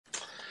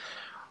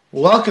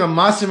Welcome,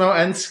 Massimo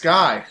and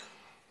Skye.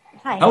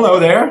 Hi. Hello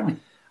there.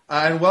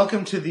 And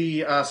welcome to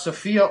the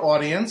Sophia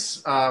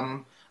audience.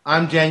 I'm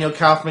Daniel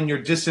Kaufman, your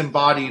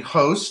disembodied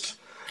host.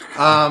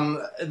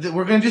 We're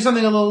going to do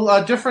something a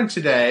little different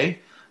today.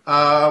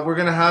 We're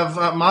going to have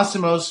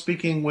Massimo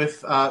speaking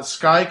with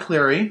Skye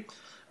Cleary.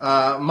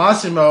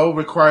 Massimo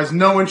requires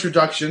no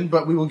introduction,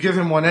 but we will give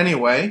him one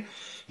anyway.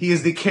 He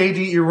is the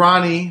K.D.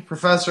 Irani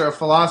Professor of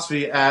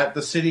Philosophy at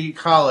the City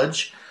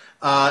College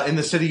in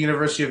the City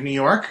University of New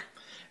York.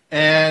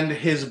 And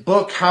his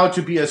book, How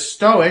to Be a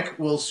Stoic,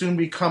 will soon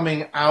be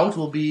coming out,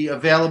 will be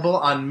available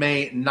on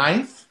May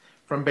 9th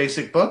from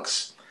Basic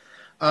Books.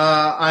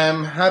 I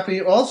am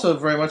happy also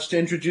very much to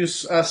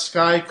introduce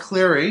Skye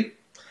Cleary.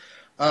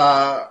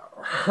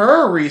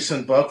 Her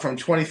recent book from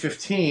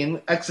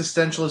 2015,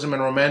 Existentialism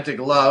and Romantic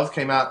Love,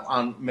 came out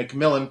on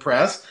Macmillan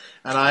Press.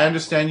 And I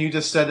understand you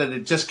just said that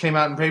it just came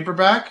out in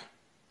paperback?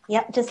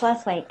 Yep, just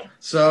last week.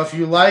 So if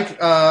you like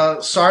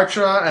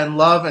Sartre and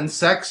love and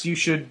sex, you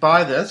should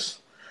buy this.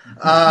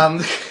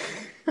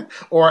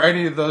 Or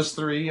any of those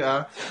three.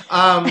 Skye,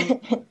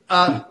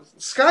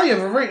 you have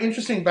a very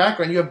interesting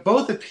background. You have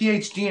both a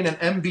PhD and an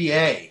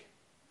MBA.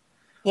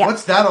 Yeah.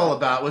 What's that all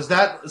about? Was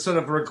that sort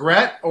of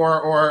regret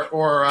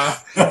or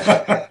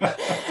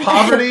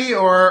poverty,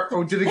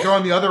 or did it go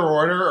in the other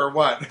order, or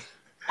what?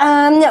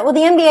 Well,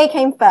 the MBA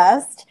came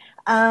first.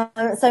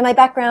 So my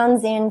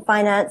background's in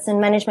finance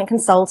and management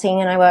consulting,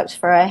 and I worked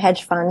for a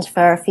hedge fund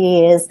for a few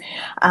years.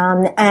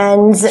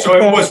 And so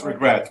it was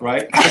regret,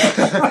 right?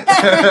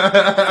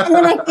 and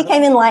then I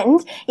became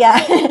enlightened. Yeah.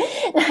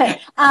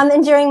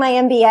 And during my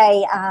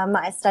MBA,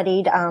 I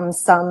studied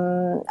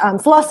some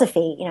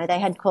philosophy. You know, they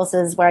had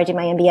courses where I did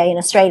my MBA in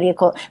Australia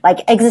called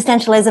like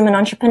Existentialism and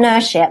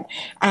Entrepreneurship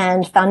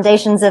and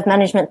Foundations of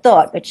Management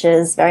Thought, which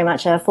is very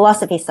much a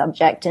philosophy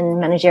subject in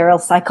managerial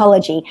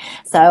psychology.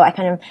 So I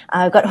kind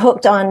of got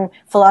hooked on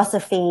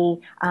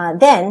philosophy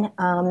then,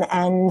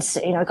 and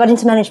got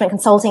into management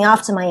consulting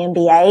after my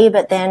MBA,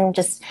 but then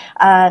just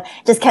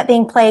kept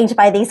being plagued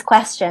by these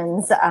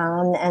questions.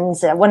 And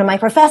one of my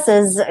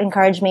professors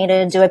encouraged me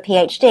to do a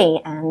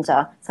PhD, and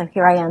so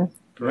here I am.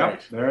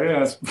 Yep, there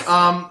it is.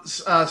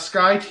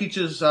 Skye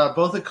teaches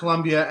both at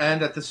Columbia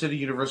and at the City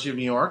University of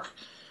New York.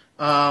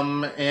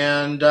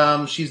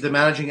 And she's the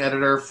managing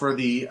editor for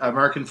the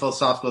American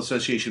Philosophical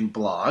Association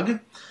blog.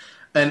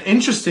 And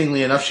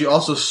interestingly enough, she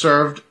also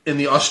served in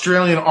the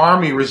Australian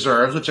Army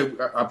Reserves, which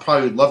I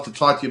probably would love to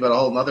talk to you about a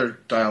whole other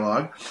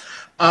dialogue,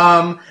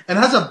 and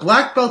has a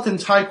black belt in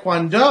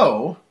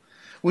Taekwondo,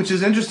 which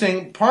is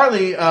interesting.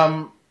 Partly,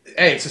 A,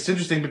 it's just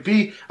interesting, but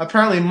B,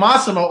 apparently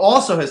Massimo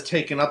also has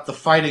taken up the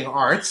fighting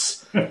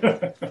arts.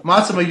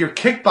 Massimo, you're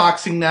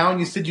kickboxing now, and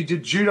you said you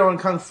did judo and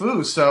kung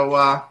fu,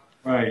 so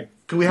right.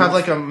 Could we have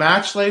like a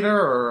match later,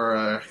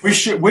 or we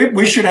should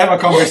have a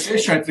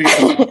conversation at least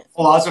about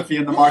philosophy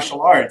and the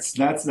martial arts.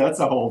 That's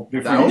a whole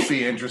different. That would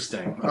be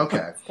interesting.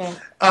 Okay. Okay.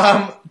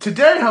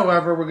 Today,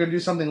 however, we're going to do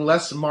something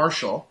less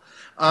martial.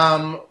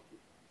 Massimo,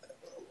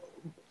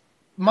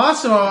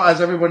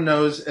 as everyone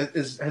knows,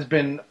 has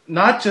been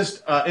not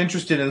just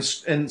interested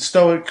in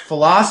Stoic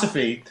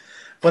philosophy,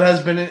 but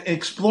has been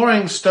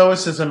exploring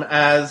Stoicism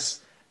as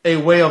a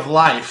way of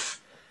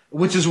life,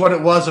 which is what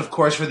it was, of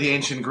course, for the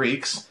ancient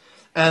Greeks.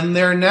 And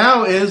there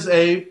now is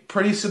a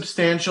pretty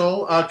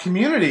substantial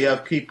community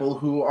of people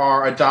who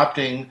are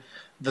adopting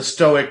the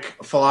Stoic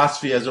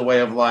philosophy as a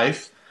way of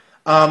life.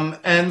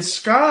 And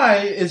Skye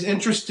is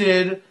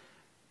interested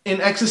in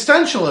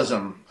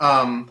existentialism,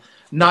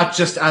 not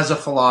just as a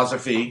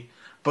philosophy,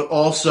 but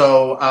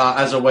also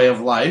as a way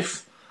of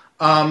life.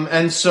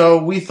 And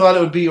so we thought it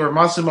would be, or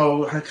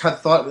Massimo had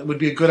thought it would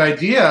be a good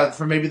idea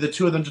for maybe the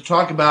two of them to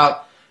talk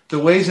about the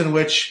ways in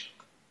which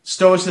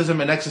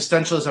Stoicism and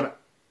existentialism,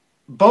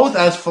 both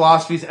as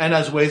philosophies and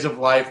as ways of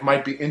life,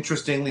 might be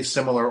interestingly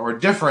similar or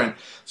different.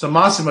 So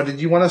Massimo, did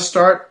you want to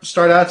start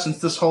out, since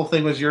this whole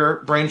thing was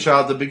your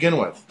brainchild to begin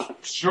with?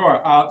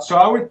 Sure.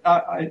 So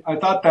I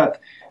thought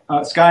that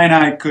Skye and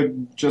I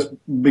could just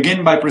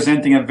begin by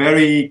presenting a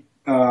very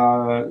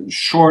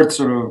short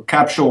sort of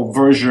capsule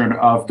version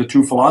of the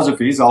two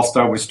philosophies. I'll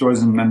start with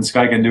Stoicism, and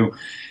Skye can do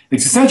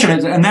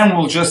existentialism, and then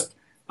we'll just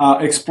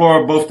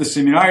explore both the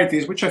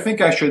similarities, which I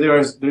think actually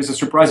there's a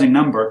surprising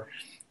number.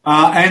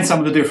 And some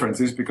of the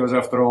differences, because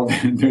after all,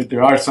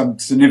 there are some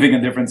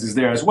significant differences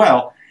there as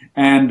well.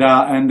 And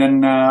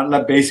then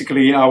let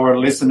basically our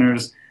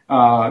listeners,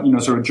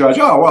 sort of judge.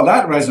 Oh, well,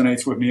 that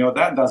resonates with me, or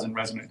that doesn't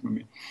resonate with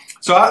me.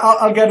 So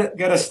I'll get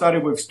us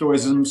started with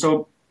Stoicism.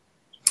 So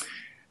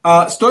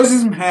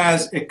Stoicism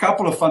has a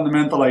couple of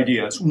fundamental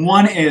ideas.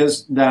 One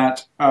is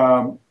that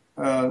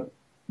a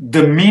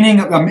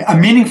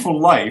meaningful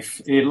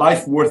life, a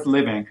life worth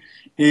living,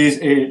 is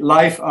a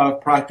life of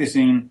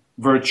practicing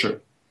virtue.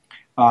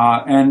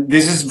 And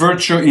this is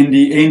virtue in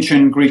the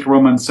ancient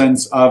Greek-Roman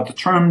sense of the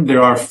term.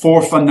 There are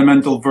four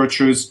fundamental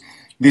virtues.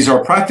 These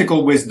are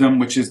practical wisdom,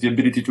 which is the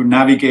ability to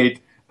navigate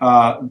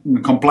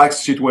complex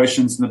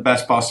situations in the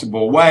best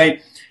possible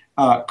way,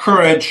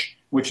 courage,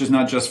 which is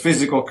not just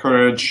physical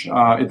courage.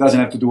 It doesn't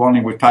have to do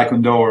only with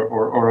taekwondo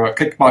or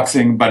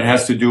kickboxing, but it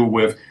has to do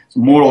with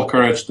moral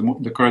courage,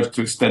 the courage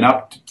to stand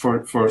up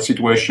for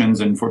situations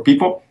and for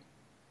people.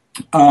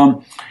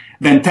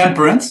 Then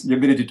temperance, the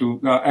ability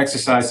to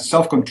exercise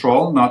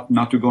self-control,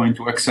 not to go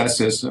into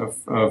excesses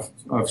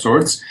of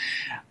sorts.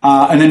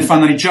 And then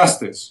finally,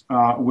 justice,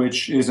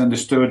 which is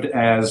understood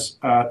as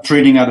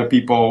treating other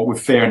people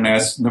with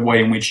fairness, the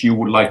way in which you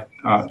would like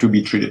to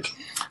be treated.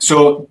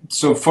 So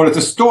for the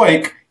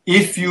Stoic,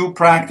 if you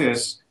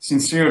practice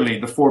sincerely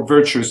the four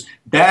virtues,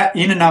 that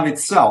in and of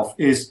itself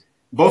is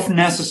both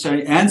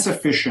necessary and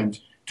sufficient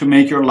to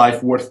make your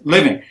life worth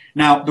living.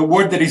 Now, the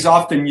word that is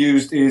often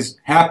used is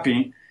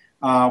happy,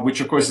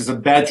 which of course is a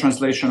bad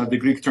translation of the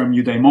Greek term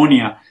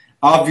eudaimonia.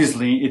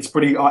 Obviously, it's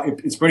pretty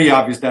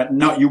obvious that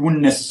no, you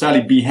wouldn't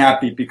necessarily be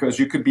happy, because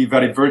you could be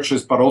very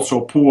virtuous but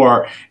also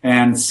poor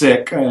and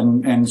sick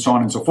and so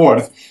on and so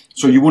forth.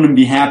 So you wouldn't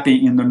be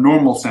happy in the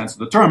normal sense of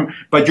the term,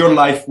 but your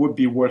life would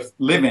be worth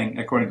living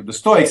according to the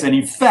Stoics. And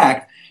in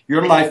fact,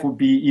 your life would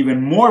be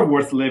even more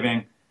worth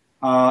living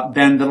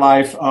than the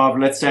life of,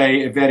 let's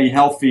say, a very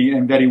healthy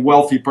and very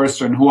wealthy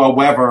person who,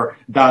 however,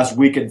 does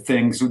wicked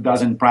things, who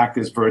doesn't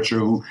practice virtue,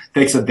 who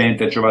takes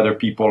advantage of other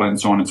people, and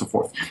so on and so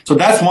forth. So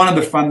that's one of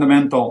the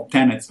fundamental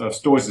tenets of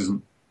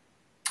Stoicism.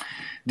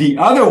 The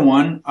other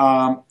one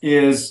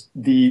is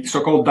the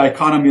so-called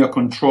dichotomy of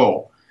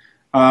control.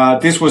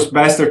 This was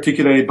best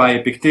articulated by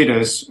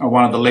Epictetus,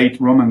 one of the late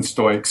Roman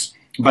Stoics,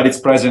 but it's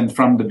present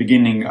from the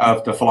beginning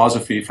of the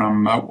philosophy,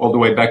 from all the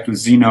way back to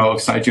Zeno of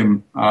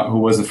Citium, who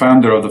was the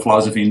founder of the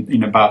philosophy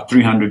in about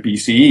 300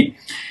 BCE.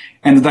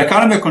 And the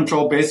dichotomy of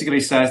control basically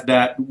says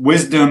that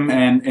wisdom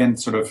and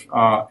sort of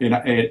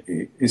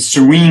a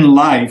serene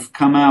life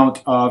come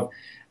out of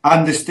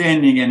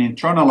understanding and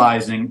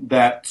internalizing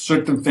that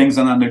certain things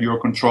are under your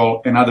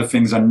control and other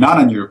things are not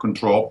under your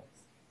control,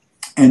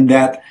 and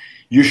that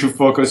you should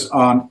focus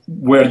on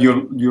where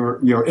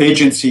your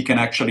agency can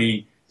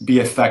actually be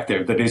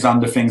effective, that is, on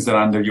the things that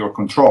are under your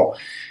control.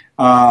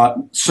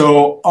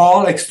 So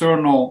all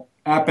external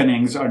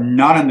happenings are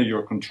not under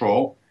your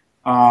control.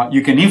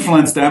 You can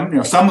influence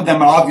them. Some of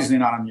them are obviously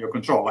not under your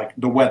control, like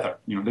the weather.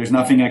 There's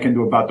nothing I can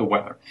do about the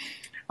weather.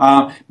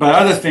 But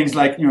other things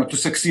like, to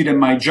succeed in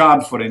my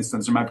job, for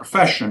instance, or my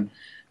profession,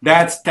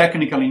 that's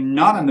technically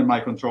not under my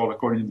control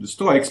according to the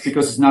Stoics,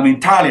 because it's not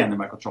entirely under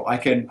my control. I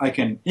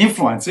can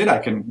influence it. I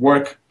can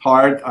work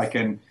hard. I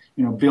can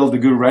build a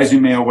good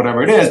resume or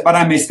whatever it is, but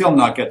I may still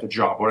not get the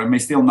job, or I may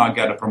still not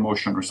get a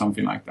promotion or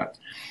something like that.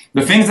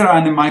 The things that are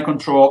under my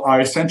control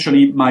are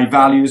essentially my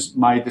values,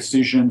 my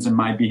decisions, and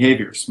my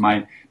behaviors,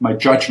 my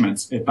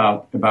judgments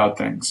about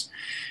things.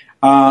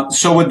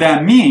 So what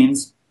that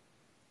means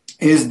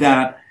is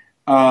that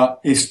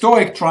a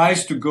Stoic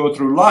tries to go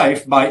through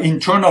life by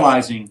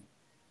internalizing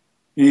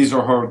his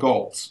or her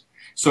goals.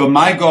 So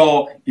my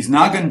goal is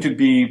not going to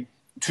be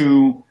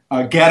to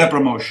get a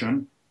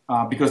promotion,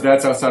 because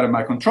that's outside of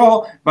my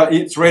control, but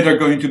it's rather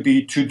going to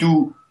be to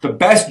do the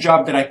best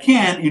job that I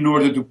can in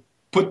order to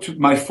put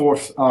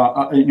myself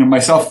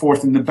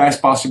forth in the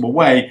best possible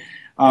way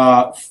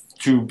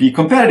to be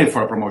competitive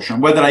for a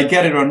promotion. Whether I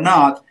get it or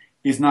not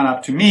is not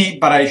up to me,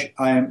 but I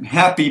am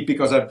happy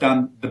because I've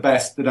done the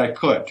best that I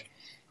could.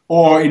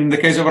 Or in the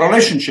case of a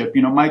relationship,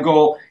 my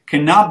goal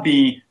cannot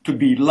be to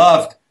be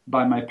loved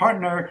by my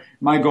partner.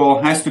 My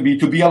goal has to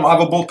be a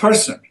lovable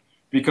person,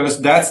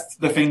 because that's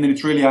the thing that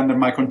is really under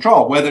my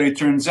control. Whether it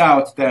turns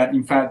out that,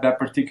 in fact, that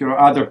particular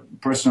other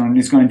person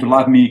is going to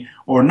love me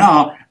or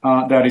not,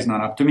 that is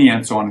not up to me,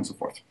 and so on and so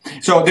forth.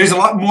 So there's a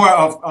lot more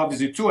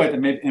obviously to it,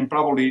 and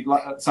probably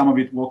some of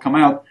it will come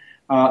out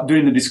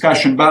during the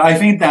discussion. But I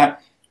think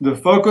that the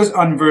focus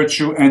on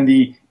virtue and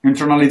the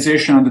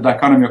internalization of the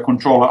dichotomy of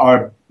control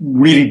are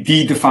really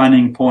the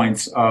defining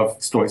points of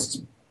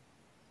Stoicism.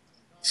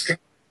 Can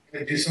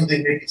I do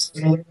something maybe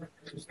similar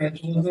to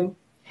existentialism?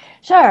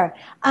 Sure.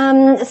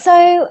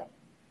 So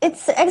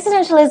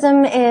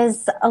existentialism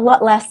is a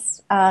lot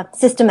less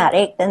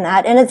systematic than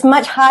that, and it's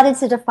much harder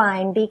to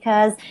define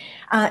because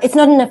it's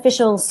not an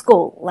official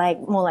school,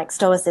 more like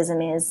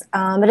Stoicism is,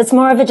 but it's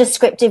more of a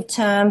descriptive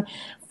term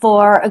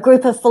for a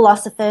group of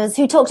philosophers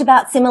who talked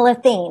about similar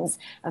themes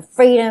of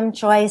freedom,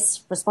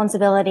 choice,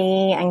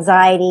 responsibility,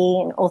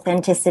 anxiety, and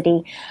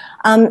authenticity.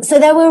 So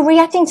they were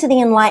reacting to the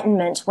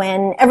Enlightenment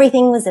when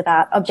everything was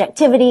about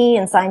objectivity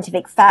and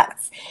scientific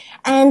facts.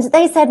 And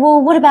they said, well,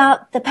 what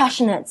about the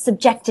passionate,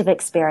 subjective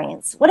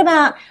experience? What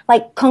about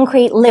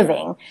concrete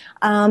living?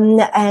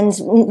 And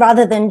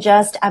rather than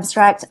just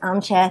abstract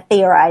armchair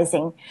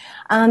theorizing.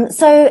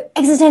 So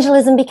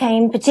existentialism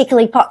became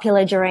particularly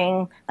popular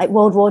during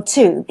World War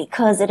II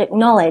because it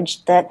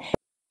acknowledged that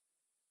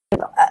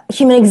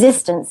human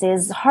existence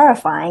is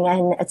horrifying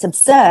and it's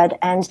absurd,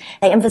 and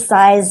they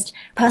emphasized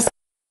personal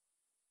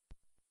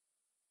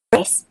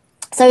grace.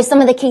 So some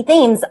of the key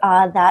themes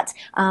are that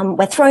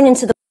we're thrown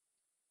into the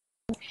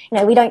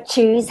We don't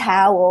choose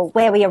how or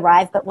where we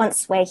arrive, but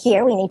once we're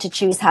here, we need to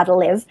choose how to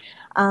live.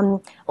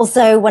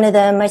 Also, one of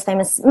the most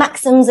famous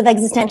maxims of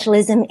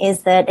existentialism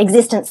is that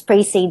existence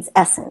precedes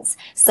essence.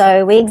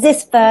 So we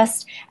exist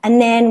first,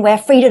 and then we're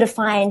free to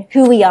define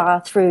who we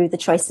are through the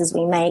choices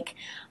we make.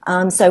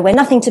 So we're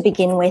nothing to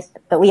begin with,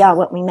 but we are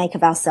what we make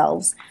of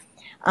ourselves.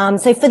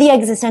 So for the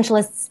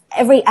existentialists,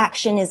 every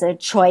action is a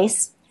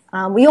choice.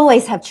 We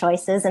always have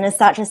choices, and as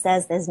Sartre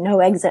says, there's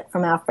no exit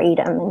from our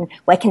freedom, and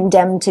we're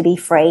condemned to be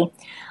free.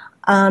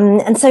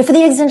 And so for the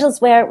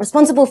existentialists, we're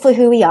responsible for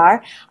who we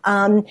are.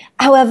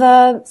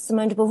 However,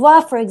 Simone de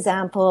Beauvoir, for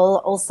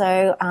example,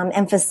 also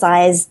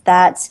emphasized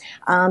that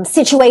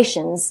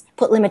situations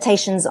put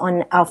limitations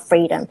on our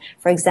freedom.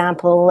 For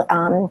example,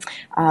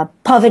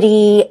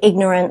 poverty,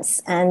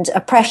 ignorance, and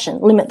oppression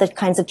limit the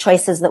kinds of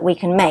choices that we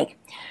can make.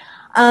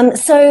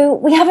 So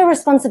we have a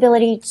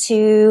responsibility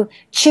to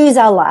choose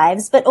our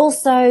lives, but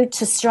also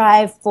to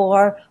strive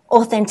for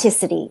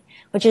authenticity,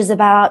 which is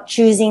about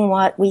choosing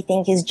what we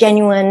think is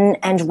genuine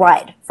and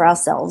right for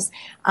ourselves.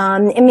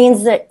 It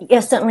means that,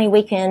 yes, certainly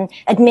we can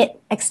admit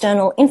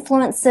external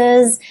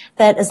influences,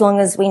 but as long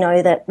as we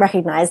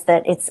recognize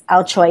that it's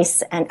our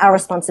choice and our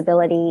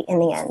responsibility in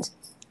the end.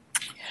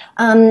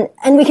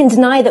 And we can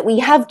deny that we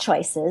have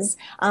choices,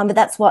 but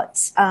that's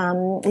what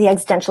the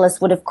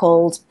existentialists would have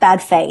called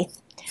bad faith.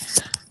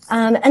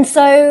 And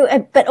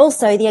so, but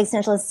also the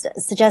existentialists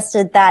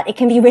suggested that it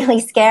can be really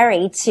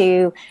scary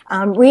to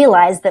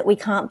realize that we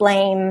can't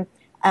blame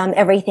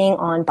everything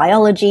on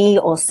biology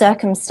or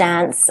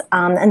circumstance.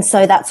 And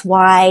so that's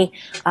why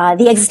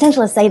the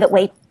existentialists say that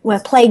we're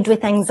plagued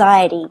with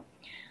anxiety.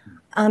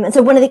 And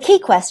so one of the key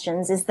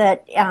questions is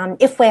that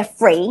if we're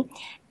free,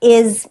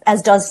 is,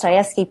 as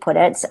Dostoevsky put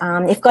it,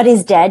 if God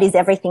is dead, is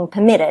everything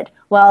permitted?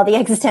 Well, the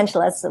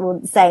existentialists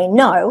would say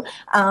no,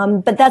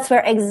 but that's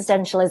where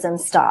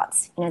existentialism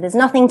starts. There's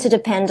nothing to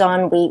depend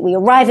on. We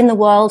arrive in the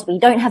world. We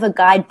don't have a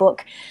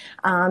guidebook.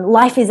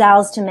 Life is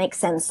ours to make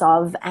sense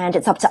of, and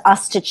it's up to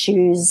us to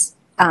choose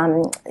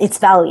its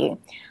value.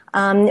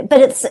 And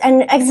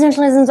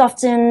existentialism is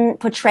often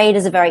portrayed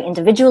as a very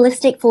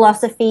individualistic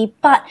philosophy,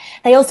 but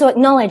they also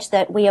acknowledge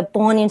that we are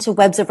born into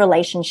webs of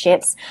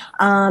relationships.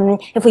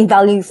 If we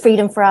value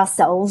freedom for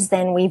ourselves,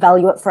 then we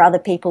value it for other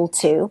people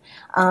too.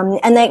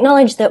 And they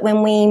acknowledge that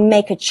when we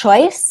make a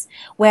choice,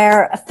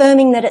 we're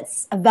affirming that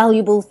it's a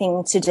valuable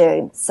thing to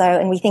do.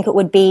 And we think it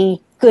would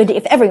be good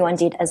if everyone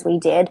did as we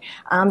did.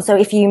 So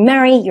if you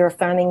marry, you're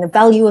affirming the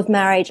value of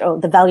marriage or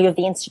the value of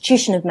the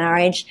institution of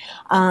marriage.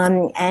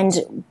 And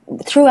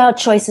through our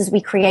choices, we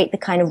create the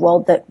kind of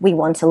world that we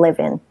want to live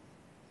in.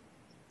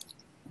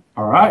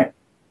 All right.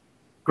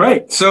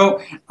 Great.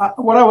 So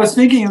what I was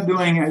thinking of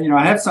doing,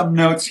 I have some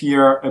notes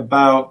here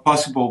about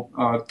possible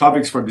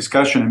topics for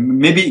discussion. And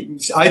maybe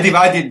I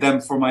divided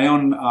them for my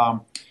own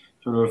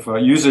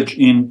usage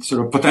in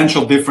sort of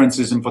potential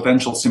differences and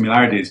potential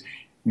similarities.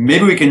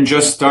 Maybe we can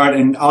just start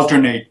and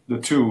alternate the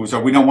two,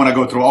 so we don't want to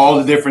go through all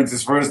the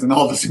differences first and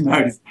all the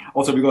similarities,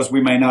 also because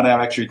we may not have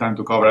actually time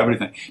to cover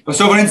everything. But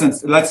so, for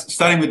instance, let's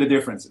starting with the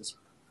differences.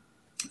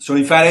 So,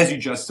 in fact, as you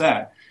just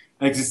said,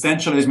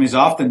 existentialism is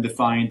often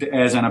defined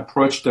as an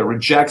approach that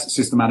rejects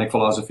systematic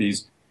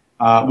philosophies,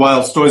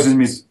 while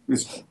Stoicism is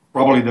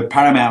probably the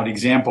paramount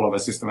example of a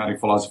systematic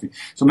philosophy.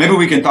 So maybe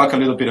we can talk a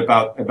little bit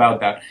about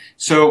that.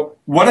 So,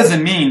 what does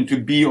it mean to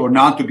be or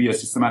not to be a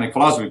systematic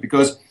philosophy?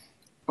 Because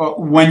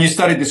when you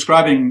started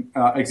describing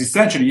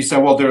existentially, you said,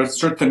 well, there are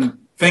certain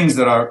things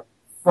that are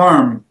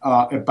firm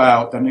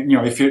about, and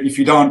if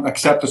you don't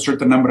accept a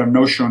certain number of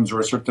notions or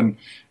a certain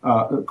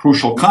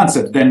crucial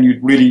concept, then you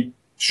really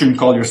shouldn't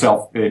call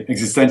yourself an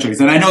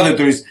existentialist. And I know that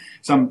there is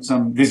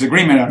some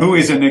disagreement on who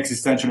is an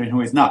existentialist and who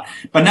is not.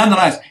 But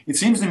nonetheless, it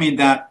seems to me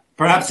that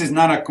perhaps it's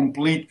not a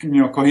complete,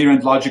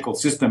 coherent logical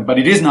system, but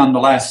it is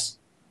nonetheless.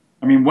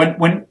 I mean,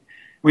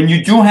 when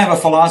you do have a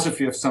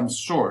philosophy of some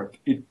sort,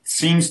 it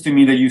seems to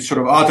me that you sort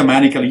of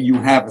automatically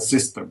you have a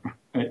system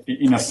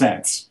in a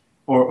sense,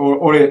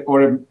 or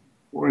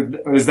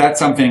is that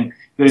something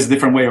that is a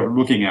different way of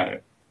looking at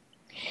it?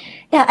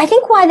 Yeah, I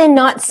think why they're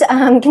not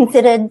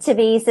considered to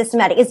be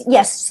systematic is,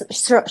 yes,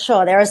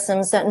 sure, there are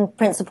some certain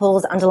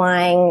principles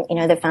underlying,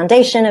 the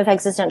foundation of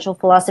existential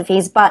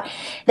philosophies, but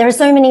there are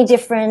so many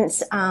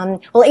different,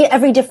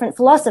 every different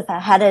philosopher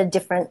had a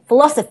different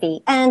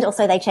philosophy, and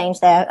also they changed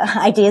their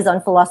ideas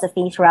on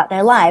philosophy throughout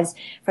their lives.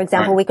 For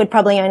example, we could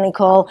probably only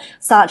call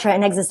Sartre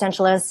an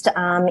existentialist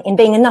in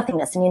Being and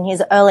Nothingness and in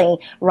his early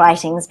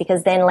writings,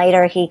 because then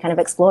later he kind of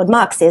explored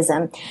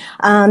Marxism.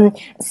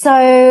 First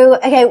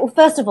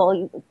of all,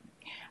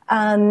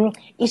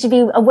 you should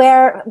be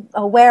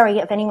wary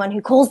of anyone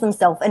who calls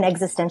themselves an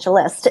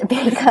existentialist,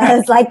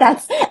 because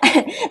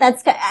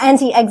that's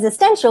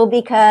anti-existential,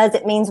 because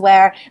it means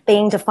we're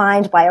being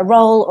defined by a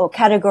role or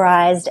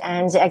categorized,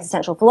 and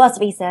existential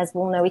philosophy says,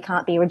 well, no, we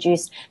can't be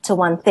reduced to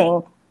one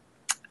thing.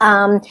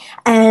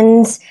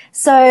 And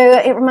so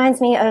it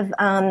reminds me of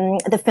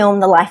the film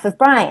The Life of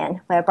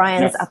Brian, where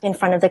Brian's up in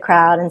front of the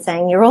crowd and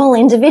saying, "You're all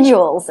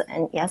individuals,"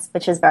 and yes,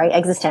 which is very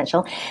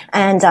existential.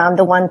 And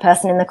the one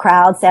person in the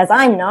crowd says,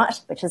 "I'm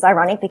not," which is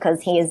ironic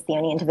because he is the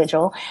only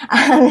individual.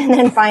 And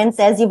then Brian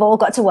says, "You've all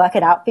got to work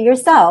it out for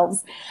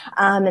yourselves."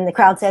 And the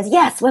crowd says,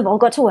 "Yes, we've all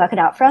got to work it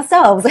out for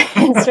ourselves."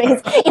 And so,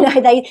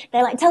 they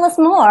like, "Tell us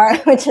more,"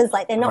 which is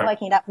like they're not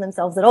working it out for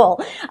themselves at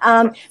all.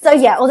 So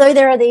yeah, although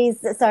there are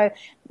these,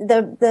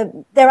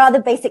 there are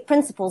the basic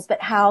principles, but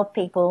how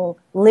people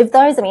live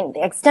those. I mean,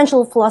 the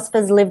existential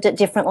philosophers lived it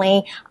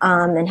differently,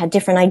 and had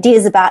different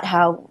ideas about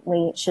how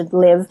we should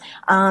live.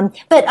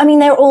 But I mean,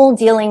 they're all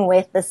dealing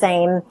with the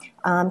same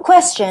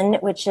question,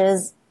 which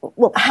is,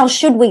 well, how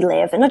should we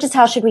live? And not just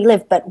how should we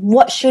live, but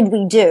what should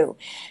we do?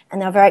 And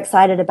they're very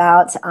excited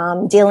about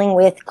dealing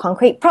with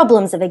concrete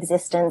problems of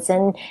existence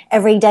and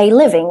everyday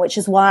living, which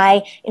is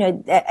why,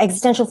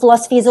 existential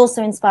philosophy has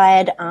also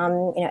inspired,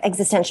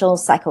 existential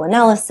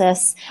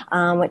psychoanalysis,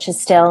 which is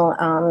still,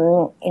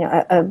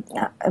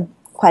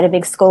 quite a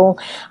big school.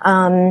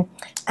 But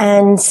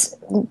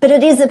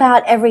it is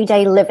about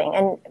everyday living.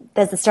 And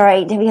there's the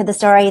story, have you heard the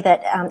story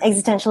that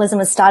existentialism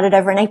was started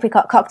over an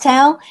apricot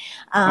cocktail?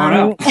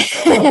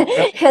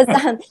 Because,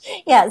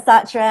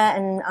 Sartre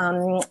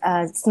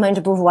and Simone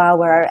de Beauvoir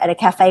were at a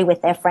cafe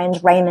with their friend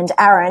Raymond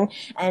Aron,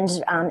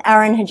 and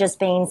Aron had just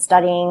been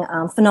studying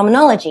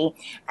phenomenology,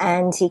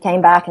 and he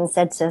came back and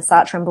said to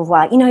Sartre and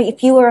Beauvoir,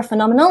 if you were a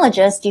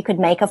phenomenologist, you could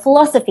make a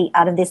philosophy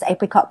out of this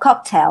apricot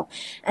cocktail.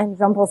 And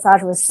Jean-Paul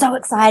Sartre was so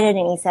excited,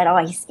 and he said,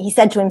 he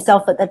said to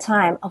himself at the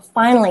time, "Oh,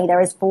 finally there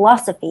is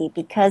philosophy,"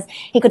 because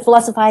he could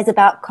philosophize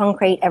about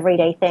concrete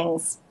everyday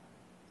things.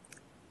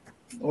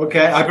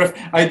 Okay,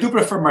 I do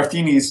prefer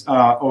martinis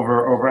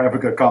over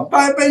apricot cocktail,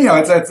 but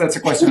that's a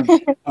question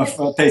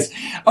of taste.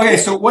 Okay,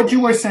 so what you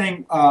were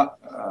saying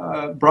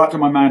brought to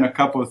my mind a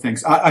couple of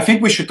things. I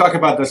think we should talk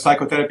about the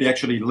psychotherapy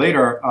actually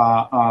later,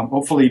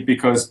 hopefully,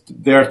 because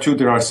there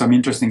are some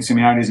interesting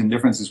similarities and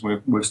differences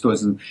with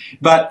Stoicism.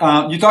 But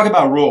you talk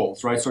about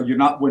roles, right? So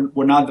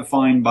we're not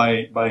defined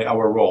by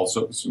our roles,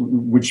 so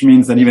which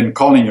means that even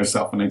calling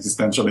yourself an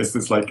existentialist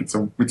is like it's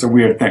a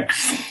weird thing.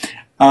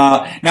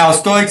 Now,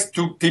 Stoics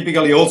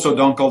typically also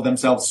don't call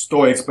themselves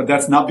Stoics, but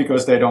that's not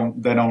because they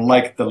don't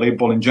like the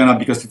label in general,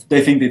 because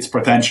they think it's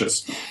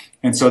pretentious,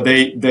 and so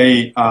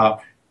they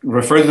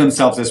refer to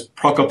themselves as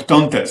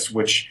prokoptontes,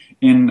 which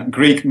in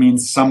Greek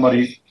means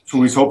somebody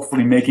who is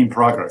hopefully making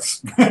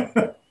progress,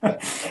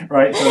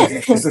 right? So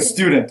it's a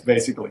student,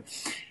 basically.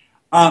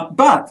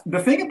 But the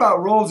thing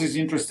about roles is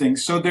interesting.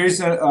 So there is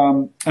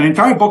an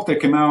entire book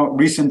that came out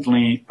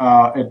recently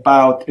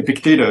about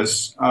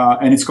Epictetus,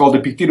 and it's called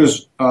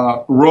Epictetus'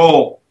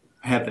 Role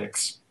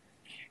Ethics.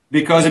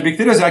 Because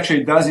Epictetus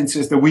actually does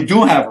insist that we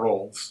do have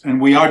roles,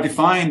 and we are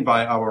defined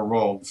by our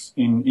roles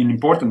in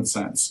important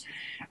sense.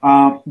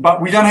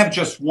 But we don't have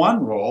just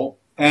one role,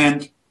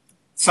 and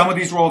some of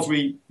these roles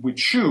we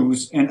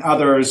choose, and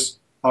others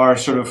are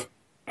sort of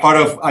part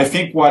of, I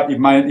think, if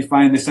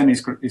my understanding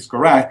is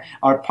correct,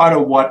 are part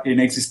of what an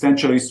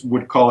existentialist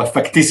would call a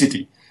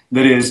facticity.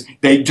 That is,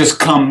 they just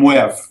come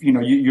with,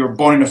 you're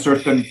born in a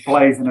certain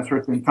place in a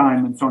certain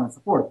time, and so on and so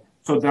forth.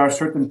 So there are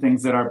certain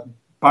things that are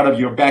part of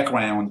your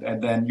background,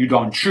 and then you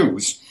don't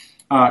choose.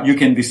 You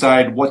can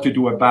decide what to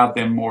do about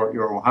them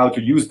or how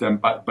to use them,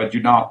 but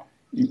you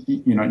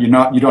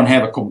don't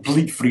have a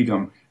complete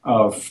freedom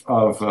of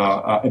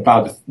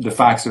about the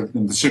facts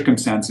and the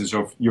circumstances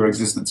of your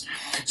existence.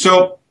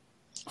 So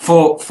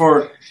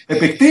for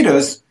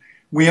Epictetus,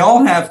 we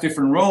all have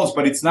different roles,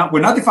 but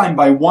we're not defined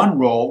by one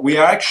role. We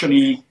are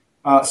actually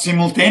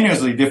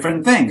simultaneously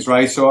different things,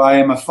 right? So I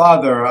am a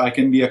father, I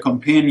can be a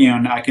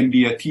companion, I can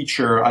be a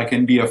teacher, I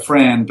can be a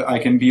friend, I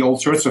can be all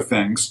sorts of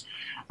things.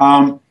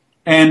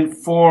 And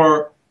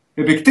for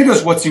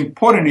Epictetus, what's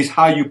important is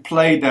how you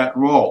play that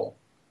role.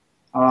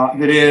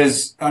 That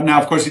is,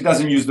 now of course he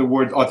doesn't use the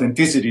word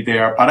authenticity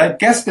there, but I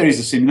guess there is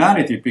a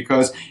similarity,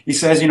 because he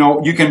says,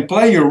 you can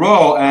play your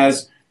role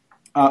as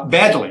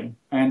badly,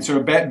 and sort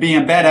of being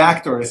a bad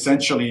actor,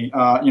 essentially.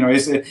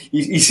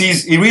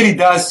 He really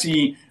does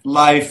see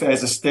life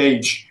as a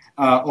stage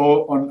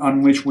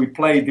on which we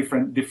play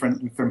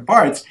different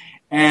parts,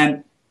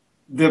 and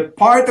the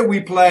part that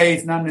we play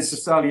is not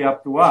necessarily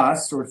up to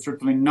us, or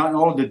certainly not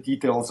all the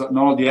details, not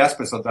all the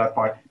aspects of that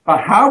part,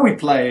 but how we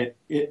play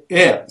it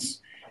is.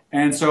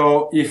 And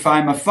so, if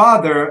I'm a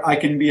father, I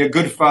can be a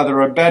good father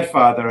or a bad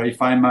father.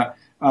 If I'm a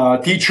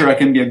teacher, I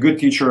can be a good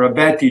teacher or a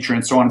bad teacher,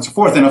 and so on and so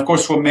forth. And of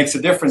course, what makes a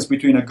difference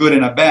between a good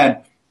and a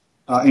bad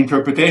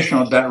interpretation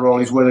of that role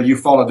is whether you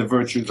follow the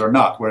virtues or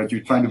not, whether you're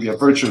trying to be a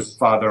virtuous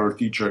father or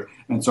teacher,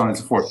 and so on and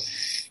so forth.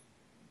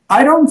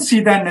 I don't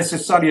see that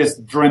necessarily as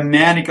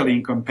dramatically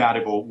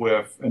incompatible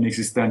with an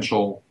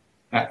existential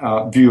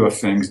view of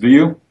things. Do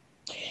you?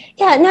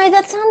 Yeah, no,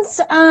 that sounds,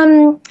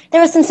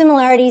 there are some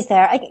similarities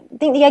there. I think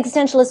the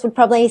existentialist would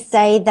probably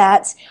say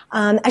that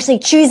actually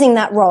choosing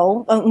that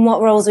role, and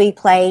what roles we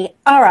play,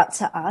 are up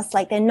to us.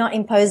 Like, they're not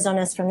imposed on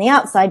us from the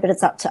outside, but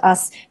it's up to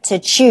us to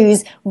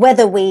choose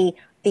whether we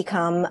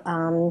become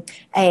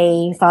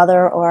a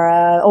father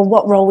or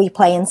what role we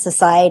play in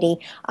society.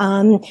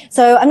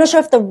 So I'm not sure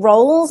if the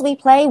roles we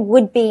play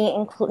would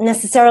be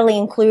necessarily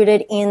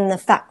included in the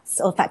facts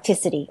or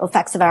facticity or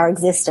facts of our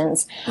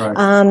existence. Right.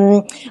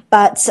 And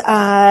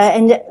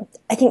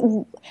I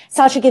think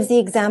Sartre gives the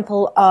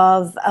example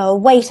of a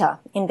waiter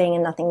in Being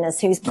in Nothingness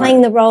who's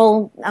playing the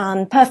role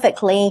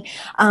perfectly,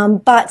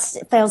 but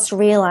fails to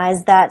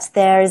realize that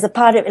there is a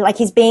part of it, like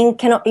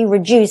cannot be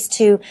reduced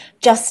to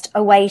just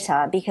a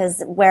waiter,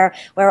 because we're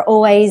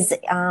always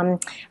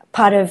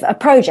part of a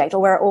project,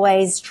 or we're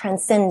always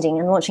transcending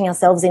and launching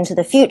ourselves into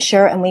the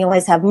future, and we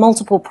always have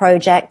multiple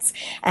projects,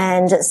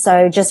 and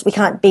so we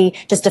can't be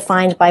just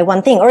defined by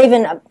one thing. Or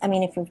even, I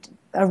mean, if you're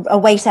a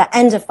waiter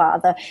and a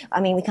father,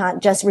 I mean, we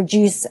can't just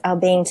reduce our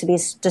being to be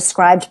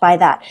described by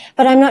that.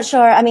 But I'm not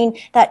sure, I mean,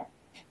 that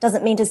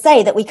doesn't mean to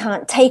say that we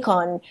can't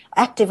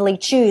actively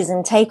choose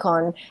and take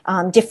on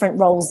different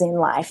roles in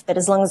life. But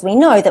as long as we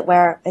know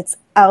that it's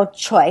our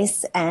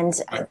choice, and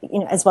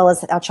as well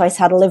as our choice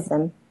how to live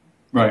them.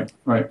 Right.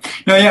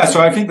 No, yeah.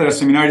 So I think there's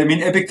similarity. I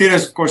mean,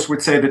 Epictetus, of course,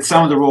 would say that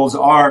some of the roles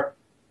are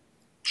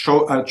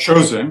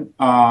chosen.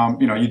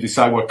 You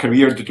decide what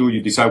career to do. You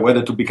decide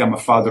whether to become a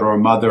father or a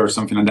mother or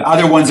something like that.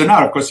 Other ones are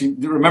not. Of course, you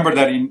remember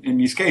that in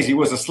his case, he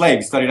was a slave.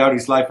 He started out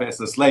his life as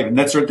a slave, and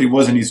that certainly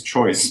wasn't his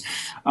choice.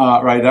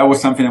 Right. That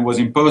was something that was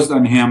imposed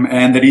on him,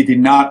 and that he did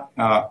not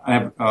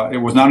have.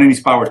 It was not in his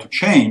power to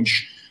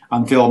change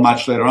until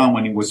much later on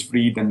when he was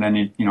freed, and then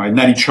he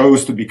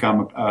chose to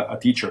become a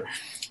teacher.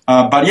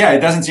 But yeah,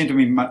 it doesn't seem to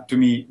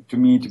me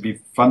to be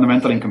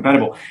fundamentally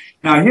incompatible.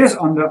 Now, here's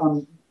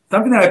on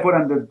something that I put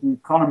under the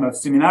column of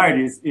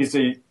similarities is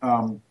a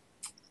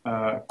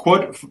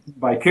quote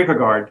by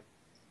Kierkegaard,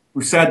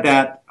 who said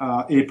that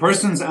a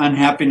person's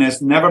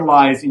unhappiness never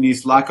lies in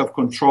his lack of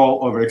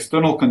control over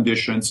external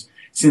conditions,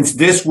 since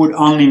this would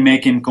only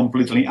make him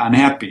completely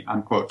unhappy,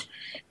 unquote.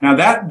 Now,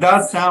 that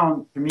does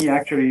sound to me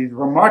actually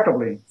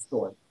remarkably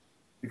Stoic,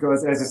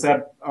 because as I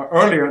said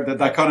earlier, the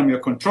dichotomy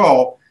of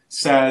control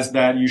says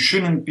that you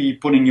shouldn't be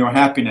putting your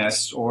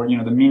happiness or the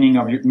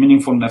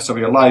meaningfulness of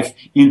your life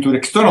into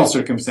external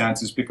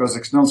circumstances, because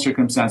external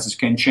circumstances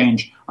can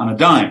change on a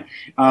dime.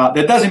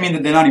 That doesn't mean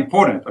that they're not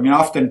important. I mean,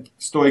 often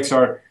Stoics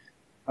are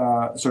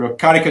sort of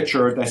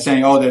caricatured as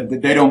saying,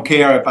 that they don't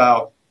care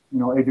about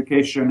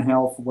education,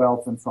 health,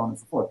 wealth, and so on and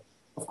so forth.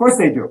 Of course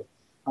they do,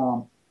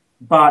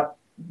 but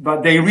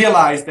they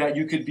realize that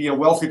you could be a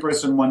wealthy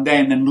person one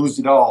day and then lose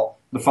it all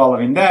the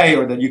following day,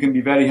 or that you can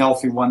be very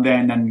healthy one day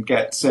and then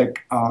get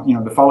sick,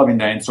 the following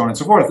day, and so on and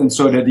so forth. And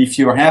so that if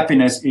your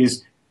happiness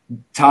is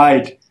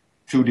tied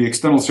to the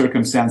external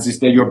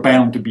circumstances, that you're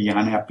bound to be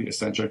unhappy,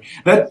 essentially.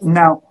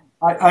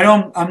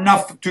 I'm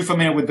not too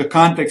familiar with the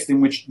context in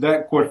which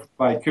that quote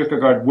by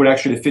Kierkegaard would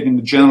actually fit in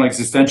the general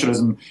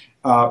existentialism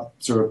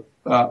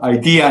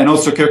idea. And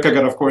also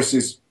Kierkegaard, of course,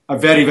 is a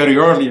very, very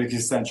early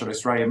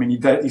existentialist, right? I mean,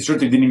 he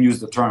certainly didn't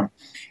use the term.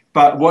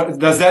 But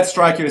does that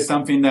strike you as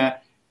something that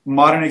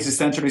modern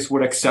existentialists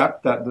would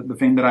accept, that the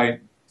thing that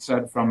I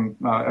said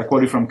I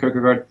quoted from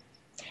Kierkegaard?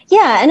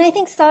 Yeah, and I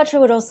think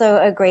Sartre would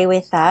also agree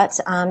with that.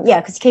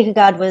 Because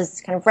Kierkegaard was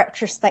kind of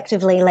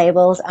retrospectively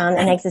labeled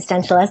an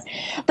existentialist.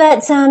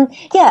 But so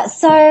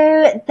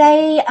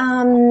they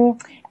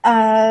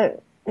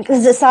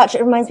because Sartre,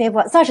 it reminds me of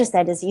what Sartre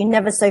said, is you're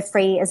never so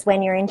free as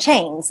when you're in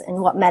chains,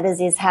 and what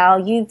matters is how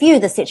you view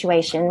the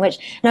situation, and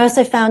I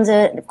also found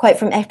a quote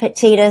from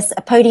Epictetus: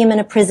 a podium and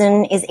a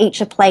prison is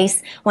each a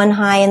place, one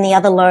high and the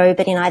other low,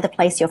 but in either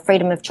place your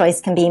freedom of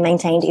choice can be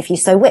maintained if you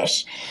so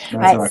wish.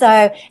 Right?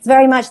 So it's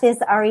very much this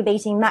Ari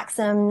beating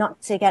maxim,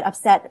 not to get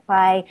upset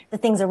by the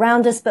things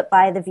around us, but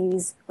by the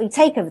views we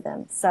take of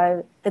them.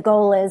 So the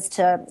goal is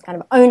to kind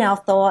of own our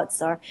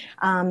thoughts, or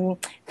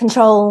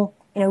control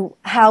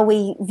how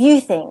we view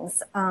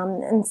things.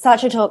 And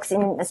Sartre talks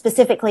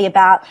specifically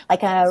about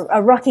like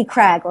a rocky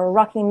crag or a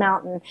rocky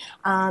mountain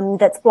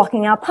that's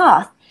blocking our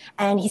path.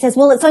 And he says,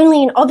 well, it's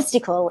only an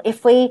obstacle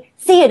if we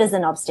see it as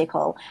an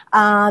obstacle.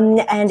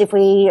 And if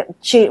we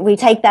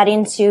take that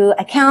into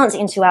account,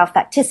 into our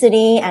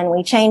facticity, and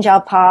we change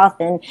our path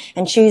and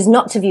choose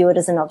not to view it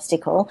as an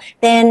obstacle,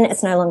 then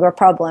it's no longer a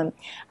problem.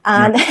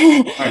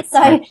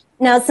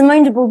 Now,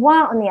 Simone de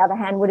Beauvoir, on the other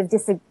hand,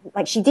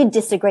 she did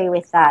disagree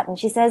with that. And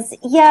she says,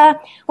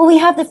 we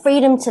have the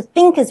freedom to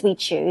think as we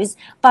choose,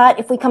 but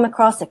if we come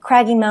across a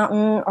craggy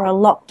mountain or a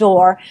locked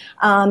door,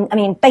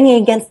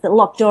 banging against the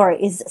locked door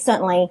is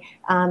certainly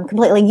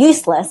completely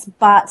useless,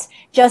 but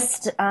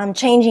just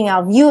changing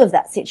our view of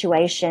that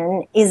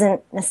situation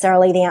isn't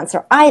necessarily the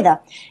answer either.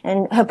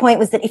 And her point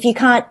was that if you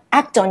can't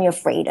act on your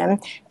freedom,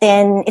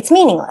 then it's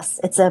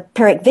meaningless. It's a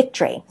Pyrrhic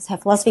victory. So her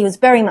philosophy was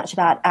very much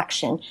about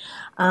action.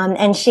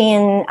 And she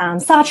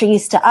and Sartre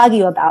used to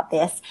argue about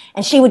this,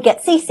 and she would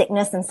get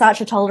seasickness, and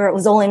Sartre told her it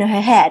was all in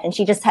her head, and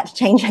she just had to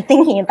change her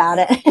thinking about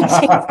it. And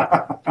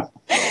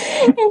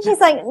she's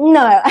like,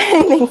 no, I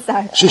don't think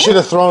so. She should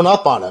have thrown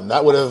up on him.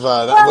 That would have.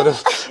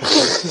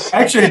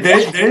 Actually,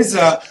 there is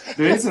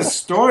a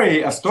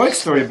story, a Stoic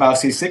story about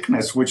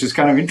seasickness, which is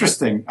kind of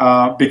interesting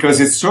because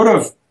it's sort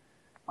of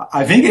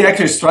I think it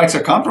actually strikes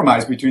a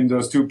compromise between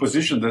those two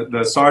positions,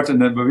 the Sartre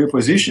and the Bauville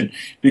position,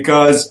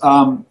 because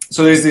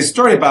so there's this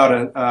story about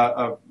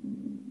a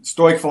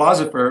Stoic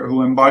philosopher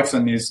who embarks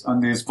on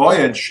this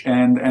voyage,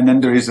 and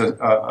then there is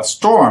a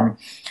storm,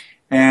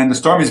 and the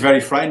storm is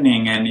very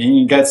frightening, and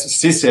he gets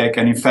seasick,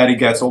 and in fact he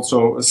gets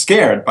also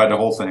scared by the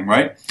whole thing,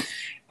 right?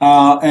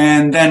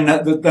 And then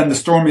the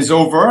storm is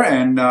over,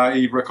 and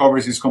he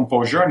recovers his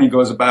composure, and he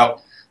goes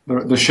about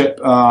the ship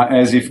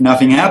as if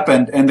nothing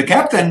happened. And the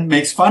captain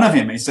makes fun of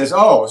him. He says,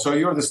 "Oh, so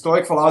you're the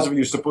Stoic philosopher.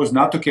 You're supposed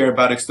not to care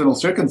about external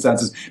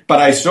circumstances, but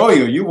I saw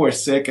you. You were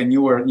sick, and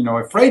you were,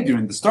 afraid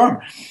during the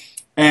storm."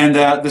 And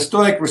the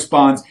Stoic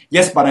responds,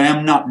 "Yes, but I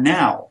am not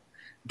now.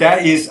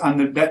 That is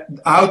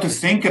how to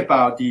think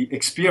about the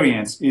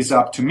experience is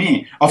up to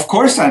me. Of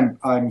course,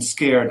 I'm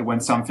scared when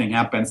something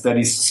happens that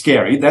is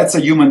scary. That's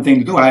a human thing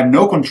to do. I have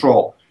no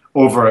control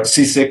over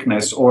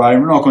seasickness, or I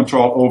have no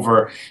control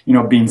over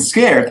being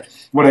scared.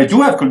 What I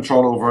do have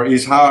control over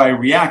is how I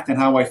react and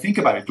how I think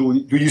about it.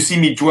 Do you see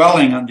me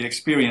dwelling on the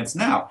experience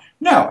now?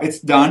 No, it's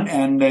done,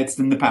 and it's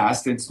in the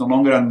past. It's no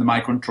longer under my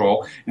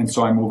control, and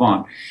so I move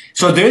on."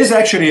 So there is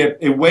actually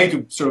a way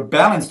to sort of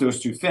balance those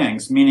two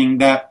things, meaning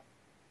that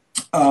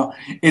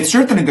it's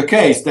certainly the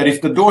case that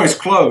if the door is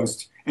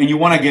closed and you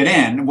want to get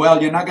in,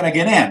 well, you're not going to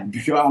get in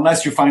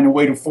unless you find a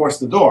way to force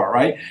the door,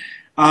 right?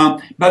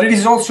 But it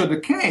is also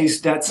the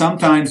case that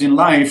sometimes in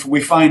life we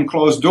find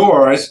closed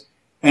doors,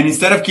 and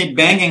instead of keep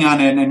banging on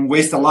it and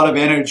waste a lot of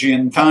energy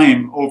and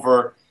time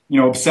over,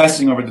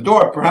 obsessing over the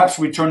door, perhaps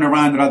we turn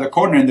around another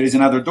corner and there is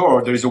another door,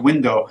 or there is a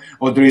window,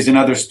 or there is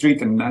another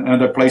street and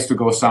another place to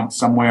go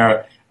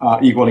somewhere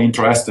equally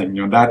interesting.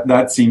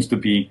 That seems to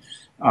be.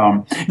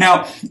 Now,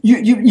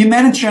 you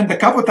mentioned a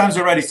couple of times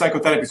already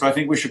psychotherapy, so I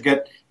think we should get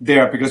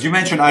there, because you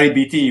mentioned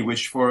REBT,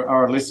 which for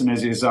our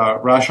listeners is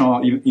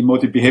rational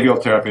emotive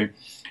behavioral therapy,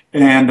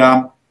 and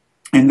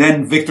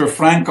then Viktor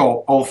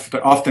Frankl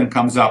often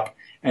comes up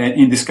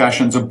in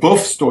discussions of both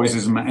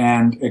Stoicism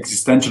and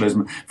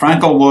existentialism.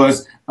 Frankl was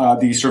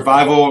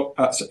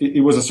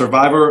he was a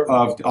survivor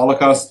of the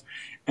Holocaust,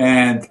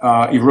 and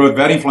he wrote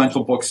very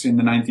influential books in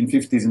the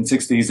 1950s and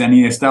 60s, and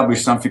he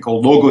established something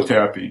called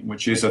logotherapy,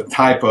 which is a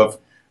type of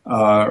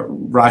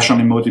rational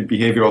emotive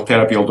behavioral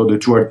therapy, although the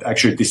two are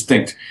actually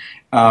distinct.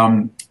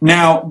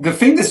 Now, the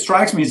thing that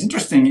strikes me as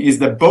interesting is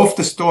that both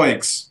the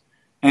Stoics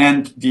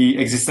and the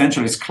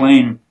existentialists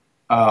claim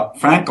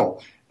Frankl.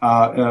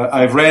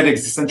 I've read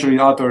existentialist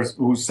authors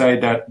who say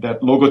that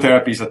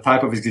logotherapy is a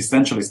type of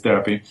existentialist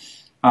therapy.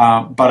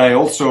 But I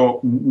also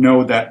know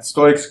that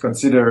Stoics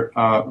consider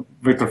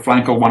Viktor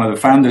Frankl one of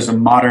the founders of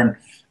modern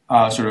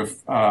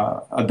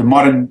the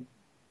modern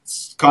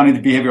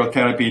cognitive behavioral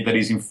therapy that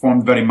is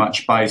informed very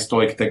much by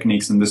Stoic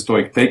techniques and the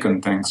Stoic take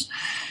on things.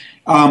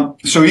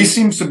 So it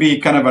seems to be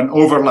kind of an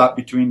overlap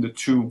between the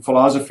two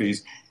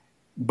philosophies.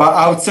 But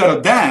outside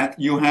of that,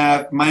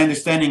 my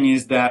understanding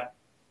is that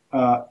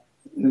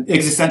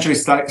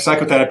existentialist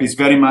psychotherapy is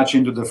very much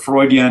into the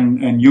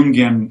Freudian and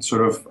Jungian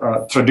sort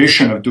of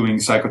tradition of doing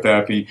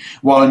psychotherapy,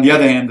 while on the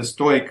other hand, the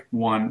Stoic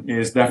one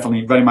is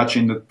definitely very much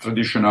in the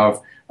tradition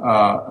of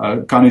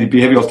cognitive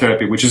behavioral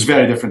therapy, which is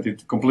very different.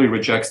 It completely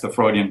rejects the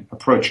Freudian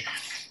approach.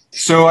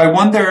 So I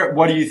wonder,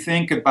 what do you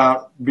think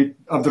of the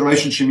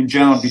relationship in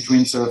general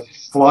between sort of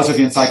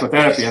philosophy and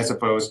psychotherapy, I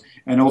suppose,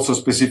 and also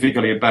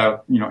specifically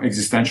about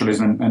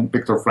existentialism and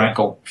Viktor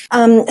Frankl?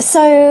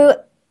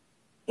 So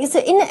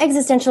in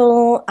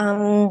existential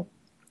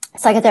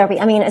psychotherapy,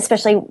 I mean,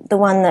 especially the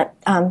one that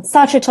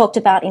Sartre talked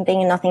about in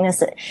Being and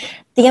Nothingness,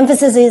 the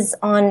emphasis is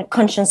on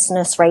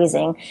consciousness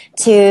raising,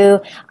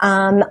 to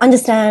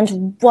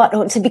understand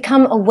to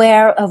become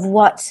aware of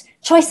what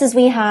choices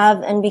we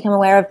have and become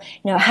aware of,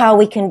 how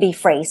we can be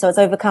free. So it's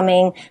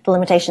overcoming the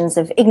limitations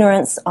of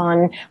ignorance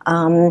and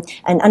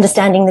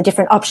understanding the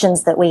different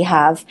options that we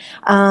have.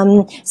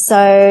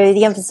 So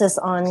the emphasis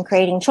on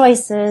creating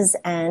choices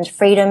and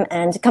freedom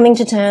and coming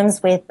to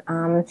terms with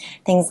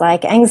things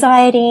like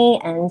anxiety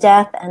and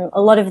death and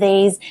a lot of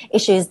these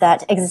issues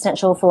that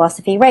existential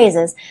philosophy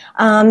raises.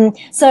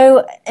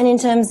 So, and in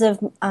terms of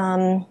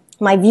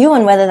my view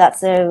on whether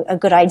that's a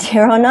good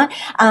idea or not.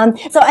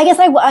 So I guess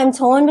I'm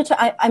torn between,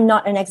 I'm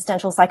not an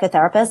existential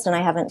psychotherapist and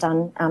I haven't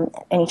done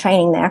any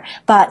training there.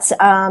 But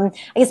I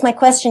guess my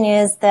question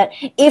is that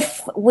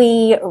if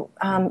we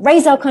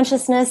raise our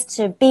consciousness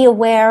to be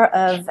aware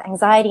of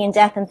anxiety and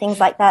death and things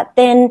like that,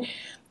 then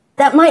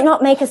that might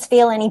not make us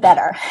feel any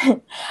better.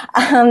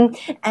 And,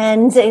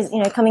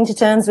 coming to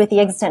terms with the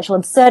existential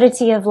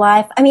absurdity of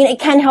life. I mean, it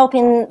can help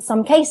in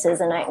some cases,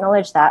 and I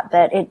acknowledge that,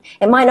 but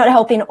it might not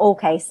help in all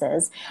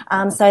cases.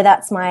 So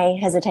that's my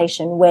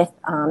hesitation with,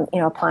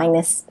 applying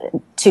this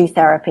to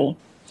therapy.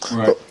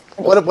 Right.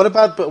 What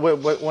about, but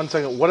wait, 1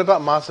 second, what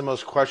about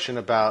Massimo's question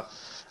about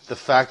the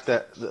fact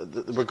that,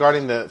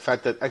 regarding the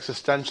fact that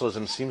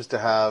existentialism seems to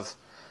have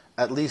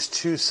at least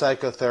two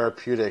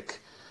psychotherapeutic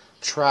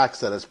tracks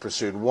that it's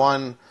pursued.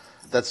 One,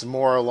 that's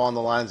more along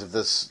the lines of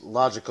this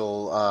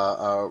logical,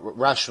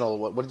 rational.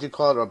 What did you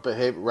call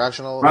it?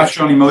 Rational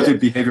emotive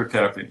behavior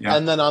therapy. Yeah.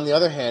 And then on the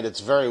other hand, it's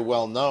very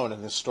well known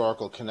in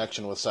historical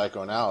connection with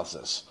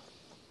psychoanalysis.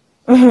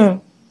 Mm-hmm.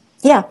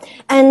 Yeah,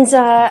 and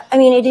I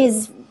mean, it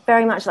is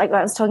very much like what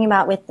I was talking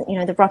about with,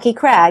 the Rocky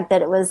Crag,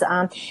 that it was,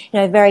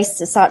 very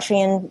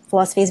Sartrean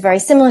philosophy is very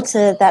similar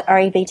to that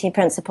REBT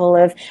principle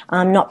of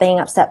not being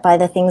upset by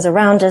the things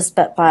around us,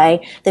 but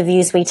by the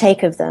views we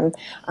take of them.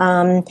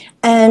 And,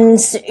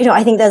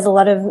 I think there's a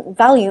lot of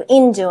value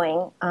in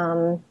doing,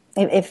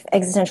 if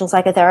existential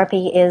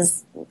psychotherapy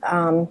is,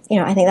 I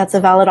think that's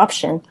a valid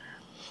option.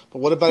 But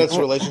what about its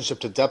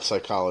relationship to depth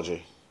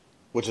psychology,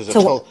 which is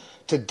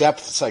to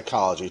depth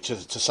psychology,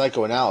 to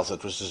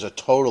psychoanalysis, which is a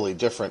totally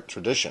different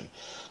tradition?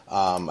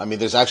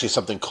 There's actually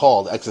something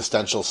called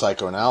existential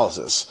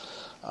psychoanalysis.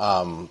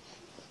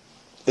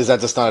 Is that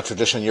just not a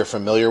tradition you're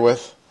familiar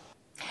with?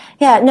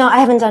 Yeah, no, I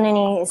haven't done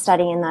any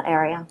study in that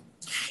area.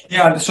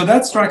 Yeah, so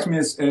that strikes me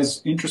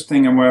as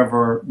interesting, and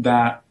wherever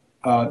that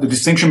the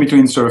distinction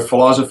between sort of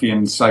philosophy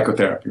and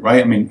psychotherapy,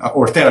 right?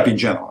 Or therapy in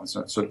general.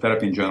 So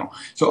therapy in general.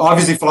 So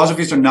obviously,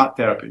 philosophies are not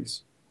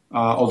therapies,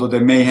 although they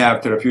may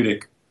have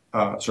therapeutic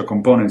sort of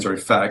components or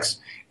effects,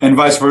 and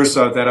vice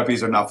versa.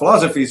 Therapies are not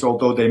philosophies,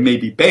 although they may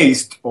be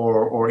based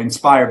or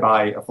inspired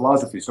by a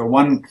philosophy. So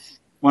one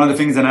of the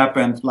things that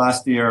happened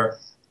last year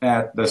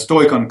at the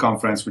Stoicon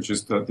conference, which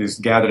is this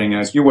gathering,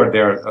 as you were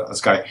there,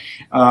 Skye,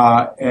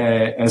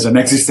 as an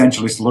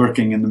existentialist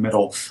lurking in the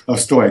middle of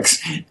Stoics.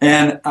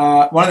 And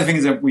one of the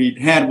things that we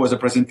had was a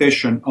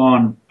presentation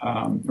on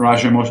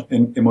rational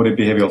emotive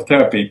behavioral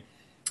therapy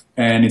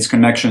and its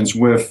connections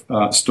with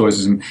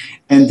Stoicism.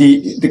 And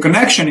the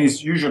connection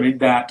is usually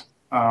that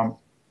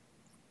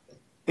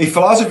a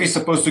philosophy is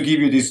supposed to give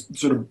you this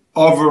sort of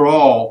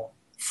overall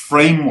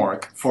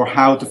framework for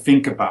how to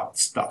think about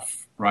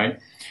stuff, right?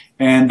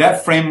 And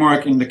that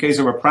framework, in the case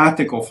of a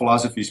practical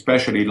philosophy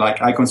especially,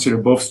 like I consider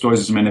both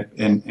Stoicism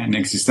and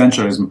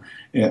existentialism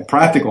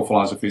practical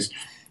philosophies,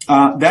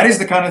 that is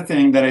the kind of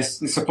thing that is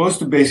supposed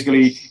to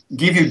basically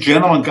give you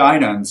general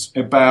guidance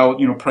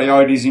about,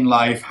 priorities in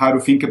life, how to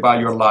think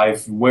about your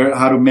life,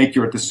 how to make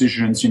your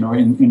decisions,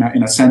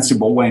 in a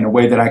sensible way, in a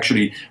way that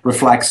actually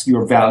reflects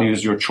your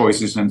values, your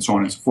choices, and so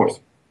on and so forth.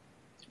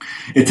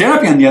 A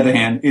therapy, on the other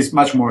hand, is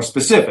much more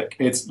specific.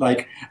 It's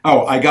like,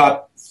 oh, I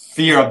got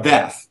fear of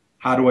death.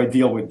 How do I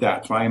deal with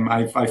that? Right?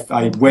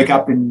 I wake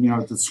up in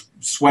the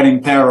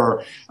sweating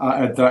terror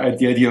at the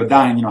idea of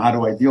dying. How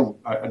do I deal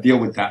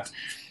with that?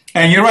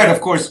 And you're right, of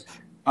course.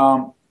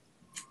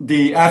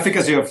 The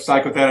efficacy of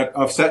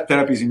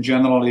therapies in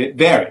general, it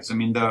varies.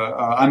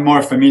 I'm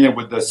more familiar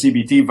with the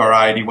CBT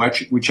variety,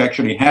 which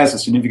actually has a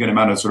significant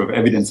amount of sort of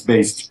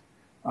evidence-based,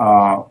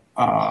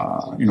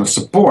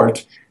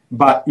 support.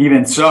 But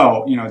even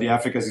so, the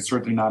efficacy is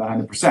certainly not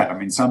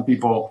 100%. Some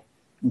people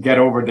get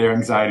over their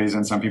anxieties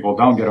and some people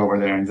don't get over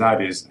their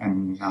anxieties.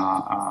 And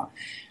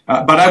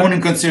but I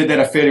wouldn't consider that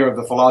a failure of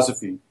the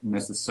philosophy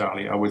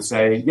necessarily. I would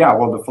say, yeah,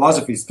 well, the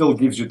philosophy still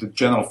gives you the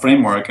general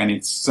framework and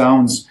it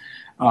sounds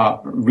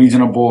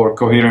reasonable or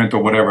coherent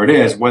or whatever it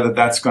is. Whether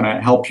that's going to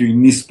help you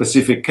in this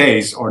specific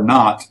case or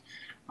not,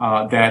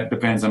 that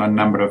depends on a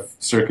number of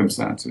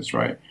circumstances,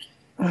 right?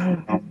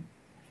 Mm-hmm.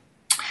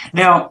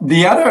 Now,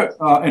 another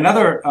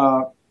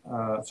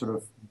sort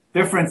of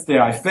difference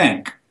there, I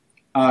think,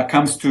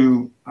 comes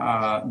to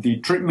the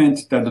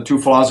treatment that the two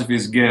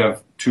philosophies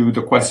give to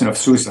the question of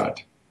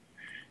suicide.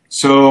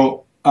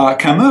 So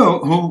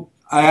Camus, who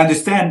I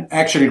understand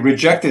actually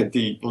rejected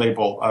the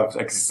label of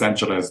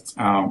existentialist,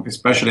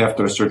 especially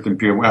after a certain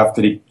period,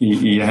 after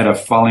he had a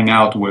falling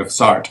out with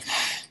Sartre.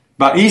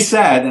 But he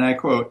said, and I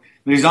quote,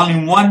 "There is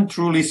only one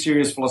truly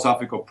serious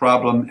philosophical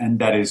problem, and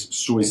that is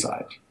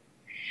suicide."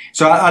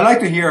 So I'd like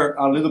to hear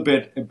a little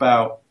bit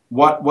about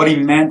what he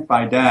meant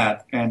by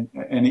that, and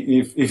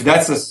if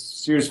that's a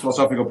serious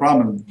philosophical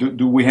problem,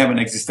 do we have an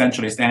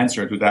existentialist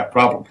answer to that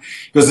problem?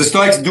 Because the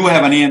Stoics do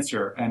have an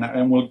answer, and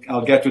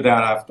I'll get to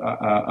that after,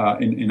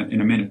 in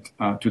a minute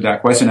to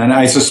that question. And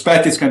I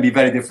suspect it's going to be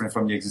very different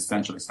from the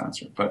existentialist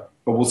answer, but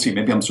we'll see.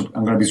 Maybe I'm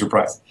going to be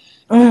surprised.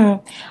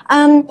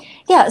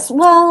 Yes.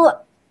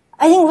 Well,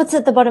 I think what's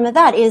at the bottom of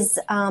that is,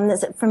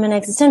 from an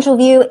existential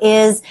view,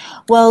 is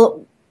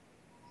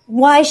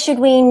why should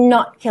we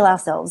not kill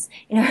ourselves?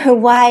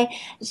 Why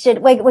should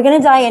we're going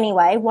to die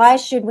anyway? Why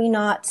should we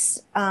not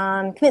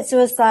commit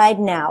suicide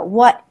now?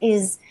 What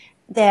is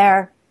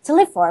there to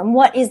live for, and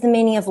what is the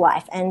meaning of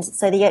life? And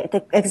so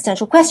the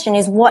existential question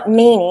is, what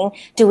meaning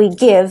do we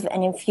give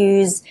and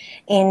infuse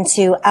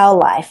into our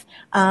life?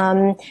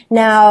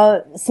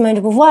 Now, Simone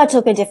de Beauvoir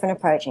took a different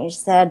approach, and she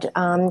said,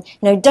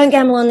 don't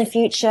gamble on the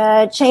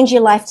future, change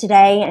your life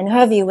today. And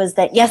her view was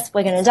that, yes,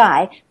 we're going to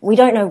die. We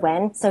don't know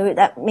when. So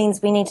that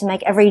means we need to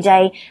make every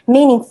day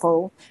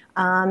meaningful,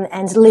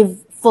 and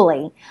live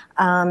fully.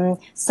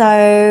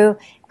 So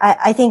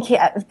I think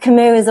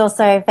Camus is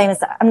also famous.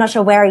 I'm not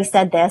sure where he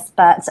said this,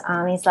 but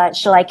he's like,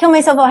 shall I kill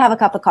myself or have a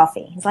cup of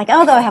coffee? He's like,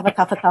 I'll go have a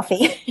cup of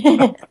coffee.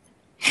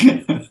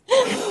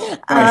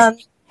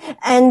 Nice.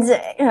 And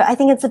I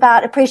think it's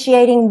about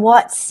appreciating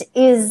what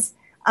is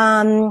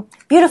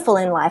beautiful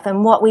in life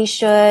and what we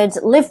should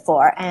live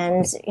for.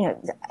 And,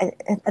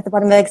 at the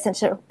bottom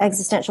of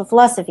existential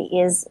philosophy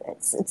is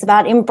it's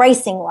about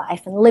embracing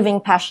life and living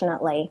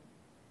passionately.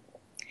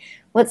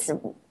 What's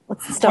the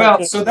story?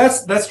 Well, so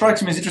that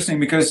strikes me as interesting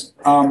because,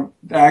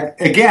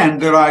 again,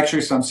 there are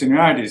actually some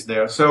similarities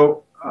there.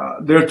 So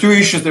there are two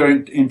issues that are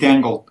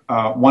entangled.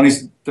 One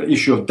is the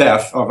issue of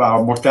death, of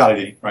our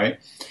mortality, right?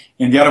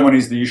 And the other one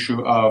is the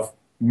issue of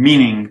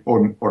meaning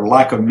or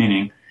lack of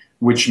meaning,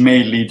 which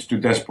may lead to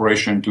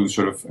desperation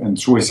and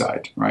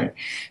suicide, right?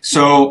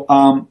 So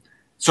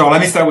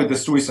let me start with the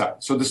suicide.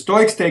 So the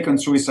Stoics' take on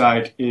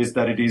suicide is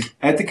that it is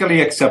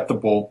ethically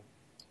acceptable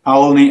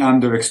only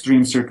under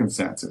extreme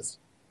circumstances.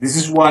 This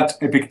is what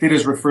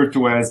Epictetus referred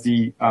to as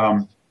the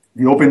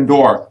open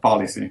door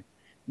policy.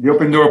 The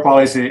open door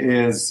policy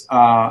is,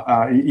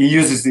 he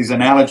uses these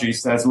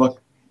analogies. Says,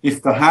 look,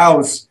 if the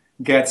house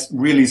gets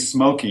really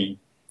smoky,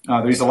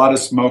 there's a lot of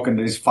smoke and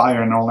there's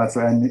fire and all that,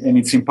 and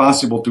it's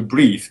impossible to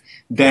breathe,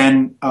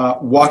 then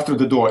walk through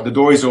the door. The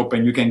door is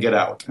open, you can get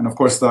out. And of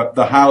course,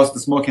 the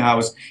smoky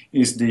house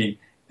is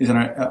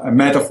a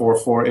metaphor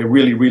for a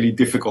really, really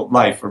difficult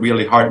life, a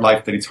really hard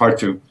life that it's hard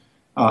to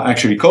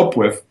actually cope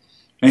with.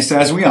 And he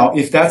says, well,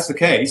 if that's the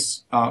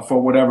case,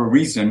 for whatever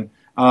reason,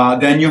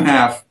 then you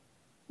have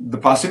the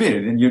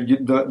possibility, and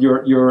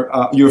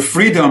your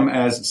freedom,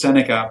 as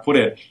Seneca put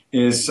it,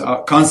 is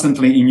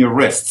constantly in your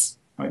wrists.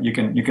 Right? You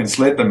can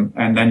slit them,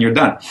 and then you're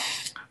done.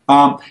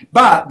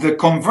 But the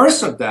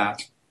converse of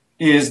that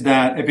is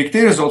that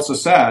Epictetus also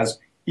says,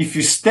 if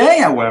you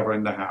stay, however,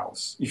 in the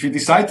house, if you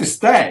decide to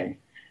stay,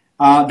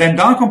 then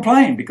don't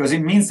complain, because it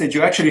means that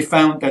you actually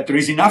found that there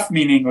is enough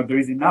meaning, or there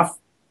is enough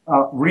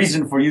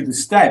reason for you to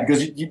stay,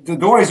 because the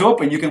door is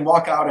open. You can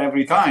walk out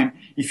every time.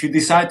 If you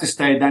decide to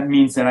stay, that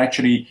means that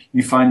actually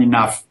you find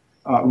enough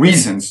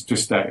reasons to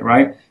stay,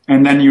 right?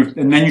 And then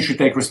you should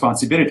take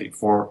responsibility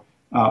for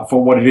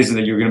what it is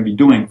that you're going to be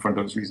doing for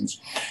those reasons.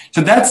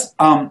 So that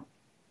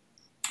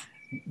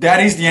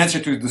is the answer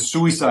to the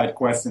suicide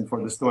question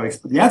for the Stoics.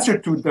 But the answer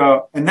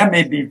and that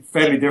may be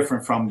fairly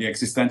different from the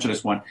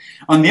existentialist one.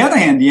 On the other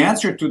hand, the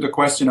answer to the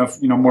question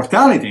of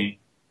mortality,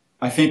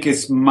 I think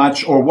is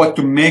or what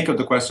to make of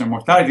the question of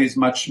mortality is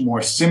much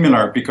more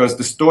similar, because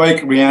the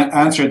Stoic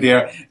answer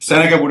there,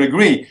 Seneca would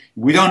agree,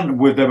 we don't know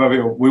when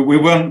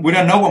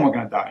we're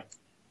going to die.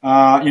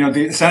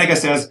 Seneca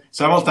says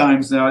several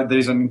times,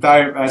 there's an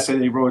entire essay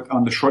he wrote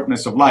on the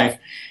shortness of life,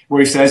 where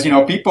he says,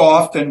 people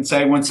often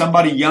say when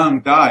somebody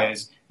young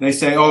dies, they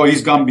say, oh,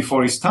 he's gone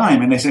before his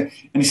time. And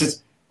he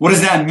says, what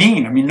does that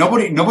mean? I mean,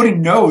 nobody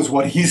knows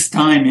what his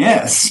time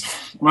is,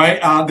 right?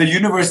 The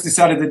universe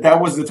decided that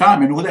was the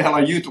time, and who the hell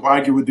are you to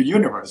argue with the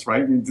universe,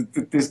 right?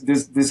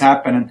 This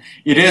happened, and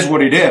it is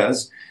what it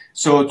is.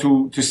 So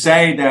to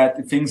say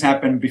that things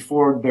happen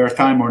before their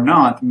time or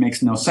not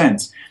makes no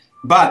sense.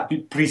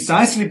 But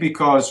precisely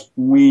because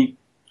we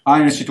are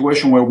in a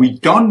situation where we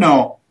don't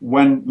know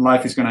when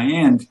life is going to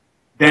end,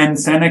 then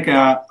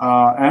Seneca,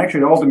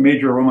 actually all the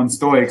major Roman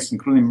Stoics,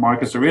 including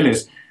Marcus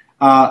Aurelius,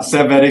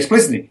 said very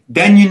explicitly,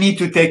 then you need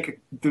to take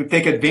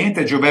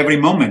advantage of every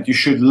moment. You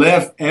should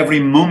live every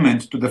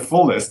moment to the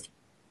fullest.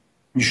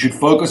 You should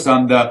focus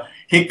on the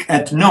hic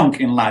et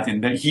nunc in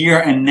Latin, the here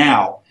and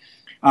now,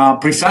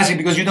 precisely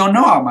because you don't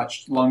know how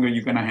much longer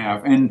you're going to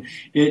have. And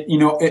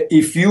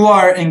if you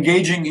are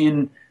engaging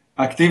in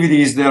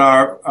activities that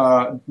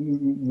are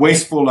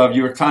wasteful of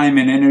your time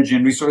and energy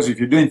and resources, if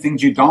you're doing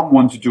things you don't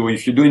want to do,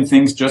 if you're doing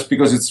things just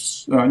because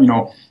it's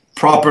the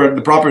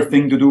proper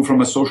thing to do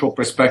from a social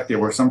perspective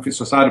or some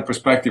societal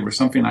perspective or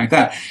something like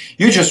that,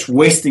 you're just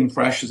wasting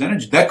precious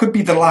energy. That could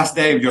be the last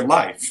day of your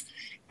life.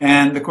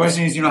 And the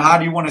question is, how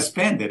do you want to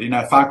spend it? In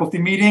a faculty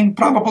meeting?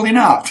 Probably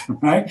not,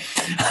 right?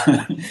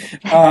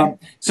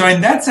 So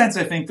in that sense,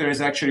 I think there is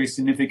actually a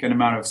significant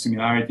amount of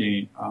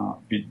similarity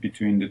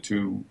between the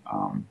two.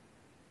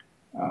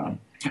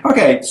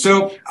 Okay,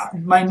 so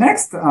my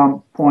next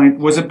point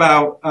was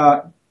about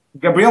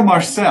Gabriel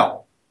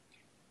Marcel,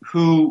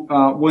 who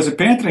was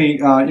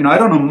apparently, I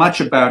don't know much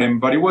about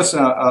him, but he was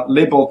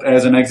labeled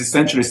as an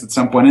existentialist at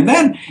some point. And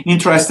then,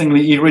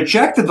 interestingly, he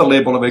rejected the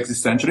label of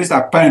existentialist.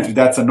 Apparently,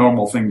 that's a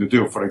normal thing to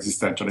do for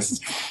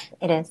existentialists.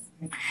 It is.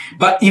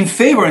 But in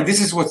favor, and this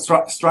is what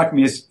struck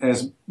me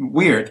as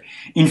weird,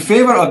 in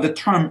favor of the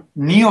term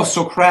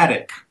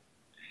neo-Socratic.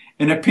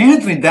 And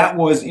apparently that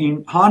was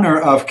in honor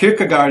of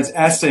Kierkegaard's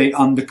essay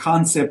on the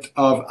concept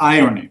of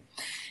irony.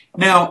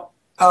 Now,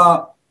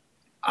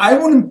 I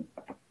wouldn't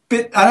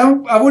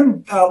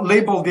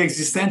label the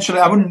existentialist,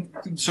 I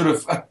wouldn't sort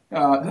of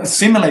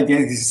assimilate the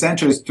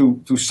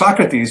existentialist to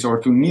Socrates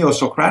or to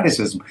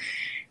neo-Socraticism.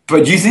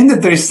 But do you think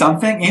that there is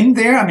something in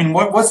there? I mean,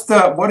 what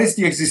is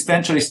the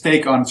existentialist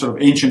take on sort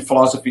of ancient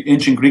philosophy,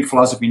 ancient Greek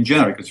philosophy in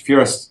general? Because if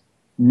you're a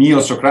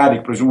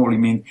neo-Socratic,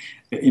 presumably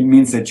it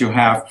means that you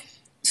have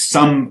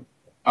some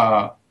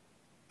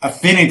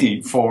affinity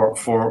for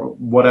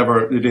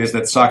whatever it is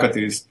that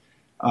Socrates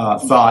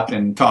thought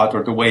and taught,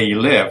 or the way he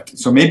lived.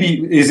 So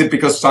maybe, is it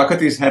because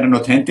Socrates had an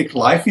authentic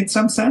life in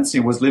some sense? He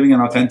was living an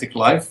authentic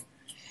life?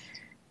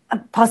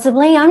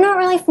 Possibly. I'm not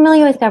really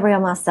familiar with Gabriel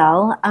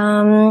Marcel,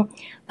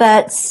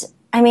 but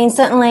I mean,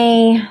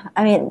 certainly,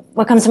 I mean,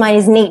 what comes to mind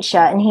is Nietzsche,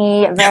 and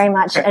he very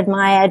much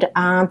admired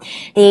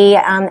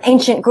the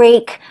ancient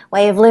Greek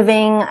way of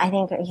living. I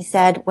think he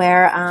said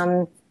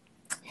where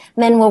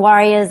men were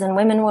warriors and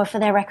women were for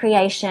their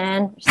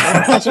recreation, which is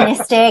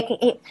misogynistic.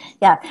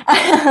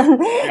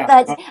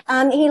 But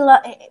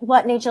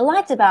what Nietzsche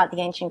liked about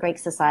the ancient Greek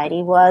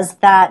society was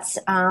that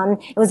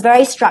it was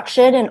very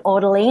structured and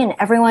orderly, and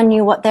everyone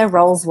knew what their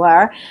roles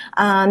were.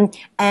 And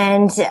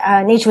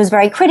Nietzsche was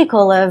very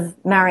critical of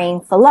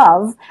marrying for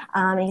love.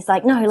 He's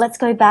like, no, let's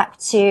go back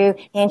to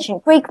the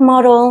ancient Greek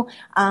model,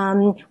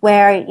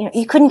 where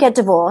you couldn't get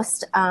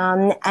divorced,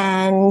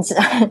 and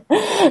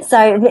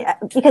so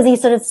because he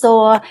sort of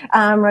saw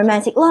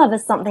romantic love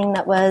as something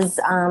that was,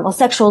 or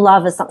sexual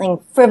love as something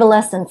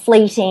frivolous and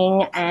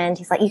fleeting, and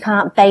he's like, you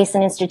can't base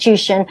an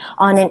institution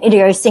on an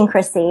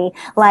idiosyncrasy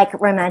like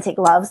romantic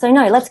love. So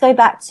no, let's go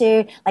back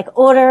to like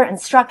order and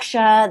structure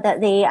that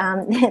the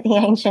the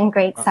ancient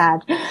Greeks had.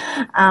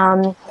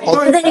 Sorry,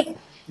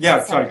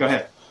 go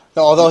ahead.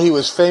 No, although he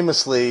was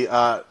famously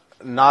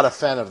not a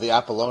fan of the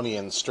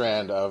Apollonian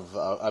strand of,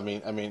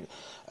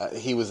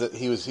 he was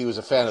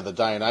a fan of the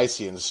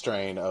Dionysian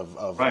strain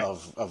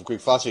of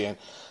Greek philosophy,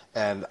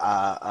 and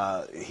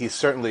he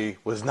certainly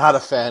was not a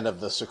fan of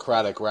the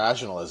Socratic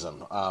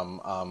rationalism.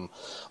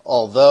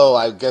 Although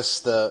I guess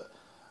the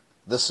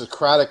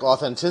Socratic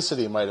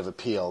authenticity might have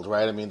appealed,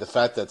 right? I mean, the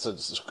fact that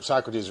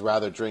Socrates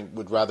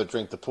would rather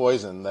drink the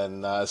poison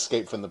than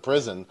escape from the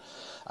prison,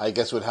 I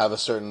guess would have a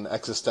certain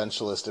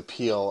existentialist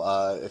appeal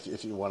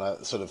if you want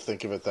to sort of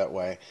think of it that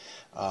way.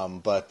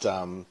 But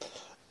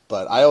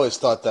I always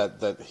thought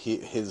that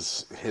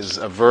his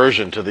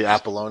aversion to the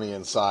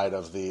Apollonian side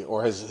of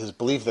his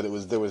belief that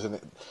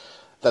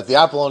that the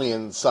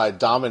Apollonian side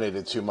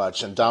dominated too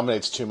much and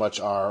dominates too much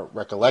our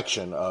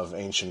recollection of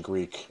ancient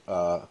Greek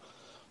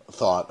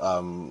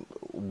thought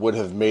would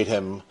have made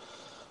him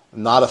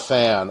not a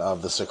fan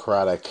of the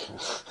Socratic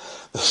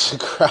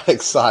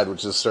side,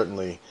 which is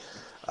certainly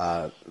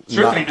not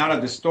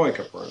of the Stoic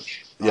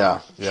approach.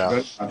 Yeah,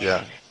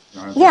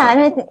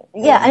 and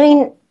I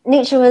mean,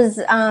 Nietzsche was,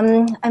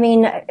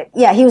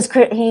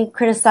 he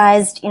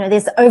criticized,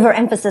 this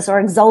overemphasis or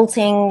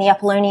exalting the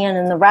Apollonian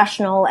and the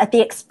rational at the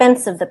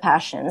expense of the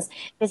passions,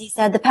 because he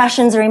said the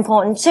passions are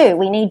important too.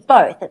 We need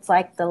both. It's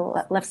like the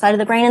left side of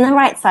the brain and the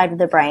right side of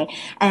the brain,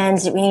 and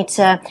we need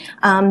to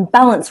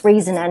balance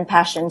reason and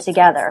passion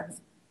together.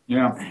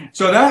 Yeah.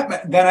 So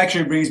that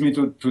actually brings me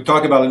to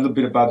talk about a little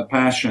bit about the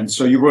passion.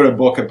 So you wrote a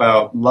book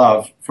about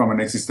love from an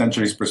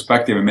existentialist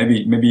perspective, and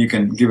maybe you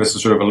can give us a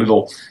sort of a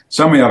little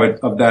summary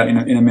of that in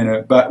a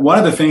minute. But one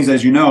of the things,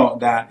 as you know,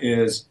 that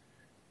is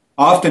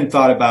often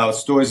thought about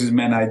Stoicism,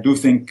 and I do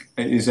think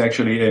is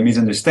actually a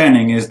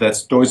misunderstanding, is that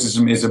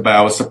Stoicism is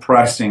about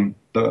suppressing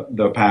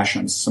the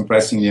passions,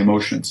 suppressing the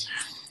emotions.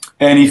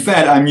 And in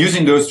fact, I'm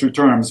using those two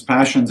terms,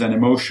 passions and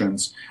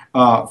emotions,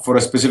 for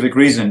a specific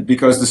reason,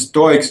 because the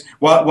Stoics,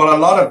 while a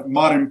lot of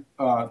modern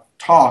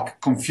talk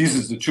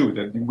confuses the two,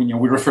 that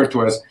we refer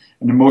to as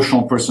an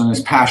emotional person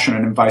as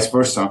passionate and vice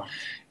versa.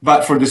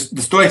 But for the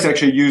Stoics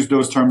actually use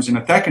those terms in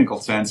a technical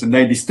sense, and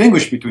they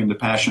distinguish between the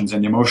passions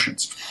and the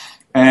emotions.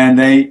 And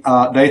they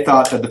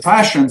thought that the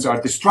passions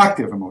are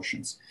destructive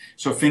emotions.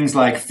 So things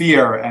like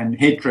fear and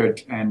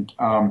hatred and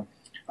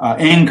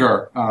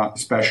anger,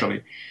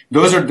 especially,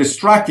 those are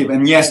destructive.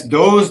 And yes,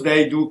 those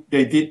they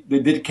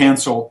did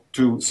cancel,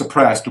 to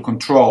suppress, to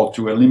control,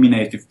 to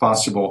eliminate if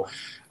possible.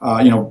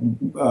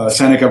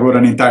 Seneca wrote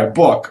an entire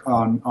book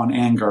on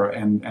anger,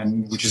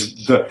 and which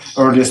is the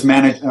earliest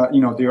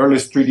the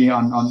earliest treatise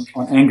on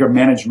anger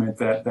management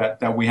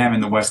that we have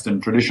in the Western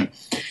tradition.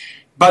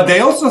 But they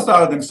also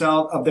thought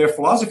of their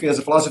philosophy as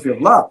a philosophy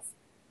of love,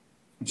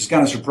 which is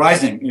kind of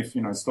surprising if,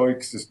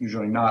 Stoicism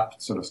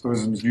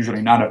is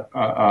usually not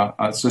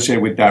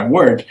associated with that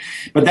word.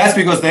 But that's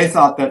because they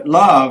thought that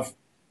love,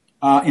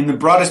 in the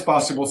broadest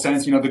possible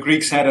sense, the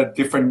Greeks had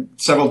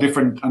several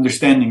different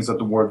understandings of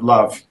the word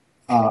love,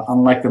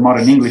 unlike the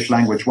modern English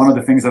language. One of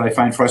the things that I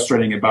find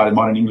frustrating about the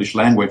modern English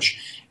language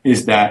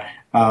is that,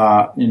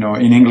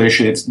 in English,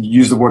 you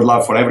use the word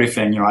love for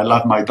everything. I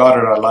love my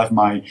daughter, I love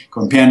my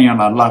companion,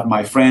 I love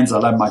my friends, I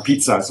love my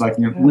pizza. It's like,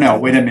 no,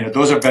 wait a minute,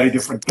 those are very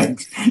different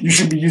things. You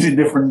should be using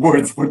different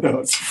words for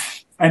those.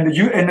 And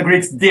the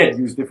Greeks did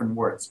use different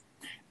words.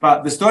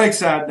 But the Stoics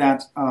said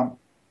that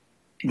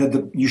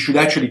you should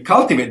actually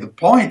cultivate. The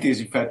point is,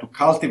 in fact, to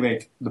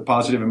cultivate the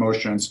positive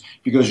emotions,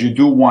 because you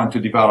do want to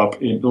develop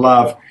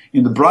love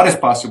in the broadest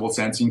possible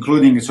sense,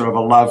 including sort of a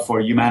love for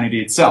humanity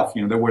itself.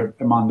 They were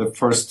among the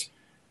first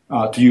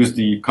to use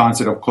the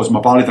concept of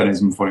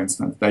cosmopolitanism, for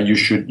instance, that you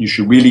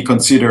should really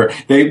consider.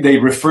 They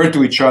refer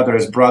to each other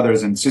as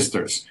brothers and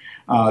sisters.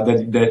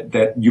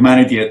 That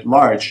humanity at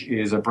large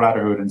is a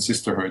brotherhood and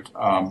sisterhood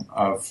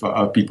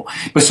of people.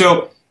 But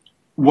so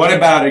what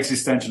about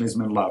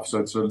existentialism and love?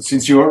 So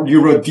since you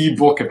wrote the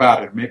book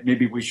about it,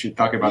 maybe we should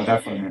talk about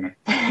that for a minute.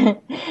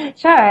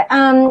 Sure.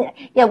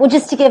 Yeah, well,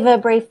 just to give a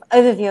brief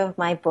overview of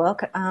my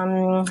book,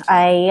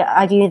 I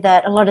argue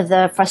that a lot of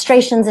the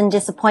frustrations and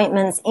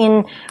disappointments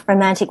in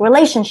romantic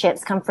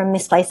relationships come from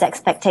misplaced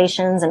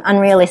expectations and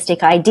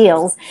unrealistic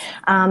ideals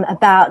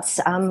about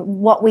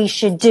what we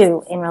should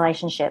do in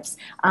relationships,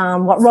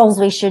 what roles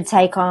we should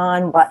take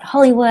on, what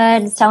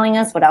Hollywood is telling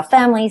us, what our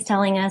family is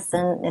telling us,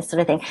 and this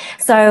sort of thing.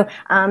 So,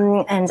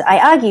 and I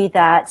argue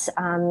that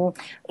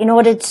in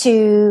order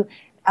to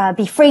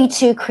be free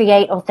to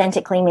create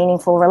authentically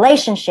meaningful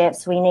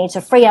relationships, we need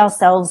to free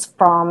ourselves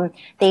from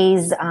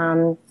these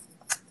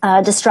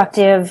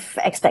destructive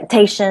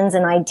expectations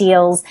and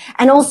ideals,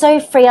 and also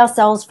free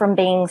ourselves from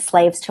being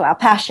slaves to our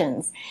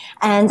passions.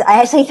 And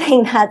I actually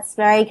think that's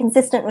very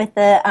consistent with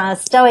the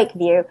Stoic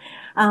view.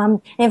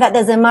 In fact,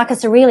 there's a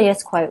Marcus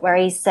Aurelius quote where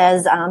he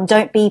says,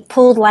 don't be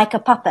pulled like a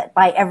puppet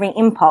by every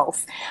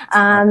impulse.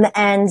 And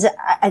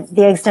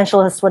the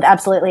existentialists would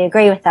absolutely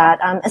agree with that,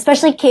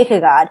 especially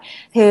Kierkegaard,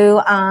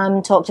 who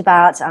talked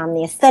about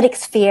the aesthetic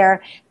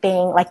sphere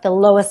being like the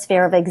lowest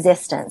sphere of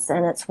existence.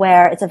 And it's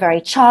where it's a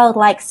very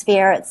childlike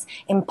sphere. It's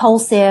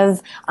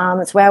impulsive.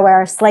 It's where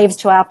we're slaves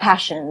to our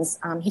passions.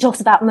 He talks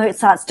about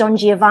Mozart's Don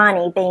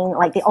Giovanni being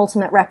like the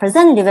ultimate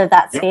representative of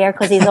that sphere,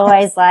 because he's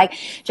always like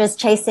just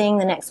chasing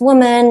the next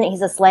woman.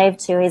 He's a slave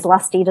to his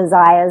lusty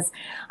desires.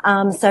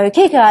 So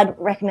Kierkegaard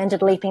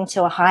recommended leaping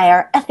to a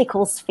higher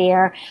ethical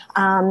sphere,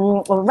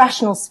 or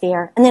rational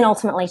sphere, and then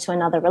ultimately to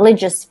another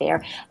religious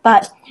sphere.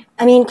 But,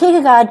 I mean,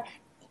 Kierkegaard,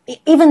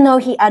 even though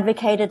he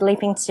advocated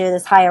leaping to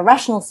this higher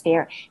rational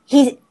sphere,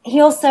 he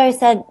also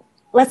said,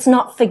 let's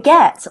not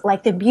forget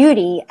like the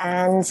beauty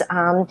and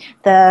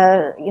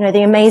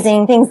the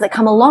amazing things that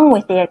come along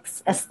with the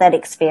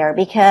aesthetic sphere,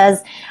 because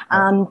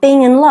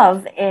being in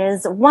love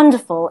is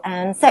wonderful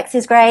and sex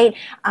is great,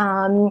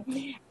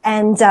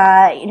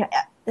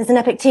 there's an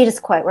Epictetus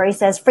quote where he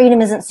says, freedom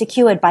isn't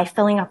secured by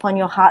filling up on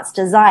your heart's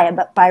desire,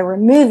 but by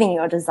removing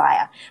your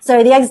desire.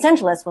 So the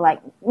existentialists were like,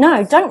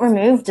 no, don't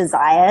remove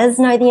desires.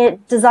 No, the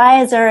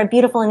desires are a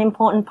beautiful and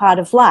important part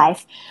of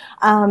life.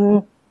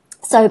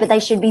 But they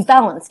should be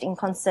balanced in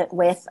concert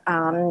with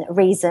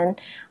reason.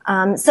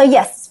 So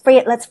yes,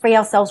 let's free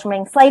ourselves from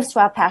being slaves to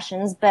our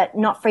passions, but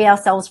not free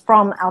ourselves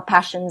from our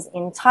passions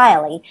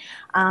entirely.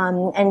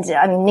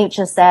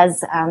 Nietzsche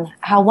says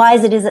how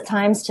wise it is at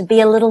times to be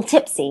a little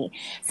tipsy.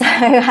 So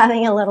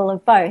having a little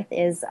of both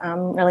is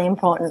really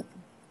important.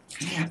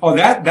 Oh,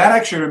 that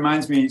actually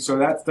reminds me. So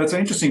that's an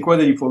interesting quote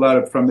that you pulled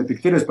out from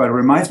Epictetus, but it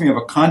reminds me of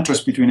a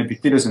contrast between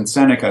Epictetus and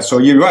Seneca. So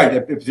you're right.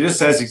 Epictetus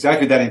says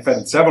exactly that. In fact,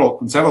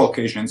 on several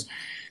occasions.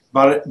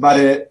 But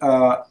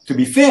to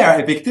be fair,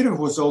 Epictetus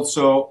was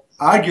also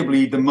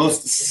arguably the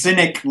most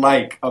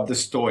cynic-like of the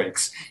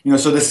Stoics.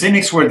 So the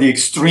Cynics were the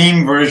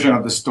extreme version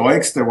of the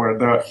Stoics. They were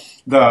the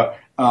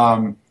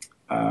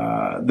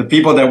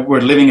people that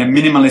were living a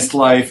minimalist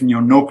life,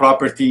 no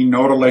property,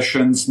 no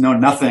relations, no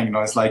nothing.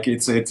 It's like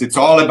it's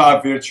all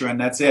about virtue and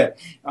that's it.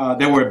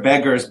 They were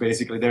beggars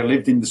basically. They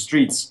lived in the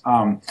streets,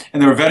 and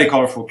they were very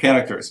colorful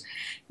characters.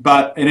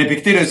 And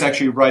Epictetus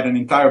actually wrote an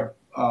entire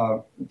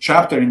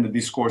chapter in the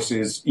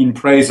Discourses in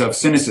praise of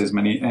cynicism,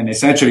 and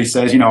essentially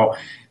says,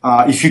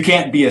 if you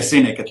can't be a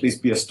cynic, at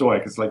least be a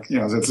Stoic. It's like,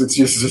 it's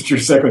just your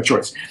second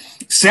choice.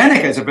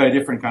 Seneca is a very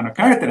different kind of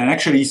character, and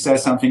actually he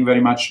says something very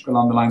much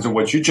along the lines of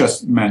what you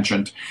just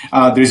mentioned.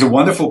 There's a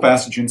wonderful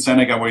passage in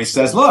Seneca where he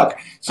says, look,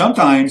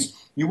 sometimes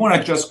you want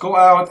to just go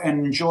out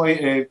and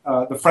enjoy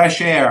the fresh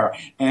air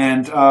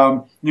and,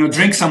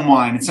 drink some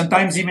wine, and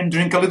sometimes even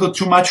drink a little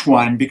too much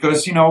wine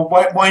because,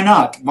 why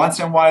not? Once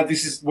in a while,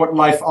 this is what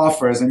life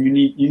offers and you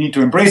need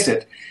to embrace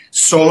it.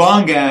 So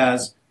long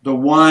as the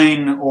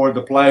wine or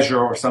the pleasure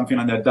or something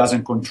like that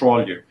doesn't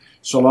control you.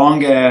 So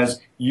long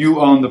as you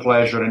own the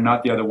pleasure and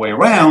not the other way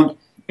around.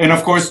 And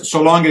of course,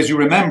 so long as you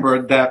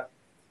remember that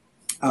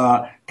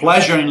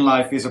pleasure in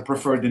life is a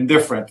preferred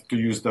indifferent, to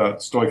use the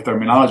Stoic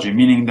terminology,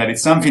 meaning that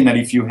it's something that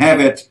if you have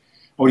it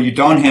or you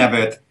don't have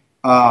it,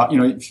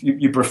 if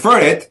you prefer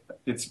it,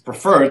 it's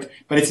preferred,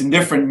 but it's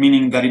indifferent,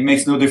 meaning that it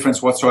makes no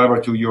difference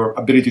whatsoever to your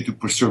ability to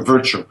pursue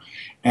virtue,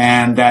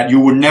 and that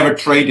you would never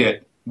trade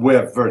it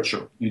with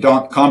virtue. You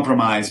don't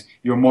compromise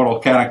your moral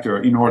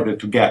character in order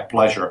to get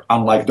pleasure,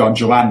 unlike Don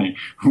Giovanni,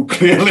 who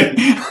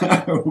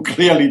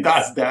clearly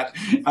does that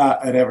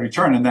at every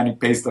turn, and then he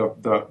pays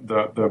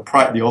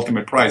the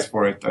ultimate price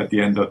for it at the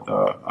end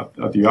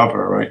of the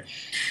opera, right?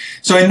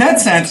 So in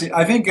that sense,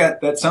 I think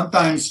that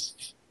sometimes,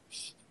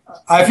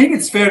 I think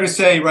it's fair to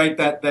say, right,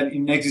 that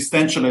in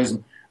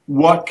existentialism,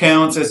 what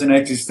counts as an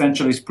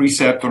existentialist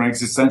precept or an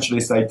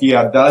existentialist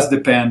idea does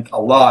depend a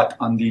lot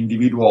on the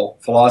individual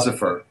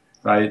philosopher.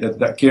 Right,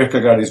 that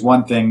Kierkegaard is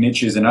one thing,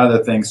 Nietzsche is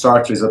another thing,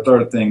 Sartre is a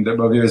third thing, de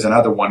Beauvoir is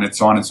another one, and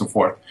so on and so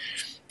forth.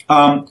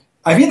 I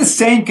think the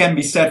same can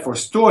be said for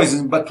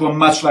Stoicism, but to a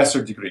much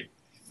lesser degree.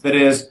 That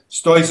is,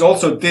 Stoics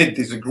also did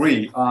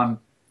disagree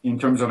in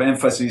terms of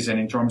emphasis and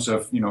in terms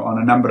of,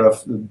 on a number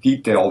of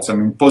details. I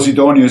mean,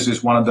 Posidonius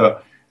is one of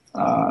the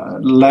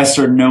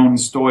lesser known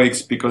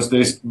Stoics because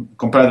there's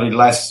comparatively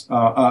less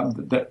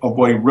of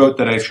what he wrote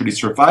that actually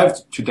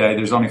survived today.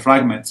 There's only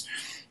fragments.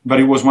 But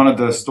he was one of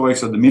the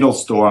Stoics of the Middle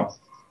Stoa,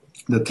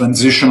 the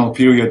transitional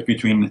period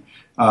between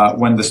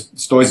when the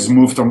Stoics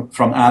moved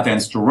from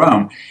Athens to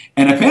Rome.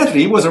 And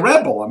apparently he was a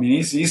rebel. I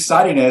mean, he's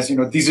cited as,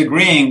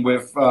 disagreeing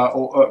with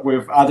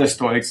other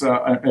Stoics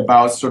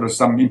about sort of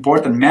some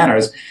important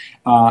matters,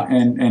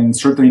 and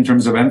certainly in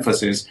terms of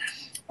emphasis.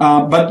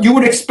 But you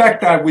would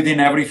expect that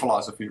within every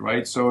philosophy,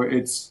 right? So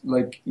it's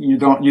like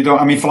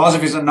I mean,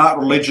 philosophies are not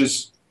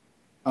religious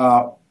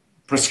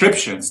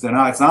prescriptions. They're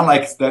not. It's not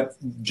like that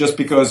just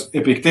because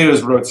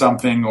Epictetus wrote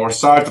something or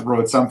Sartre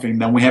wrote something,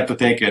 then we have to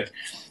take it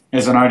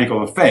as an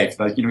article of faith.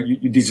 Like,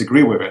 you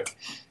disagree with it.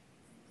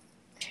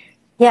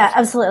 Yeah,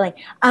 absolutely.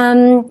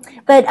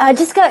 But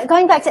just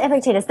going back to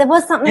Epictetus, there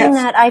was something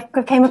that I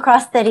came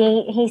across that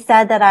he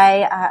said that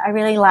I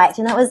really liked,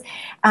 and that was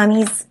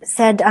he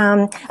said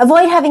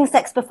avoid having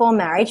sex before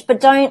marriage, but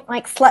don't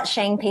like slut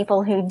shame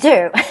people who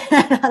do.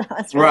 That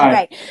was really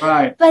great.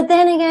 Right. But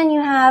then again,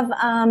 you have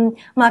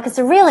Marcus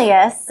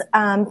Aurelius,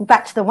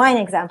 back to the wine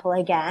example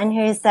again,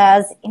 who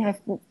says,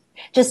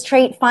 just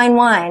treat fine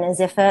wine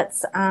as if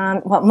it's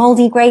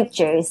moldy grape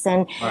juice,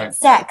 and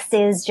sex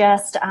is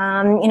just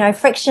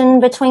friction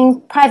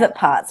between private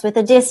parts with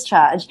a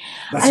discharge.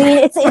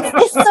 It's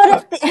this sort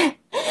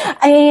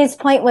of his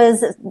point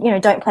was,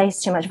 don't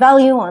place too much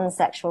value on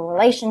sexual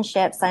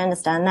relationships. I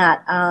understand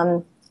that.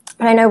 And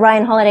I know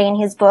Ryan Holiday in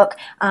his book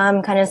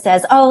kind of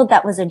says, oh,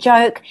 that was a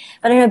joke.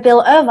 But I know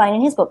Bill Irvine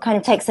in his book kind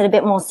of takes it a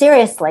bit more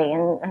seriously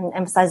and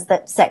emphasizes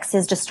that sex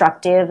is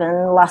destructive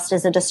and lust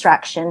is a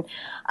distraction.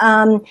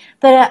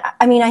 But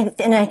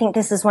I think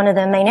this is one of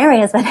the main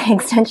areas where the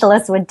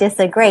existentialists would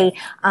disagree,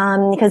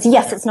 because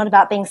yes, it's not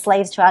about being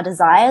slaves to our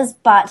desires,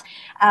 but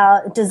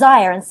our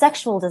desire and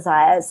sexual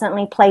desire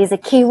certainly plays a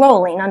key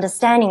role in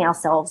understanding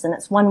ourselves, and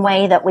it's one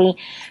way that we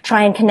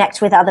try and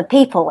connect with other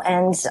people.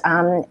 And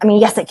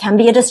yes, it can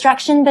be a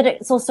distraction, but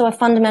it's also a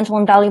fundamental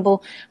and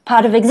valuable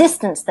part of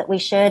existence that we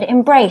should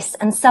embrace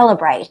and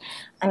celebrate.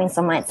 I mean,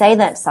 some might say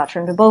that Sartre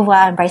and de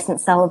Beauvoir embraced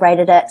and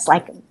celebrated it. It's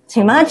like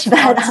too much,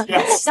 but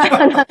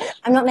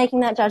I'm not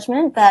making that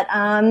judgment. But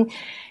so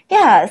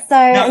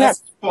that's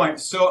the point.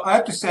 So I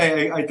have to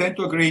say, I tend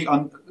to agree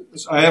on.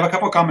 I have a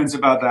couple of comments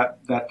about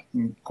that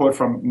quote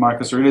from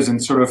Marcus Aurelius,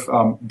 and sort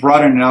of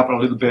broaden it up a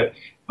little bit,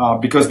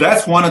 because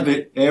that's one of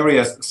the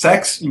areas.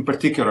 Sex, in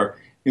particular,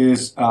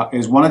 is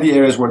one of the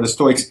areas where the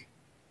Stoics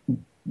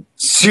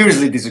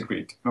seriously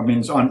disagreed. I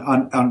mean,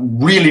 on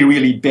really,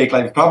 really big,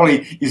 like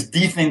probably is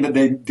the thing that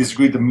they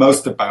disagreed the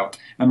most about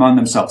among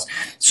themselves.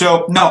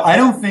 So, no, I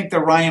don't think that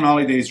Ryan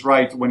Holiday is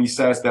right when he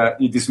says that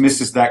he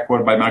dismisses that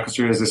quote by Marcus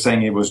Aurelius as saying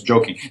he was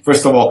joking.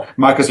 First of all,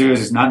 Marcus Aurelius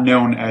is not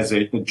known as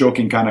a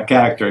joking kind of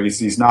character.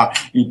 He's not,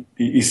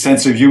 his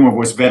sense of humor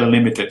was very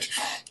limited,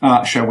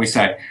 shall we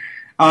say.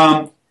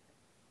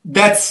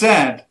 That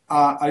said,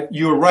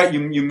 you're right.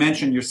 You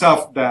mentioned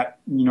yourself that,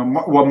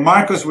 what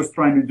Marcus was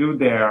trying to do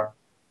there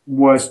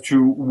was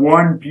to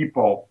warn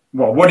people,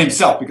 warn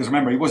himself, because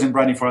remember, he wasn't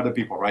writing for other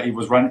people, right? He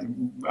was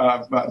writing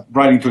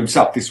to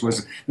himself.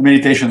 The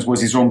Meditations was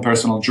his own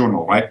personal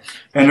journal, right?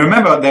 And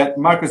remember that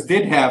Marcus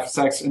did have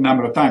sex a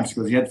number of times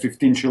because he had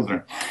 15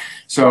 children.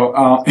 So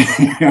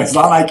it's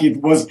not like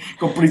it was a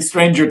complete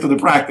stranger to the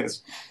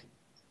practice.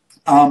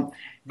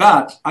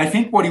 But I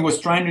think what he was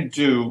trying to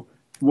do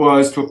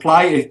was to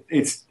apply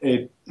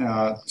a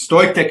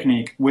Stoic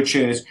technique, which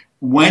is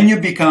when you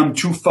become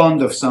too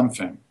fond of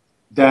something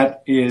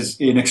that is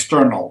an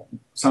external,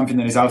 something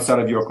that is outside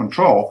of your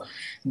control,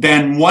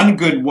 then one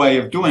good way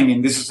of doing,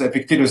 and this is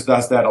Epictetus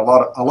does that a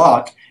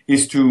lot,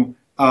 is to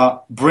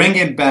bring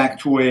it back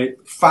to a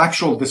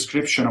factual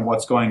description of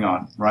what's going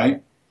on,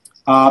 right?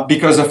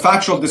 Because a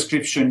factual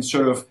description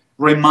sort of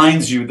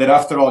reminds you that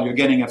after all, you're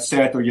getting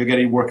upset or you're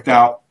getting worked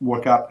up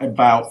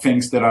about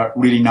things that are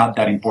really not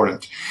that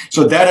important.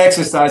 So that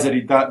exercise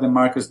that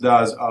Marcus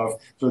does of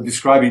sort of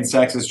describing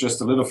sex as just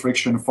a little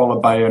friction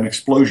followed by an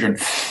explosion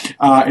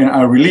in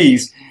a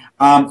release,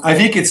 I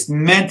think it's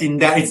meant in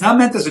that it's not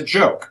meant as a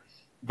joke,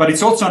 but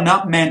it's also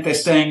not meant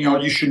as saying,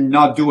 you should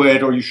not do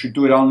it or you should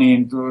do it only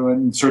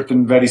in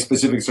certain very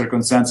specific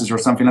circumstances or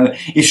something like that.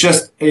 It's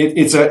just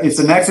it's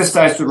an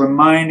exercise to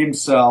remind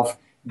himself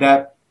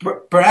that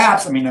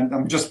perhaps, I mean,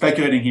 I'm just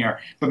speculating here,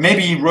 but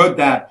maybe he wrote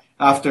that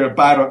after a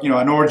battle,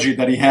 an orgy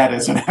that he had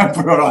as an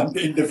emperor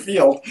in the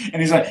field,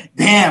 and he's like,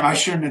 "Damn, I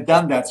shouldn't have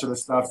done that sort of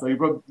stuff." So he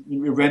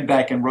went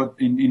back and wrote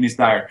in his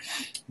diary.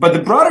 But the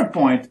broader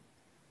point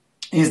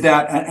is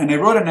that, and I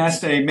wrote an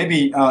essay.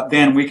 Maybe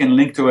Dan, we can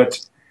link to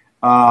it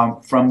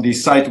from the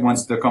site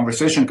once the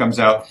conversation comes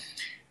out.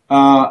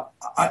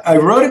 I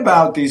wrote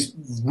about this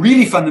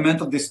really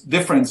fundamental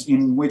difference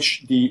in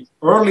which the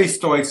early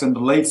Stoics and the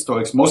late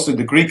Stoics, mostly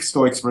the Greek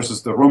Stoics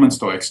versus the Roman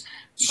Stoics,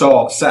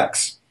 saw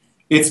sex.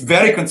 It's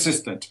very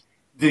consistent.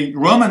 The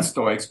Roman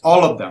Stoics,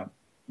 all of them,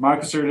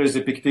 Marcus Aurelius,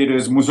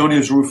 Epictetus,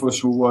 Musonius Rufus,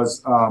 who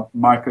was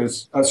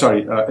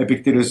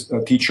Epictetus'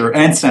 teacher,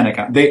 and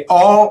Seneca, they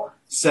all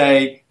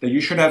say that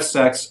you should have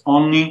sex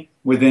only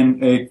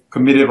within a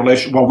committed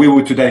relationship. Well, we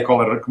would today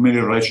call it a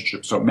committed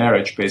relationship, so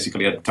marriage,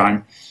 basically, at the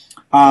time.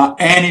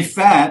 And in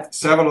fact,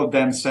 several of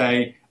them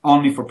say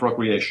only for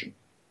procreation.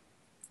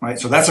 Right,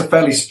 so that's a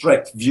fairly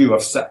strict view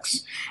of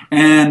sex,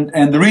 and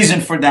the reason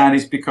for that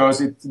is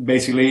because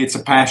it's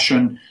a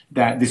passion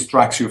that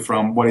distracts you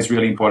from what is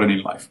really important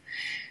in life.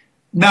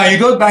 Now you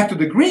go back to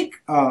the Greek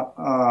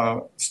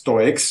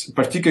Stoics,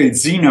 particularly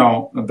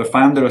Zeno, the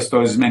founder of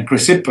Stoicism, and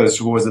Chrysippus,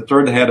 who was the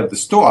third head of the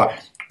Stoa.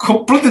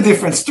 Completely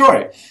different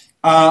story.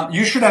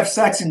 You should have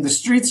sex in the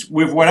streets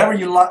with whoever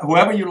you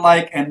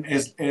like, and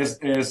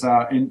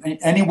in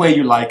any way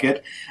you like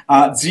it.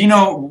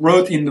 Zeno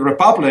wrote in the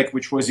Republic,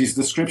 which was his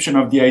description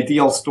of the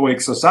ideal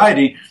Stoic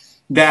society,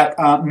 that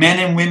men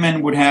and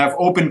women would have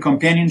open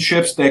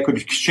companionships. They could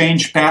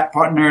exchange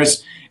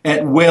partners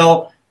at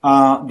will.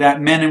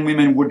 That men and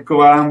women would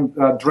go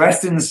out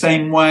dressed in the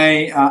same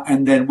way,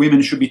 and then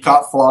women should be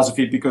taught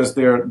philosophy because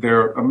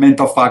their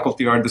mental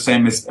faculty are the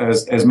same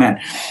as men.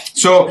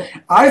 So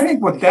I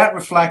think what that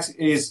reflects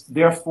is,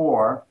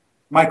 therefore,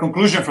 my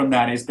conclusion from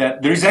that is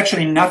that there is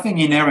actually nothing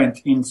inherent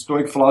in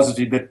Stoic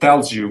philosophy that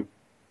tells you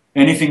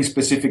anything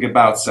specific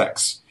about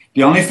sex.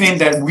 The only thing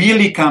that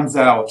really comes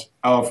out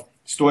of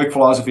Stoic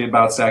philosophy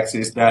about sex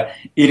is that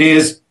it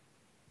is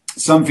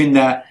something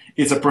that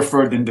is a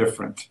preferred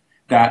indifferent.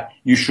 That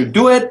you should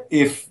do it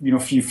if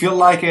you feel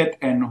like it,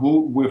 and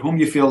with whom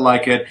you feel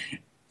like it,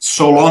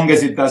 so long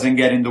as it doesn't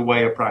get in the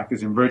way of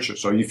practicing virtue.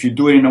 So if you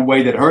do it in a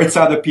way that hurts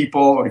other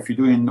people, or if you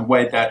do it in a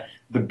way that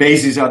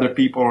debases other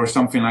people or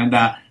something like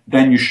that,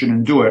 then you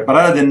shouldn't do it. But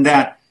other than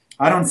that,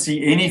 I don't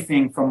see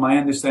anything from my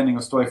understanding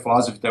of Stoic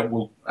philosophy that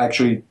will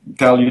actually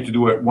tell you to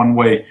do it one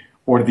way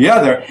or the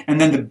other. And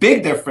then the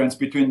big difference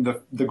between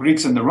the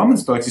Greeks and the Roman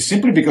Stoics is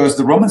simply because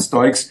the Roman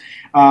Stoics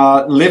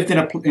lived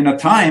in a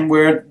time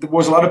where there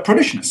was a lot of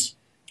prudishness.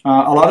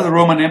 A lot of the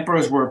Roman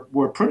emperors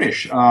were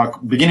prudish,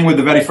 beginning with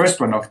the very first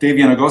one.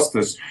 Octavian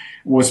Augustus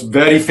was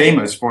very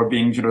famous for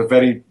being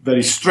very,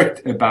 very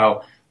strict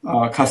about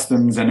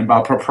customs and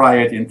about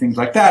propriety and things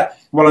like that.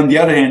 Well, on the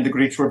other hand, the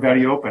Greeks were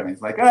very open.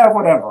 It's like,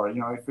 whatever,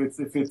 if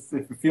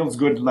it feels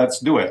good, let's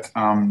do it.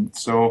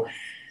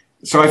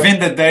 So I think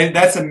that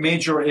that's a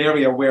major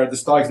area where the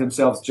Stoics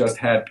themselves just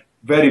had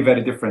very,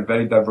 very different,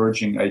 very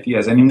diverging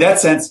ideas. And in that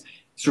sense,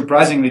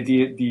 surprisingly,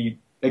 the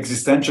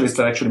existentialists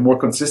are actually more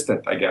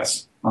consistent, I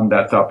guess, on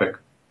that topic,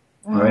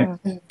 right?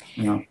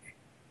 Mm-hmm.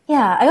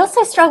 Yeah, I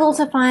also struggle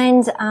to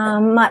find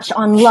much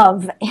on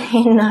love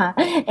in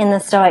the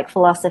Stoic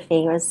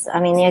philosophy. The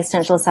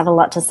existentialists have a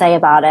lot to say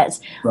about it.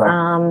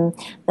 Right.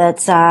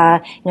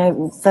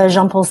 For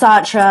Jean-Paul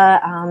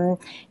Sartre,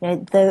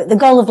 the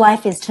goal of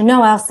life is to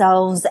know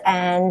ourselves,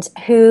 and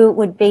who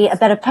would be a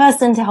better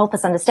person to help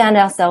us understand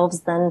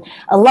ourselves than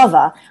a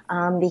lover,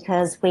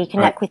 because we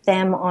connect with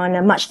them on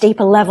a much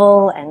deeper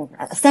level and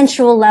a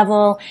sensual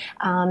level,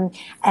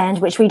 and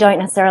which we don't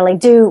necessarily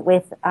do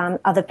with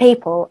other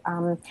people.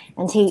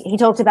 And he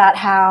talked about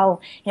how,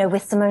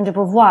 with Simone de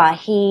Beauvoir,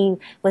 he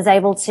was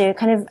able to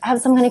kind of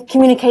have some kind of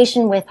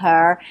communication with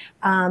her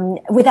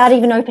without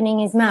even opening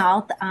his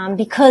mouth,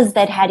 because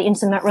they'd had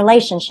intimate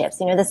relationships.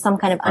 There's some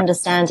kind of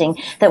understanding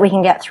that we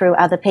can get through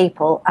other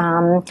people.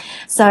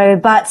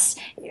 But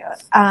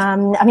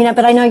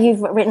I know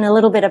you've written a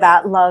little bit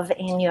about love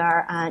in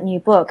your new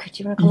book.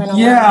 Do you want to comment on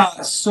that?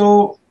 Yeah,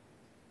 so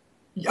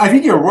I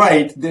think you're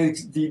right.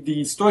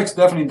 The Stoics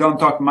definitely don't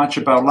talk much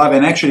about love,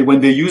 and actually,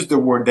 when they use the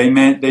word, they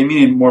mean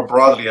it more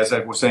broadly, as I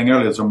was saying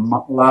earlier, so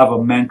love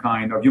of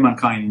mankind, of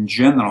humankind in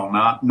general,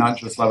 not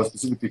just love of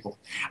specific people.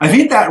 I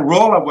think that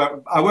role,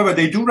 however,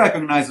 they do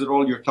recognize the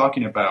role you're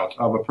talking about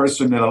of a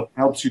person that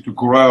helps you to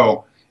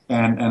grow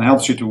and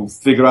helps you to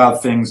figure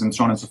out things and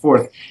so on and so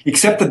forth.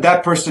 Except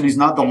that person is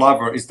not the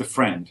lover, is the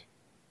friend.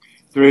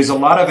 There is a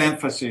lot of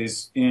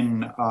emphasis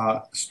in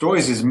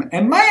Stoicism,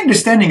 and my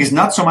understanding is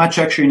not so much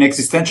actually in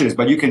existentialism,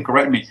 but you can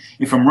correct me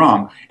if I'm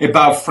wrong,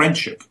 about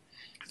friendship.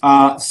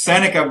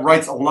 Seneca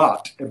writes a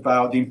lot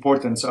about the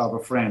importance of a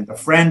friend. A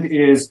friend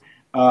is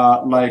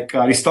like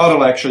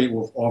Aristotle actually,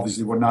 well,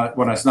 obviously we're not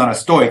a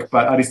Stoic,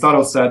 but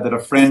Aristotle said that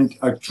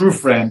a true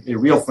friend, a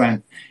real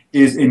friend,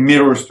 is a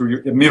mirror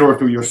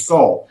to your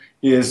soul.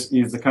 Is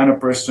the kind of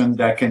person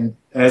that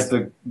has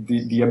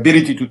the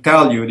ability to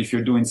tell you if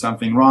you're doing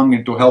something wrong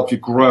and to help you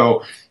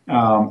grow.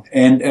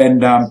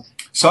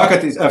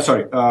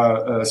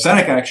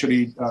 Seneca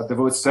actually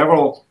devotes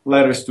several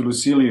letters to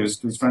his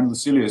friend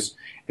Lucilius,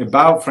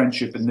 about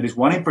friendship, and there is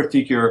one in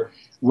particular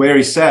where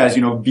he says,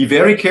 be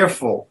very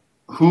careful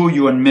who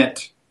you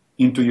admit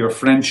into your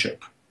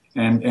friendship.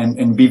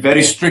 And be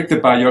very strict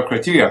about your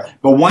criteria.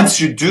 But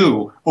once you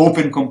do,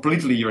 open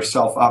completely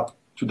yourself up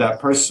to that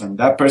person.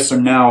 That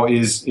person now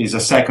is a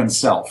second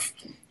self,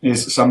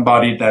 is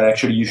somebody that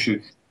actually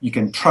you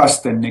can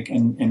trust and it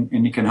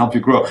can help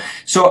you grow.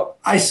 So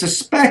I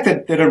suspect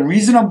that a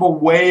reasonable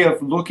way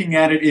of looking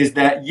at it is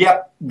that,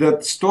 the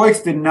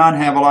Stoics did not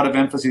have a lot of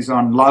emphasis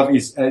on love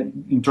is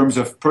in terms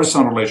of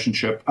personal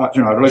relationship, a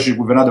relationship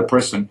with another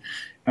person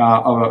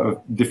of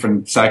a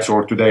different sex,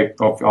 or today,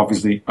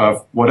 obviously,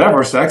 of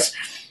whatever sex.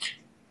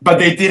 But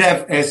they did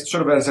have, as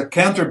sort of as a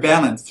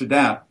counterbalance to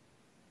that,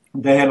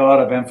 they had a lot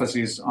of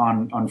emphasis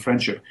on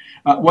friendship.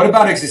 What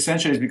about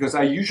existentialism? Because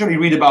I usually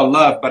read about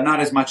love, but not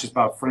as much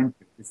about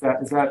friendship. Is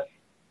that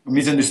a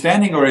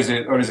misunderstanding, or is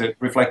it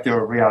reflective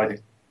of reality?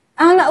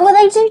 Well,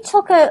 they do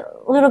talk a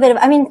little bit of,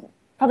 I mean,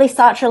 probably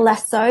Sartre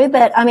less so,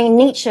 but I mean,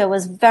 Nietzsche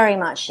was very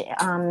much,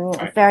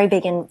 very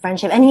big in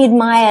friendship, and he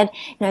admired,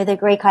 the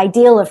Greek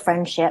ideal of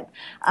friendship.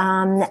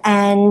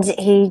 And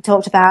he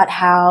talked about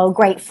how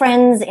great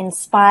friends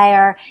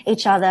inspire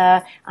each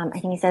other. I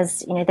think he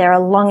says, they're a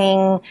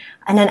longing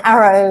and an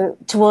arrow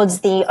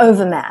towards the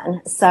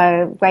overman.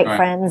 So great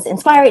friends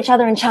inspire each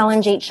other and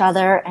challenge each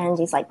other. And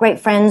he's like, great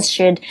friends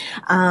should,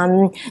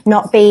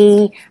 not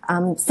be,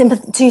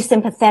 too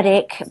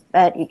sympathetic,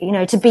 but,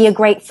 to be a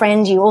great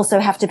friend, you also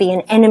have to be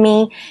an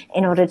enemy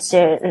in order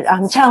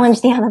to,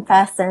 challenge the other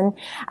person.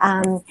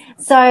 And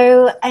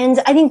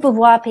I think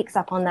Beauvoir picks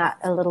up on that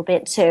a little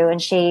bit too.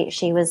 And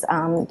she was,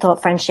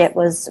 thought friendship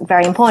was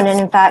very important. And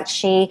in fact,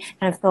 she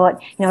kind of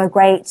thought, a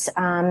great,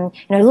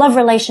 love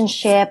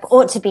relationship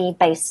ought to be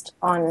based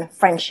on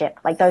friendship.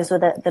 Like those were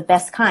the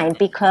best kind,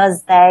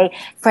 because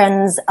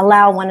friends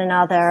allow one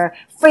another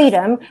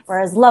freedom,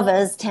 whereas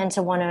lovers tend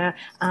to want to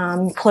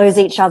close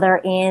each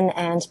other in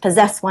and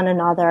possess one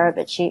another.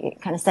 But she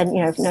kind of said,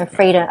 no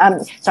freedom.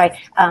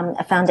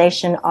 A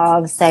foundation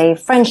of, say,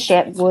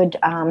 friendship would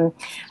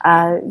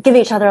give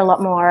each other a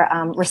lot more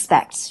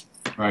respect.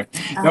 Right.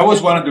 That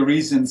was one of the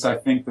reasons I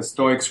think the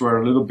Stoics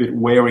were a little bit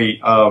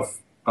wary of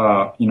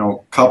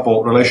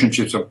couple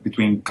relationships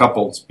between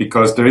couples,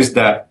 because there is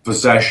that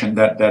possession,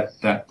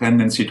 that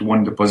tendency to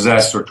want to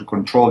possess or to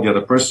control the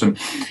other person,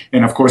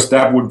 and of course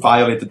that would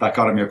violate the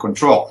dichotomy of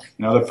control.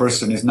 Another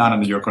person is not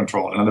under your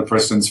control. Another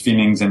person's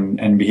feelings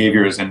and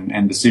behaviors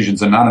and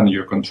decisions are not under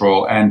your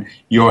control, and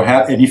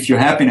and if your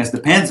happiness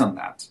depends on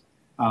that,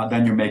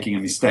 then you're making a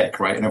mistake,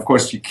 right? And of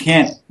course, you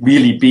can't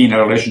really be in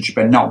a relationship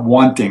and not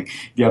wanting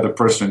the other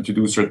person to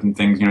do certain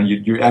things.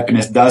 Your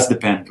happiness does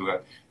depend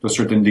to a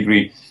certain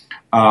degree.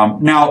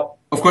 Now,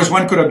 of course,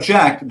 one could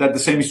object that the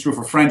same is true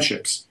for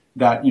friendships,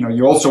 that,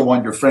 you also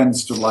want your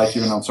friends to like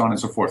you and so on and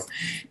so forth.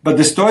 But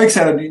the Stoics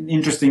had an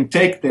interesting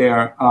take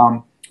there.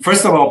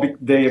 First of all,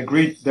 they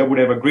would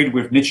have agreed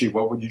with Nietzsche,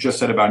 what you just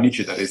said about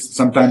Nietzsche, that is,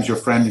 sometimes your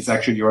friend is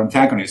actually your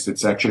antagonist.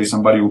 It's actually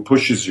somebody who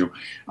pushes you,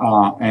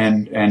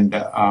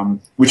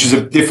 which is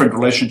a different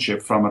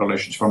relationship from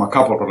a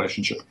couple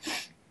relationship.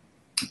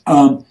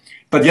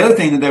 But the other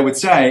thing that they would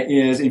say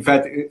is, in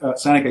fact,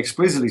 Seneca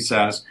explicitly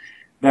says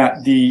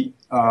that the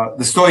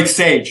Stoic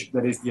sage,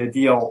 that is the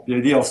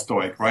ideal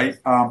Stoic, right,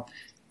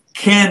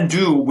 can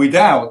do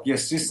without the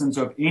assistance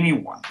of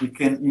anyone. He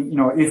can,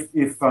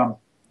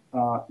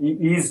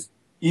 is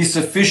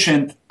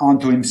sufficient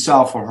unto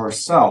himself or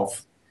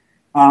herself,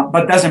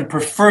 but doesn't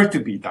prefer to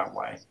be that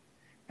way.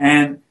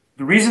 And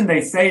the reason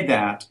they say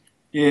that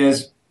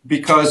is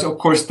because, of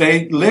course,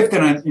 they lived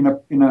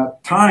in a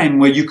time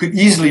where you could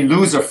easily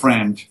lose a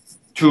friend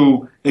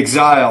to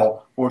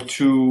exile or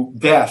to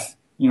death,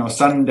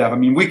 sudden death. I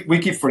mean, we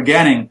keep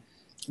forgetting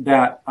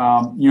that,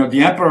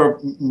 the Emperor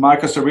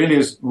Marcus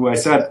Aurelius, who I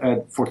said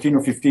had 14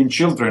 or 15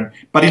 children,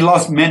 but he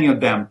lost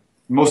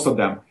most of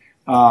them,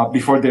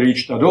 before they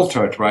reached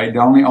adulthood, right?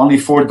 Only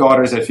 4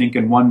 daughters, I think,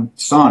 and 1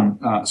 son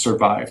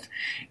survived.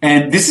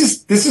 And this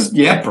is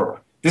the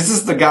emperor. This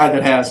is the guy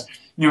that has,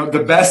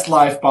 the best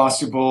life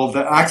possible,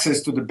 the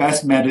access to the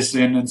best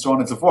medicine, and so on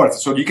and so forth.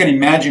 So you can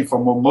imagine for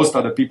most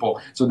other people,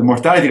 so the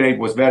mortality rate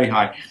was very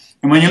high.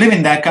 And when you live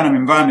in that kind of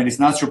environment, it's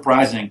not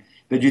surprising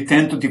that you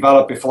tend to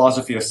develop a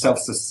philosophy of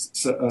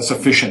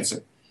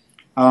self-sufficiency.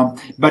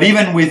 But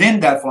even within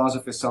that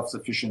philosophy of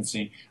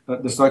self-sufficiency,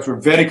 the Stoics were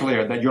very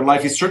clear that your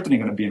life is certainly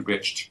going to be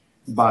enriched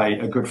by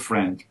a good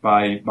friend,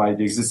 by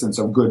the existence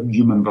of good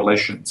human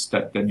relations,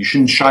 that you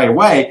shouldn't shy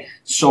away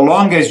so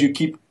long as you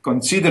keep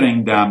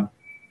considering them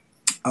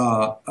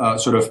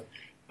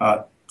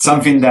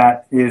something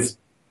that is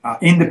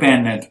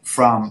independent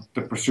from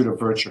the pursuit of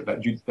virtue,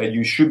 that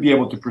you should be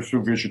able to pursue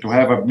virtue, to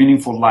have a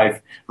meaningful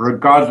life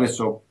regardless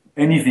of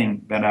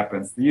anything that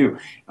happens to you.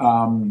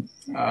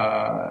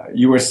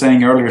 You were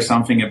saying earlier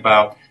something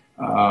about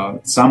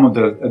some of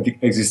the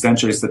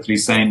existentialists, at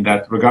least, saying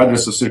that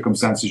regardless of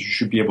circumstances, you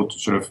should be able to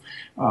sort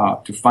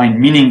of to find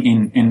meaning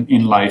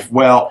in life.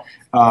 Well,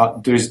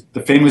 there's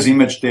the famous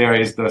image there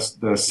is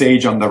the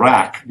sage on the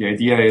rack. The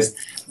idea is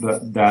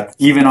that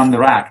even on the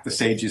rack, the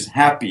sage is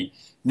happy.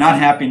 Not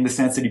happy in the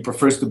sense that he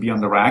prefers to be on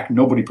the rack.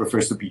 Nobody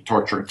prefers to be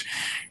tortured.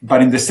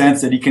 But in the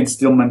sense that he can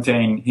still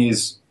maintain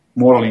his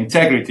moral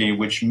integrity,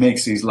 which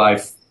makes his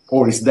life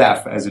or his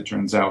death, as it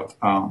turns out,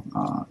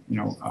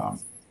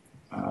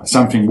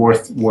 something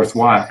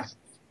worthwhile.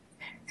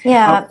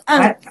 Yeah.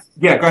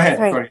 Yeah, go ahead.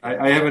 Sorry.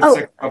 I have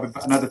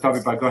another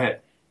topic, but go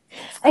ahead.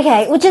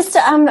 Okay. Well, just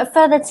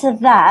further to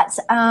that,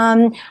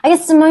 I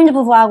guess Simone de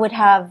Beauvoir would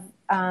have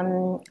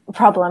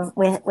problem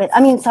with,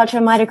 I mean,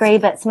 Sartre might agree,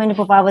 but Simone de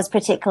Beauvoir was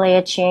particularly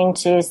attuned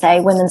to, say,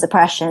 women's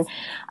oppression.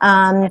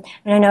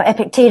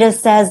 Epictetus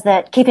says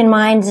that, keep in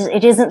mind,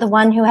 it isn't the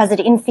one who has it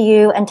in for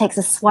you and takes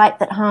a swipe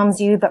that harms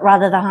you, but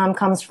rather the harm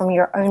comes from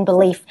your own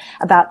belief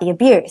about the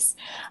abuse.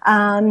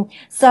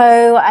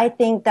 So I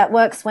think that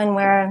works when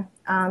we're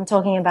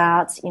talking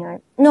about,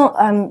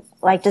 not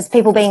like just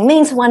people being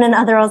mean to one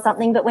another or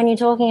something, but when you're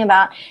talking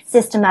about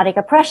systematic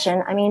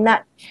oppression, I mean,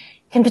 that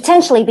can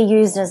potentially be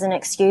used as an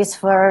excuse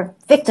for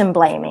victim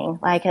blaming.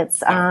 Like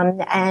it's,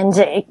 and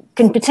it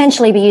can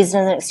potentially be used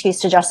as an excuse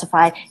to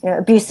justify,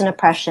 abuse and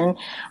oppression.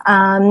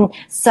 And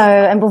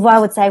Beauvoir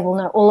would say, well,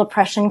 no, all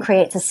oppression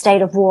creates a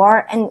state of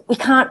war, and we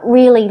can't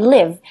really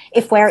live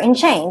if we're in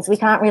chains. We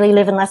can't really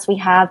live unless we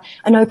have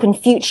an open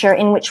future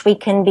in which we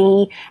can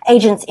be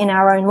agents in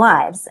our own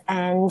lives.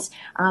 And,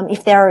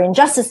 if there are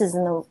injustices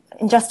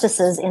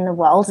in the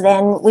world,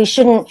 then we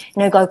shouldn't,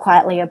 go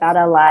quietly about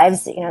our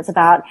lives. It's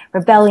about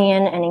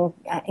rebellion and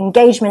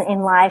engagement in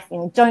life.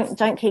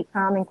 Don't keep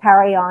calm and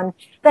carry on.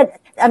 But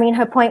I mean,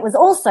 her point was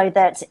also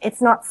that it's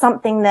not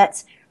something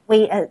that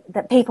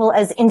that people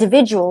as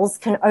individuals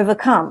can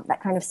overcome,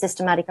 that kind of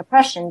systematic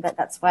oppression. But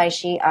that's why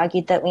she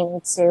argued that we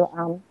need to,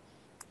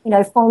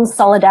 form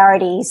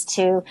solidarities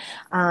to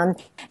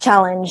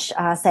challenge,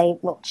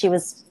 she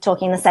was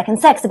talking in the second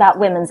sex about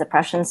women's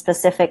oppression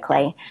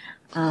specifically.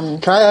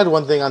 Can I add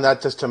one thing on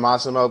that, just to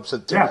Massimo,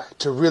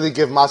 to really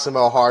give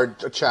Massimo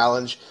a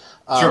challenge?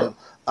 Sure.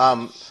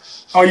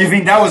 Oh, you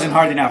think that wasn't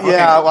hard enough? Okay.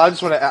 Yeah. Well, I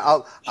just want to.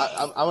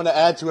 I want to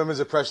add to women's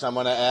oppression. I'm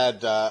going to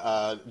add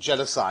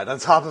genocide on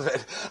top of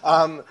it.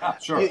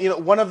 Sure.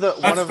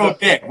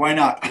 Big. Why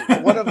not?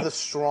 One of the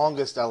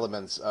strongest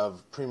elements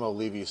of Primo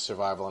Levi's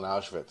survival in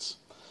Auschwitz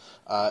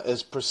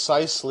is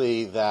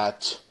precisely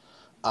that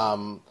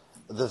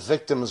the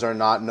victims are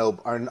not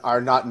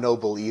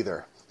noble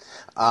either.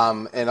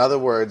 In other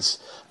words,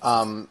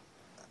 one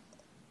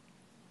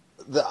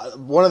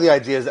of the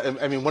ideas,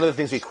 one of the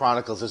things he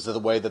chronicles is the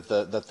way that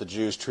the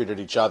Jews treated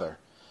each other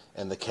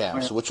in the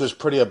camps, which was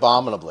pretty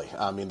abominably.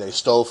 I mean, they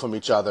stole from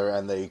each other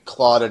and they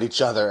clawed at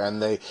each other,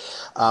 and they,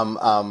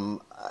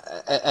 and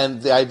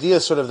the idea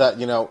is sort of that,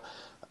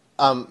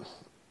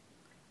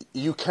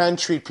 you can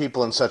treat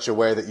people in such a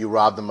way that you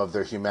rob them of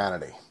their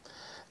humanity,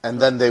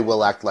 and then they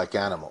will act like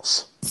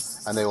animals,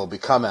 and they will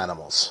become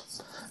animals.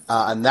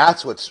 And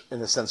that's what's,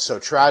 in a sense, so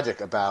tragic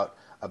about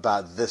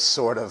this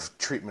sort of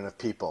treatment of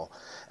people.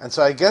 And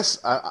so I guess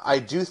I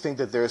do think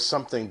that there is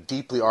something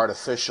deeply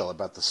artificial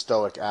about the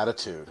Stoic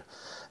attitude.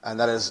 And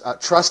that is,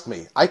 trust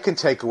me, I can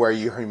take away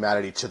your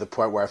humanity to the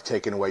point where I've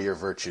taken away your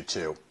virtue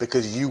too,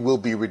 because you will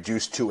be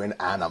reduced to an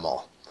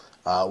animal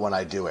when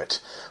I do it.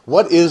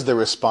 What is the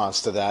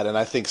response to that? And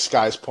I think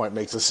Skye's point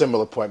makes a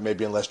similar point,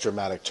 maybe in less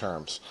dramatic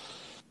terms.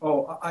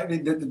 Oh, I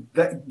mean,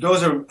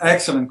 those are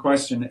excellent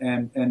questions,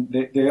 and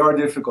they are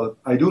difficult.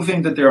 I do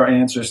think that there are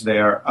answers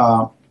there,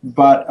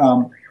 but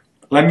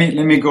let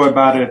me go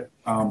about it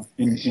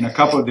in a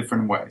couple of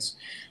different ways.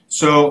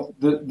 So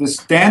the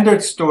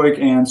standard Stoic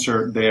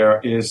answer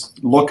there is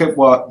look at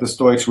what the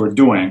Stoics were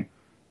doing,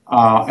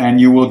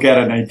 and you will get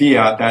an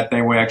idea that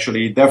they were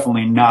actually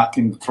definitely not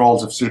in the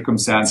thralls of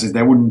circumstances.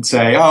 They wouldn't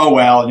say, oh,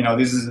 well,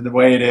 this is the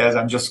way it is,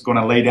 I'm just going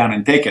to lay down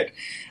and take it.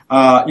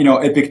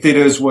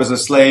 Epictetus was a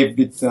slave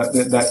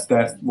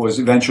that was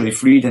eventually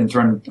freed and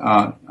turned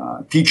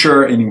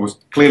teacher, and he was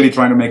clearly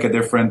trying to make a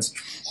difference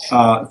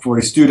for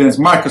his students.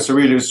 Marcus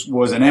Aurelius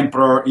was an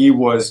emperor. He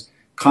was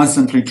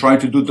constantly trying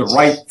to do the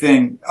right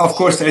thing, of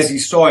course, as he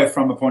saw it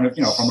from a point of,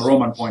 from a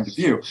Roman point of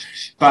view.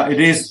 But it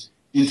is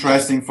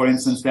interesting, for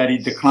instance, that he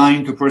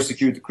declined to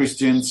persecute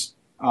Christians,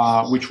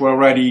 which were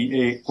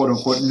already a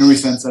quote-unquote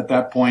nuisance at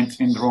that point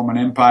in the Roman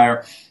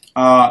Empire.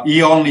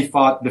 He only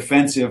fought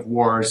defensive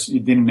wars. He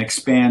didn't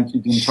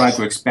try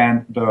to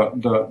expand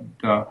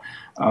the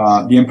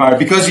empire,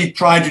 because he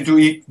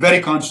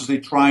very consciously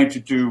tried to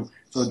do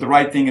sort of the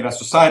right thing at a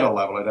societal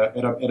level,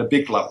 at a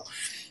big level.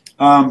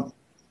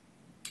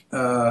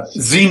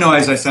 Zeno,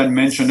 as I said,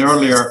 mentioned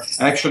earlier,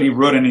 actually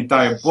wrote an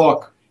entire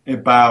book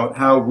about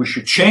how we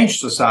should change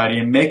society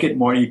and make it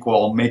more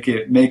equal,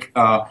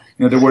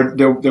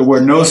 there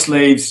were no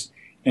slaves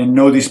and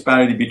no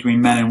disparity between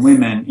men and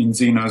women in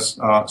Zeno's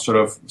sort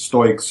of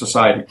Stoic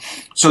society.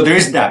 So there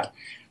is that.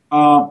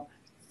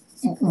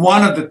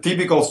 One of the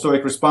typical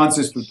Stoic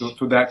responses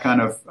to that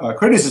kind of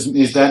criticism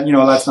is that,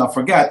 let's not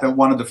forget that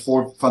one of the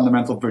four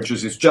fundamental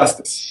virtues is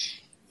justice.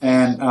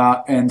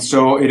 And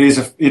so it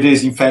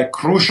is in fact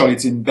crucial.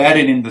 It's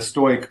embedded in the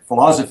Stoic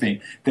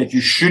philosophy that you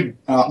should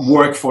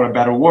work for a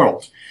better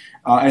world.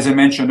 As I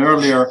mentioned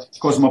earlier,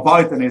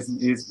 cosmopolitanism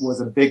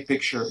was a big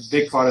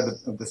part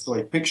of the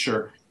Stoic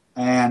picture.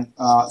 And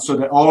so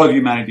that all of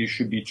humanity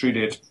should be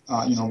treated,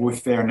 with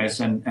fairness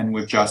and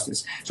with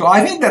justice. So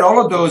I think that all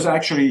of those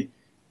actually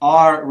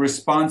are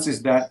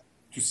responses that,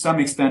 to some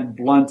extent,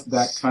 blunt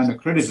that kind of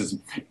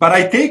criticism. But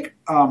I take,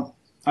 and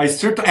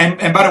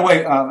by the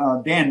way,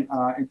 Dan,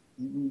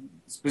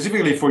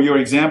 specifically for your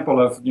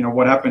example of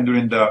what happened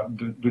during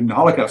the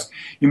Holocaust,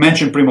 you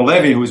mentioned Primo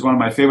Levi, who is one of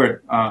my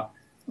favorite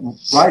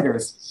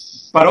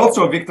writers. but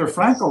also Viktor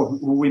Frankl,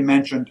 who we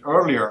mentioned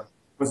earlier,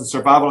 was a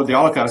survivor of the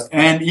Holocaust,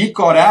 and he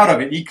got out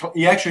of it.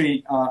 He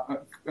actually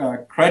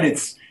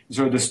credits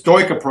sort of the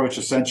Stoic approach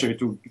essentially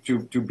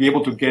to be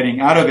able to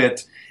getting out of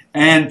it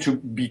and to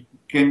be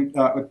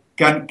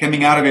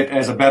coming out of it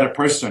as a better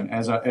person,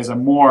 as a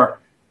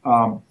more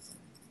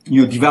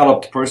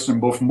developed person,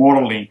 both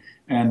morally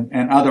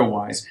and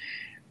otherwise.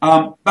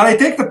 But I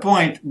take the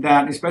point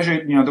that,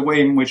 especially the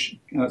way in which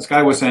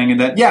Skye was saying,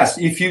 that yes,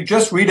 if you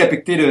just read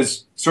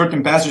Epictetus,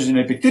 certain passages in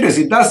Epictetus,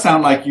 it does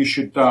sound like you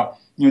should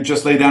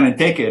just lay down and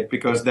take it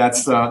because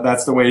that's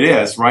the way it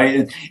is,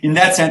 right? In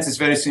that sense, it's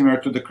very similar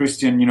to the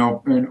Christian,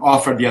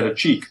 offer the other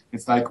cheek.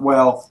 It's like,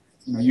 well,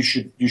 you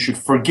should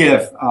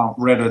forgive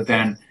rather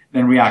than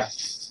react.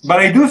 But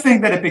I do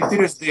think that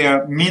Epictetus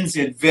there means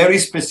it very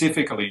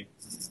specifically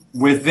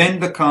within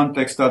the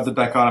context of the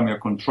dichotomy of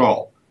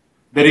control.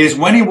 That is,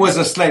 when he was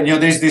a slave,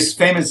 there's this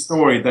famous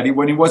story that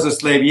when he was a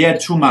slave, he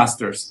had two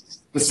masters.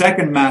 The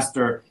second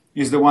master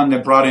is the one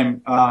that brought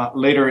him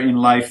later in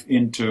life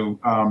into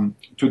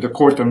to the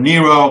court of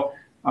Nero,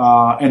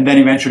 and then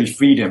eventually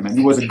freed him. And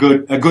he was a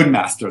good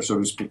master, so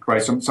to speak,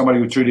 right? Somebody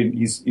who treated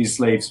his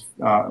slaves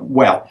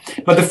well.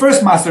 But the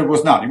first master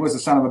was not. He was a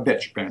son of a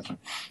bitch, apparently.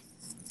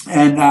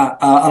 And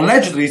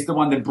allegedly, he's the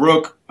one that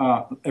broke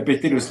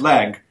Epictetus'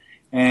 leg,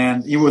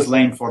 and he was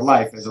lame for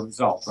life as a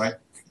result, right?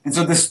 And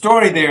so the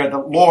story there, the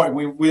Lord,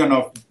 we don't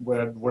know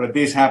whether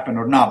this happened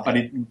or not, but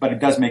it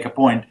does make a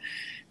point.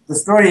 The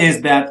story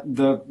is that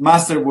the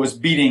master was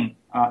beating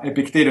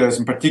Epictetus,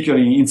 and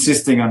particularly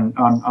insisting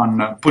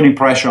on putting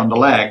pressure on the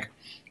leg.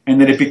 And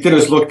then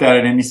Epictetus looked at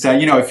it and he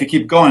said, if you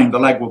keep going, the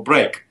leg will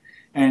break.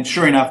 And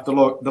sure enough, the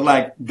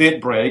leg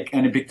did break,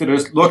 and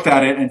Epictetus looked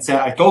at it and said,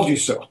 I told you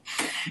so.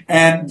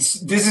 And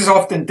this is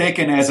often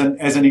taken as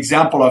an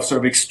example of sort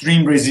of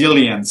extreme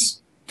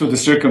resilience to the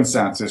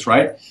circumstances,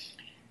 right?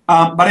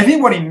 But I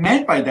think what he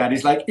meant by that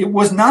is like, it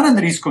was not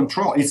under his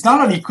control. It's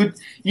not that he could,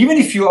 even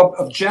if you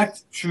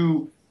object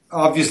to,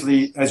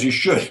 obviously, as you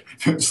should,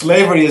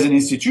 slavery as an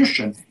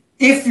institution,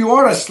 if you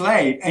are a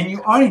slave and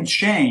you are in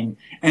chain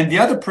and the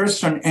other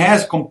person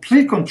has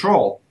complete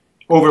control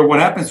over what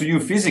happens to you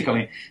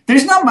physically,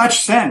 there's not much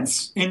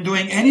sense in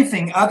doing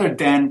anything other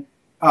than,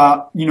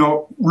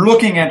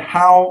 looking at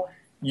how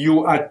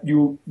you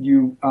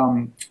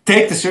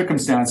take the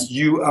circumstance,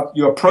 you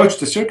approach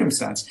the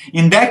circumstance.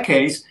 In that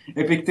case,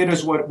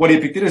 Epictetus, what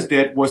Epictetus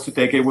did was to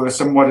take it with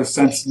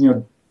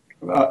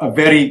a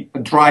very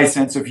dry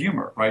sense of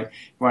humor, right?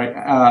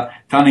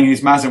 Telling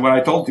his master, "Well, I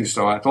told you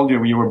so. I told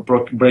you you were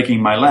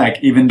breaking my leg,"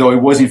 even though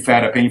it was in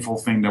fact a painful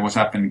thing that was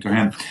happening to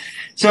him.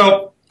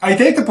 So I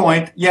take the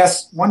point.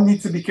 Yes, one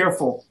needs to be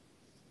careful,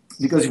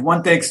 because if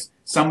one takes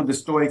some of the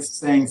Stoics'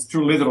 sayings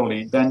too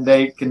literally, then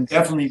they can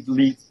definitely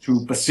lead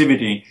to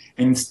passivity,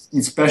 and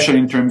especially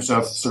in terms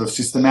of sort of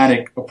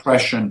systematic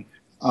oppression,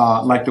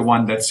 like the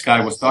one that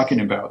Skye was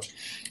talking about.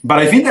 But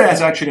I think there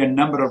is actually a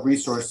number of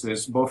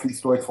resources, both in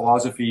Stoic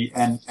philosophy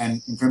and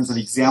in terms of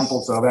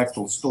examples of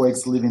actual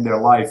Stoics living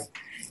their life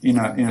in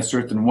a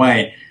certain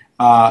way,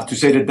 to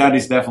say that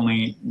is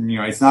definitely,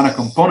 it's not a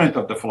component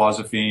of the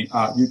philosophy.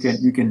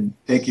 You can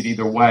take it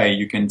either way.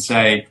 You can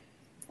say,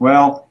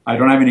 well, I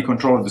don't have any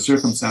control of the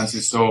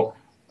circumstances, so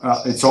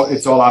it's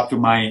all up to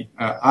my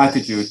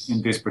attitude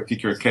in this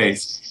particular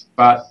case.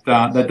 But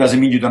that doesn't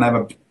mean you don't have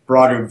a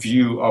broader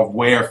view of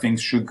where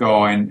things should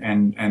go,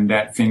 and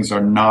that things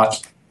are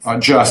not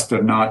just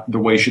or not the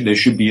way they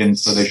should be, and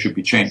so they should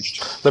be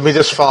changed. Let me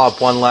just follow up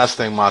one last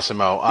thing,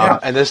 Massimo,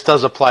 and this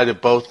does apply to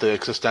both the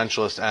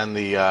existentialist and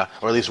the,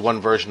 or at least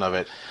one version of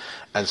it,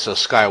 and so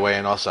Skyway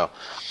and also.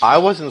 I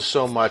wasn't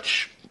so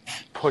much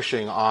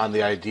pushing on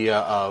the idea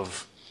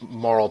of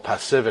moral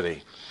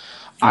passivity.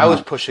 I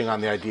was pushing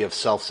on the idea of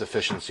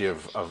self-sufficiency,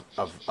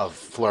 of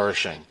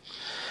flourishing.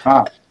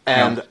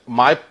 And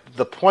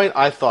the point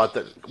I thought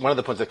that one of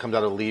the points that comes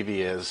out of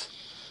Levy is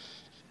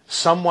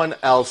someone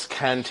else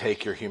can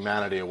take your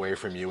humanity away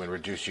from you and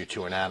reduce you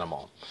to an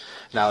animal.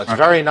 Now, it's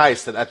very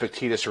nice that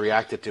Epictetus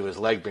reacted to his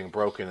leg being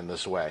broken in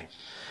this way.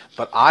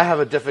 But I have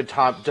a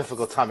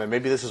difficult time, and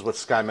maybe this is what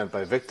Skye meant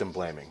by victim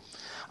blaming.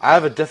 I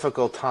have a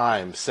difficult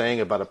time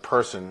saying about a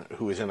person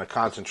who is in a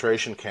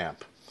concentration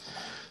camp,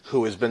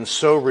 who has been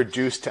so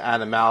reduced to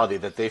animality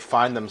that they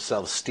find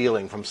themselves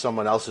stealing from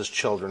someone else's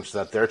children so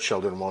that their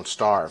children won't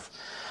starve.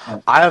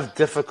 I have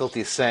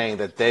difficulty saying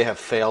that they have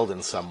failed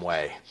in some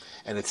way.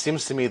 And it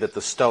seems to me that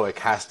the Stoic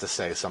has to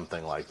say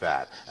something like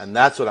that. And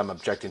that's what I'm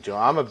objecting to.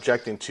 I'm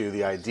objecting to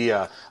the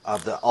idea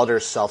of the utter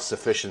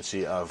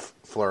self-sufficiency of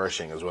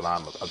flourishing is what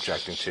I'm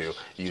objecting to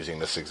using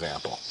this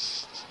example.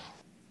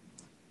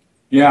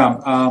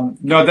 Yeah,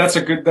 no, that's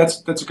a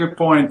good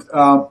point.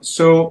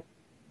 So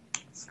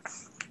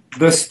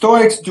the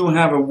Stoics do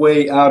have a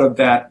way out of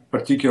that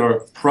particular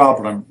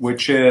problem,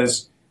 which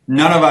is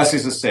none of us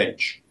is a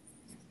sage.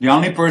 The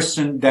only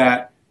person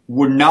that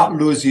would not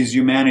lose his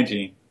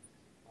humanity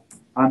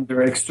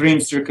under extreme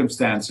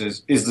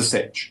circumstances is the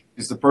sage,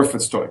 is the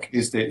perfect Stoic,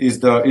 is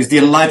the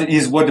enlightened,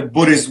 is what the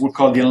Buddhists would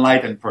call the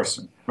enlightened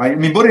person, right? I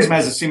mean, Buddhism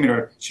has a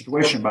similar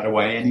situation, by the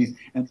way,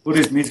 and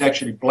Buddhism is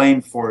actually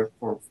blamed for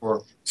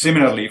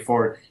similarly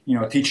for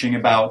teaching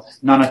about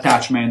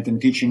non-attachment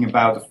and teaching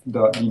about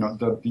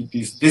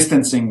these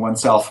distancing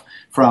oneself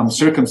from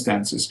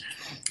circumstances.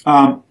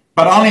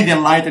 But only the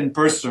enlightened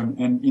person,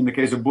 and in the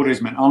case of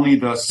Buddhism, and only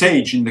the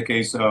sage in the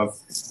case of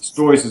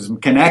Stoicism,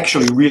 can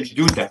actually really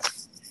do that.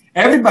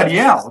 Everybody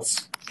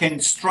else can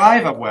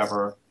strive,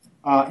 however,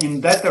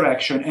 in that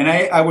direction. And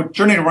I would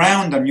turn it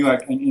around on you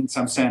in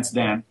some sense,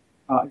 Dan,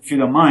 if you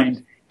don't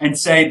mind, and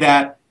say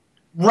that,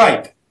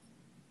 right,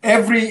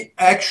 every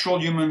actual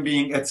human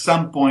being at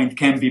some point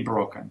can be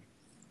broken.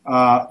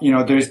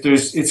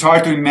 It's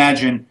hard to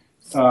imagine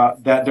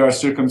that there are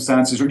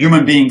circumstances or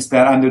human beings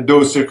that under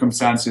those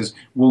circumstances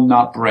will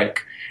not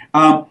break.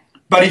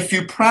 But if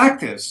you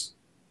practice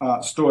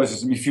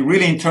Stoicism, if you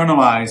really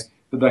internalize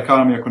the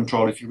dichotomy of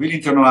control, if you really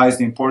internalize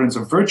the importance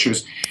of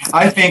virtues,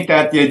 I think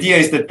that the idea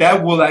is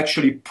that will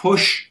actually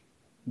push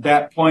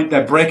that point,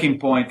 that breaking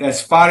point,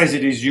 as far as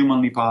it is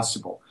humanly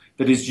possible.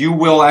 That is, you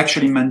will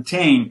actually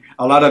maintain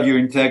a lot of your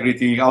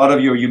integrity, a lot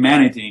of your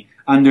humanity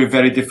under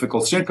very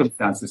difficult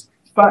circumstances.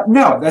 But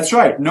no, that's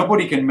right.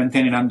 Nobody can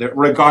maintain it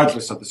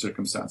regardless of the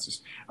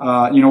circumstances.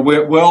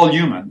 We're all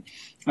human.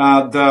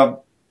 The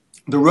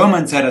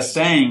Romans had a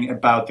saying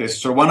about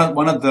this. So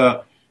one of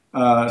the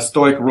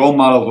Stoic role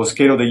models was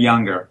Cato the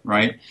Younger,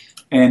 right?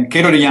 And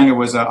Cato the Younger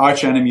was an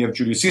arch enemy of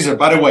Julius Caesar.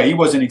 By the way, he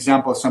was an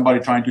example of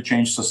somebody trying to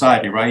change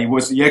society, right?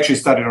 He actually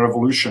started a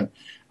revolution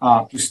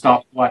to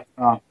stop what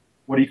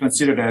he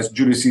considered as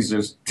Julius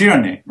Caesar's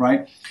tyranny,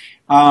 right?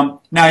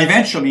 Now,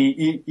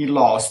 eventually, he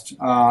lost,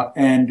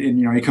 and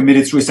he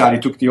committed suicide. He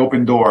took the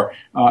open door,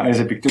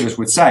 as Epictetus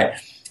would say.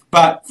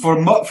 But for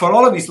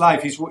all of his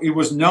life, he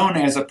was known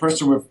as a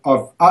person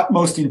of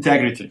utmost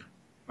integrity.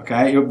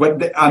 Okay,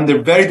 but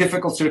under very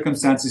difficult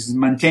circumstances, he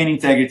maintained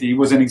integrity. He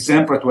was an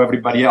exemplar to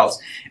everybody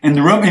else. And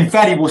in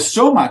fact, he was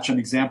so much an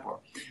exemplar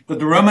that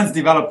the Romans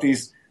developed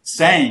this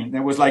saying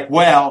that was like,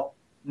 well,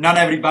 not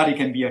everybody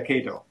can be a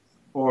Cato.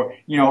 Or,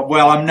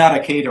 well, I'm not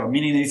a Cato,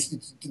 meaning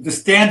the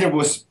standard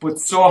was put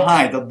so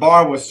high, the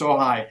bar was so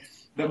high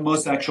that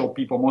most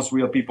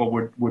real people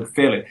would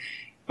fail it.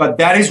 But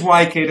that is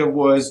why Cato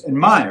was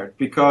admired,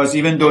 because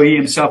even though he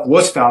himself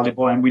was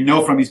fallible, and we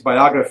know from his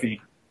biography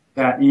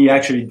that he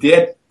actually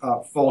did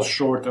fall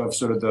short of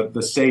sort of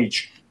the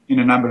sage in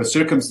a number of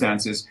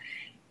circumstances,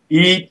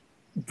 he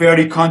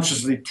very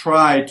consciously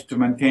tried to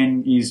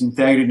maintain his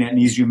integrity and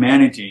his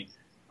humanity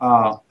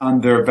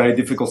under very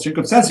difficult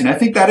circumstances. And I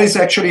think that is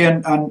actually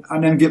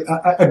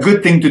a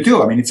good thing to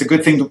do. I mean, it's a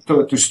good thing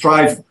to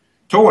strive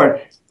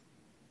toward,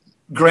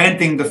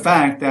 granting the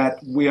fact that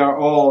we are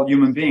all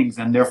human beings,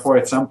 and therefore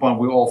at some point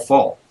we all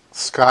fall.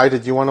 Skye,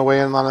 did you want to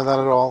weigh in on that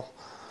at all?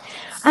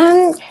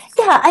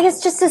 Yeah, I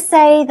guess just to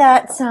say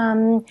that,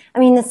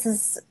 this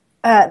is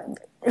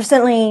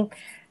certainly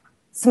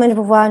Simone de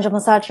Beauvoir and Jean-Paul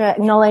Sartre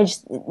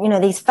acknowledged,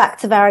 these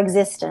facts of our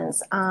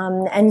existence.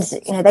 And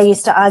they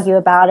used to argue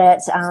about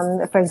it.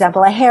 For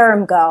example, a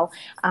harem girl.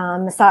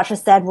 Sartre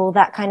said, well,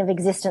 that kind of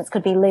existence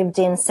could be lived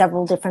in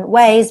several different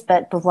ways.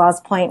 But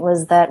Beauvoir's point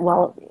was that,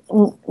 well,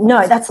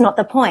 no, that's not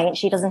the point.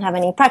 She doesn't have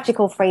any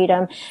practical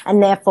freedom,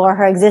 and therefore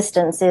her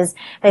existence is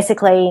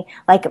basically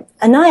like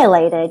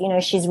annihilated.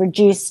 She's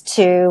reduced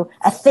to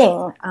a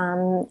thing,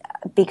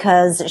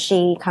 because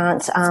she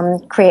can't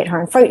create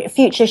her own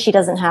future. She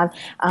doesn't have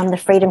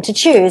the freedom to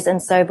choose.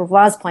 And so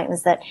Beauvoir's point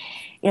was that,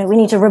 we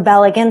need to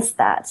rebel against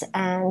that.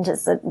 And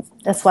so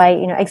that's why,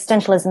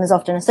 existentialism is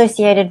often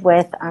associated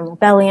with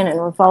rebellion and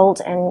revolt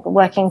and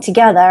working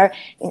together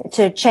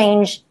to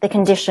change the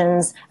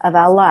conditions of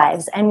our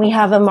lives. And we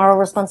have a moral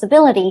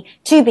responsibility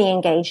to be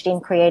engaged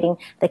in creating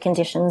the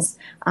conditions.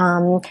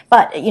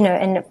 But,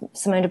 and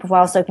Simone de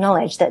Beauvoir also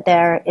acknowledged that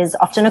there is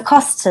often a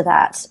cost to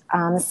that.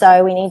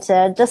 So we need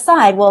to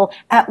decide, well,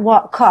 at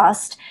what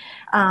cost?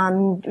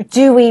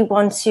 Do we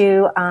want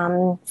to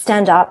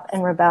stand up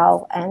and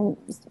rebel?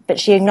 But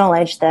she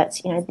acknowledged that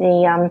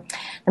the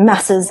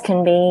masses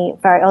can be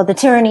the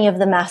tyranny of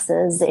the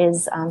masses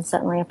is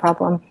certainly a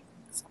problem.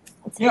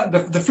 Yeah,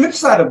 the flip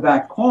side of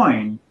that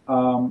coin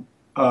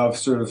of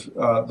sort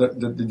of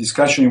the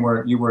discussion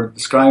where you were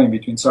describing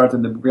between Sartre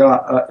and de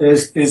Beauvoir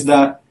is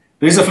that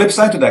there is a flip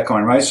side to that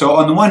coin, right? So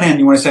on the one hand,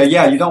 you want to say,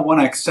 yeah, you don't want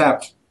to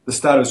accept the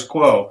status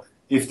quo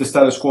if the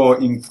status quo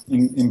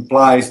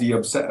implies the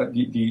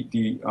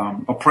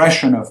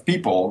oppression of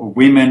people,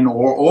 women,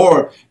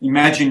 or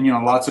imagine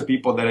lots of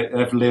people that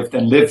have lived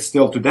and live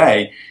still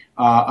today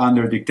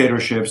under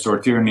dictatorships or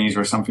tyrannies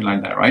or something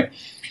like that, right?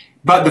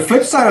 But the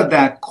flip side of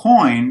that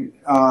coin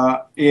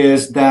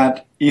is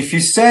that if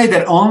you say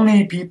that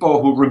only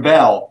people who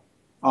rebel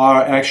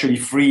are actually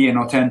free and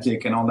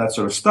authentic and all that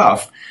sort of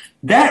stuff,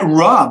 that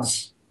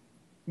robs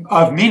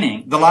of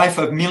meaning, the life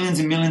of millions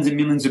and millions and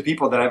millions of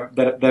people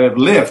that have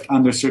lived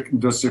under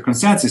those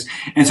circumstances.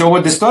 And so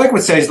what the Stoic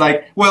would say is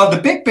like, well, the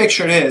big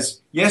picture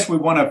is, yes, we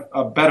want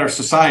a better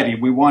society.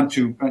 We want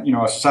to,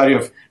 a society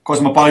of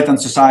cosmopolitan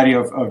society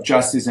of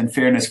justice and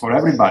fairness for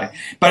everybody.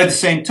 But at the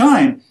same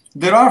time,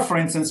 there are, for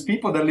instance,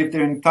 people that live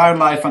their entire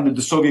life under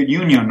the Soviet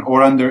Union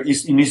or in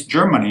East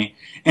Germany,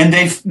 and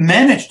they've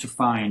managed to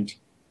find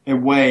a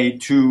way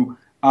to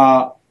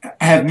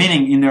have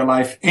meaning in their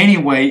life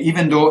anyway,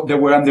 even though they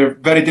were under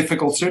very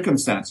difficult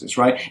circumstances,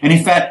 right? And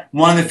in fact,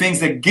 one of the things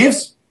that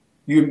gives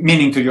you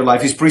meaning to your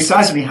life is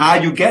precisely how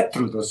you get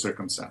through those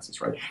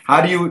circumstances, right?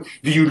 How do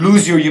you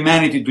lose your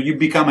humanity? Do you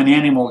become an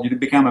animal? Do you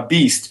become a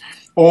beast?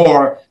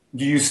 Or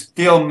do you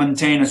still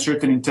maintain a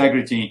certain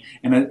integrity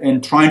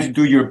and trying to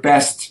do your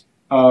best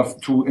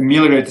to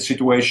ameliorate the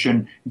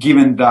situation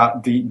given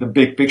the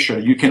big picture?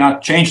 You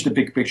cannot change the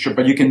big picture,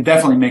 but you can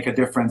definitely make a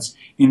difference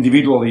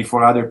individually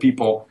for other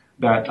people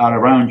that are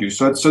around you.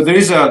 So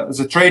there's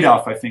a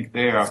trade-off, I think,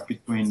 there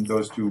between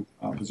those two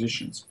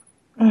positions.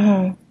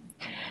 Mm-hmm.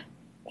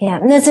 Yeah,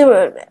 and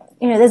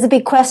there's a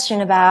big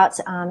question about,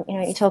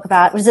 you talk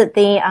about, was it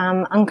the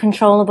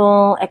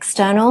uncontrollable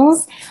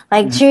externals?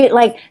 Like,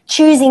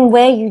 choosing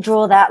where you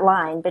draw that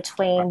line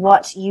between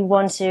what you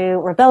want to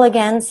rebel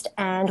against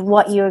and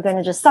what you're going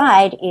to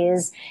decide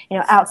is,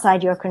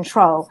 outside your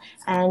control.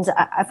 And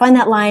I find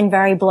that line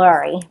very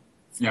blurry.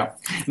 Yeah,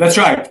 that's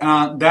right.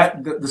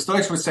 The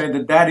Stoics would say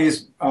that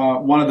is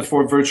one of the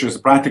four virtues,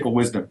 practical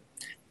wisdom.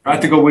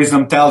 Practical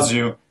wisdom tells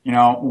you,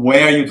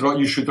 where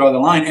you should draw the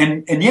line.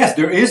 And yes,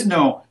 there is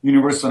no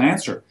universal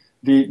answer.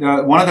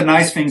 One of the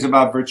nice things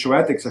about virtue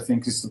ethics, I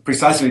think, is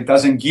precisely it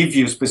doesn't give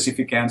you a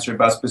specific answer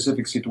about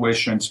specific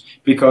situations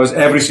because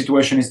every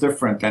situation is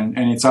different, and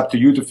it's up to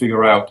you to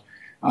figure out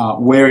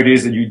where it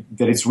is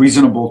that it's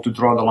reasonable to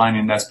draw the line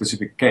in that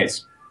specific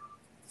case.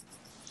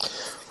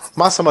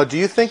 Massimo, do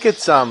you think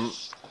it's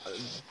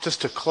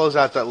just to close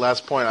out that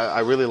last point? I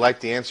really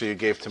like the answer you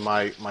gave to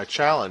my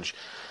challenge.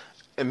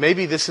 And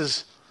maybe this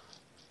is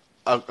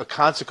a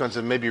consequence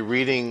of maybe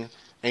reading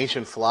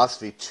ancient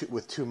philosophy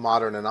with too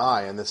modern an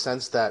eye, in the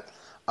sense that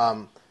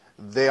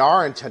they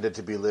are intended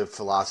to be lived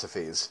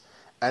philosophies.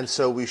 And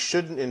so we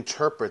shouldn't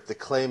interpret the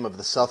claim of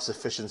the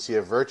self-sufficiency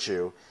of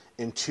virtue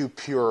in too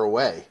pure a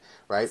way,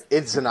 right?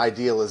 It's an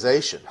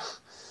idealization.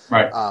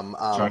 Right.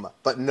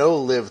 But no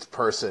lived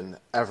person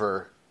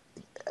ever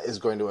is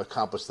going to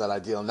accomplish that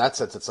ideal. In that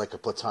sense, it's like a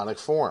Platonic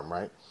form,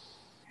 right?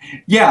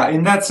 Yeah,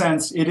 in that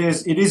sense, it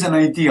is an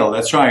ideal.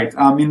 That's right.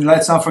 I mean,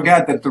 let's not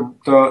forget that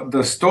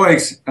the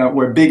Stoics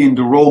were big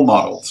into role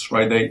models,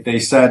 right? They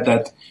said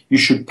that you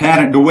should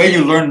pattern. The way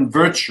you learn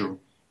virtue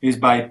is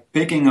by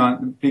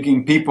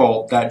picking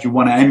people that you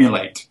want to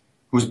emulate,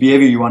 whose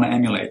behavior you want to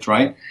emulate,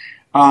 right?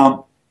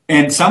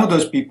 And some of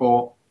those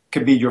people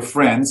can be your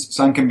friends.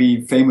 Some can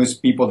be famous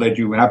people that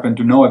you happen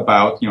to know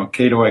about.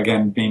 Cato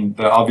again being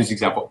the obvious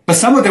example. But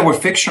some of them were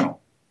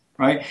fictional,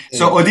 right? Yeah.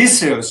 So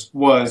Odysseus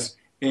was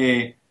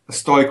a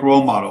Stoic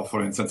role model,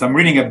 for instance. I'm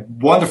reading a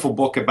wonderful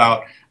book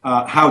about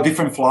how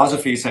different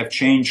philosophies have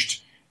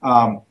changed,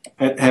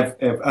 have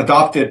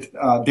adopted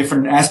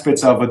different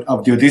aspects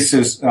of the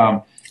Odysseus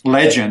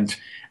legend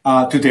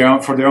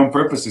for their own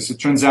purposes. It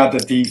turns out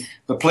that the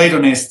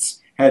Platonists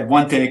had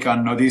one take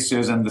on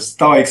Odysseus, and the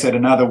Stoics had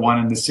another one,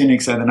 and the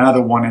Cynics had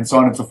another one, and so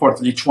on and so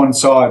forth. Each one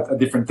saw a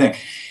different thing.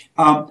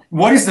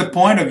 What is the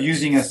point of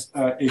using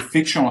a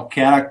fictional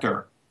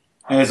character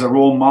as a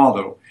role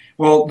model?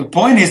 Well, the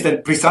point is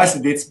that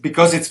precisely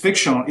because it's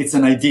fictional, it's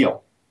an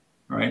ideal,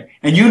 right?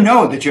 And you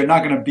know that you're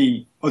not going to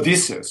be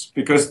Odysseus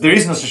because there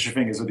is no such a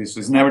thing as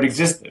Odysseus. It never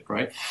existed,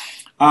 right?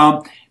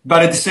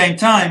 But at the same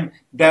time,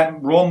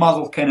 that role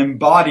model can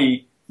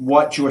embody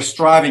what you are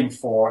striving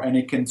for, and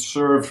it can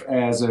serve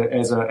as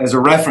a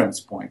reference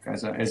point,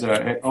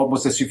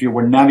 almost as if you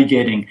were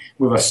navigating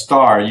with a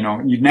star.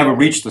 You'd never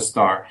reach the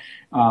star,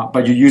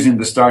 but you're using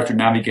the star to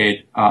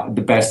navigate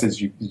the best as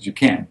you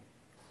can.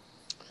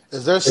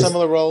 Is there a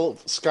similar role,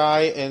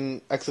 Skye,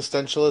 in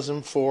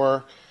existentialism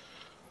for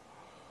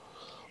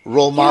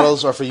role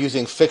models or for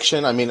using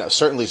fiction? I mean,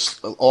 certainly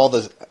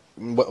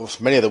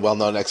many of the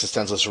well-known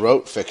existentialists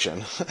wrote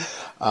fiction.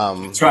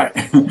 That's right.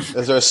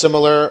 Is there a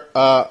similar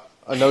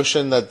a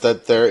notion that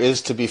there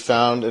is to be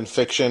found in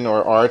fiction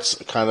or arts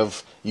kind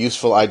of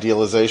useful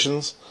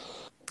idealizations?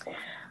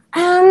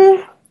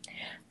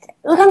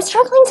 Look, I'm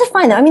struggling to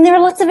find that. I mean, there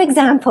are lots of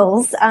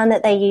examples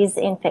that they use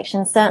in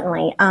fiction,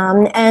 certainly.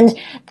 And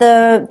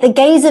the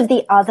gaze of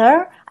the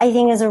other, I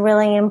think, is a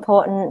really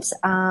important,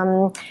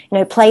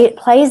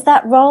 plays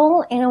that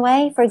role in a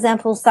way. For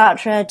example,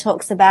 Sartre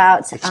talks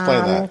about...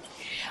 Explain that.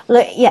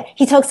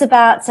 He talks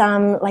about,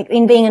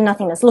 in being in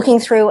nothingness, looking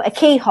through a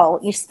keyhole,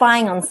 you're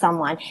spying on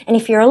someone. And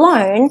if you're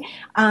alone,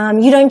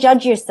 you don't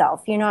judge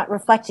yourself. You're not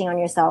reflecting on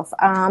yourself.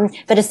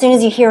 But as soon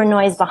as you hear a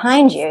noise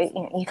behind you,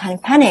 you kind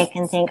of panic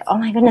and think, oh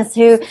my goodness,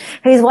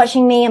 who's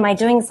watching me? Am I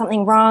doing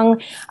something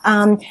wrong?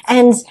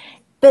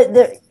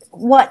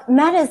 what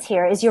matters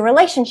here is your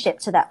relationship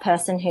to that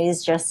person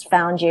who's just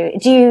found you.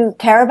 Do you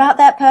care about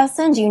that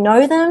person? Do you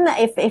know them?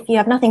 If you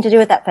have nothing to do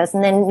with that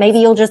person, then maybe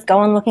you'll just go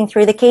on looking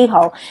through the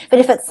keyhole. But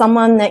if it's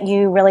someone that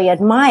you really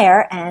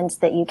admire and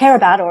that you care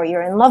about or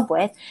you're in love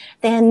with,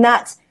 then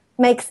that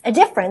makes a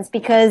difference,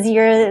 because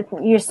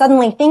you're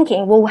suddenly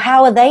thinking, well,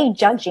 how are they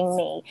judging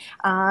me?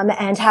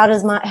 And how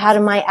do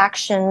my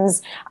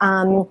actions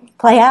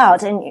play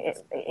out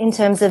in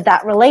terms of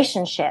that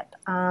relationship?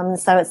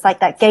 So it's like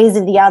that gaze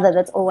of the other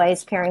that's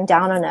always peering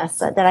down on us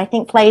that I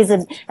think plays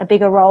a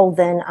bigger role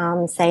than,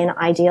 say, an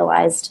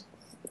idealized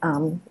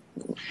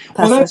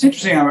Well, that's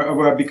interesting,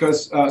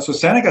 because so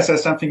Seneca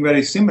says something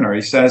very similar.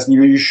 He says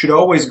you should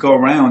always go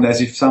around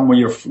as if some of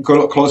your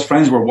close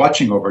friends were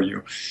watching over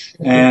you,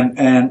 and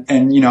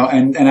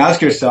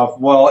ask yourself,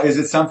 well, is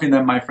it something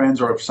that my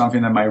friends or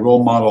something that my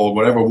role model or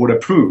whatever would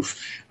approve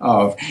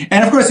of?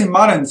 And of course, in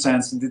modern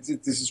sense,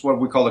 this is what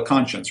we call a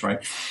conscience, right?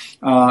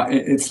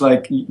 It's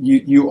like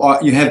you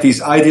have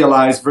this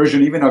idealized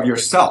version even of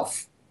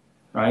yourself,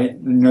 right?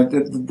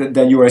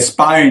 That you are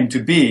aspiring to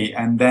be,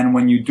 and then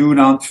when you do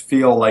not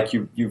feel like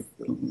you've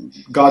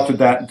got to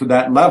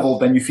that level,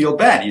 then you feel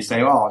bad. You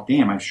say, "Oh,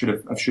 damn, I should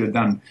have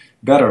done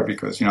better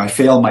because I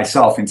failed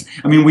myself."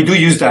 We do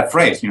use that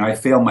phrase, I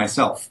failed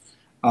myself,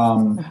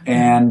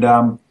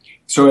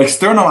 so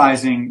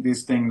externalizing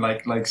this thing,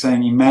 like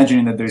saying,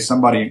 imagining that there is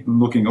somebody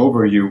looking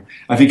over you,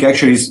 I think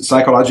actually is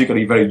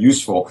psychologically very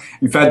useful.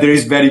 In fact, there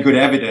is very good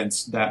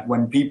evidence that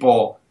when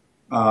people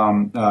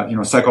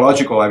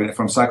psychological evidence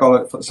from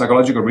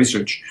psychological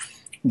research,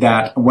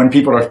 that when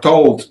people are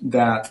told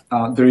that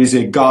there is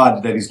a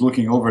God that is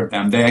looking over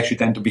them, they actually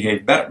tend to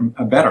behave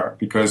better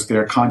because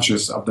they're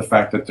conscious of the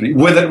fact that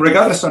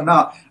regardless or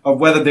not of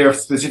whether their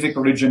specific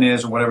religion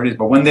is or whatever it is,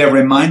 but when they're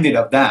reminded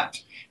of that,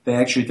 they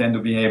actually tend to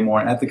behave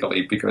more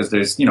ethically because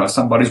there's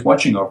somebody's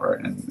watching over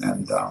it,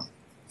 and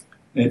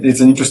it's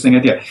an interesting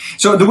idea.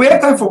 So, do we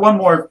have time for one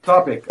more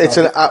topic?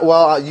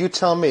 You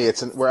tell me.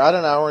 We're at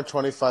an hour and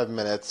 25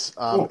 minutes.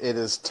 It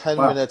is 10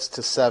 minutes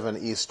to 7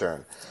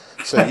 Eastern.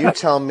 So you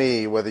tell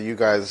me whether you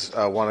guys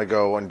want to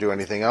go and do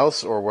anything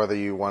else, or whether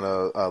you want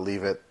to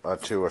leave it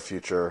to a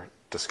future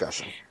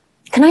discussion.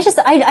 Can I just,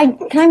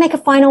 can I make a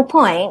final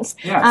point?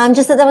 Yes.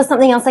 Just that there was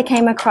something else I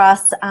came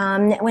across,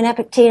 when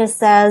Epictetus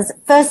says,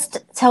 first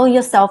tell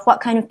yourself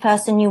what kind of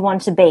person you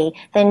want to be,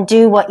 then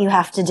do what you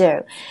have to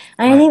do.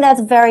 And I think that's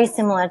very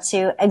similar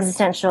to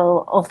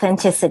existential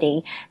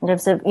authenticity. In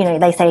terms of,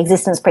 they say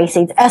existence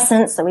precedes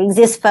essence, so we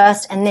exist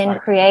first and then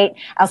create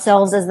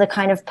ourselves as the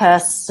kind of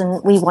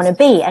person we want to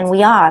be, and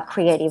we are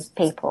creative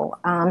people.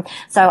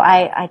 So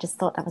I just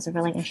thought that was a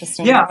really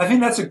interesting. Yeah, I think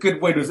that's a good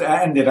way to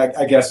end it,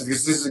 I guess,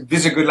 because this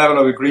is a good level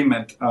of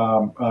agreement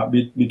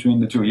between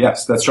the two.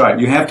 Yes, that's right.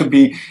 You have to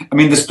be.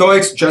 The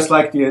Stoics, just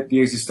like the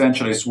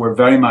existentialists, were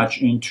very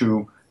much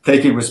into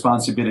taking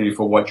responsibility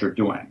for what you're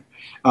doing.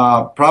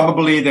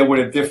 Probably they were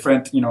a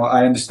different.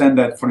 I understand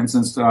that, for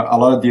instance, a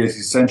lot of the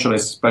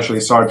existentialists, especially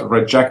Sartre,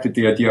 rejected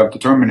the idea of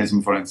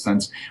determinism, for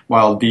instance,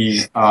 while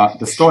the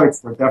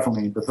Stoics were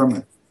definitely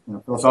determinists.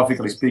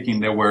 Philosophically speaking,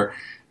 they were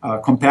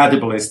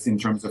compatibilists in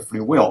terms of free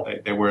will.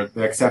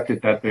 They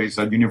accepted that there is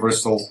a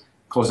universal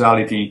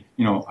causality,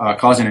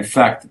 cause and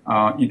effect,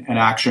 in an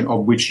action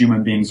of which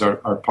human beings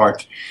are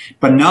part.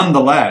 But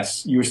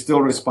nonetheless, you're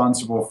still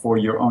responsible for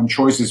your own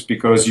choices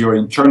because your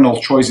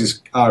internal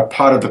choices are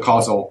part of the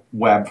causal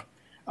web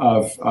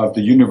of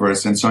the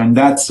universe. And so in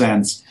that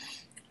sense,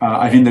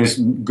 I think there's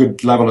a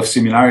good level of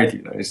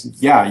similarity.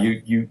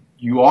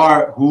 You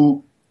are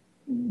who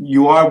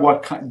you are,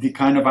 the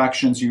kind of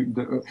actions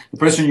the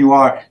person you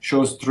are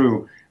shows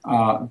through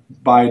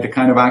by the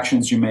kind of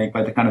actions you make,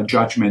 by the kind of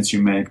judgments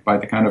you make, by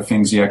the kind of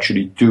things you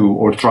actually do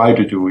or try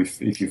to do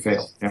if you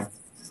fail. Yeah.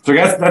 So I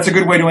guess that's a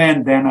good way to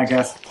end, Dan, I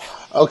guess.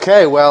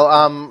 Okay,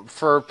 well,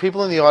 for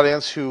people in the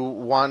audience who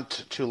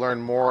want to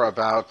learn more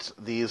about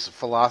these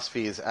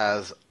philosophies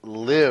as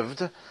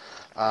lived,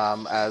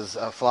 as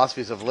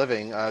philosophies of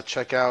living,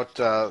 check out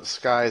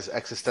Skye's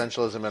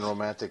Existentialism and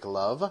Romantic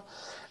Love,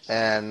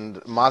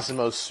 and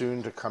Massimo's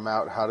soon to come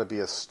out, How to Be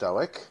a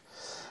Stoic.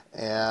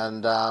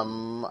 And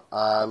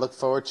I look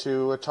forward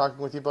to talking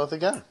with you both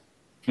again.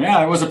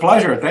 Yeah, it was a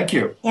pleasure. Thank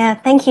you. Yeah,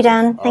 thank you,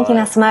 Dan. Thank you,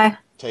 Massimo.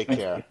 Take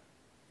care.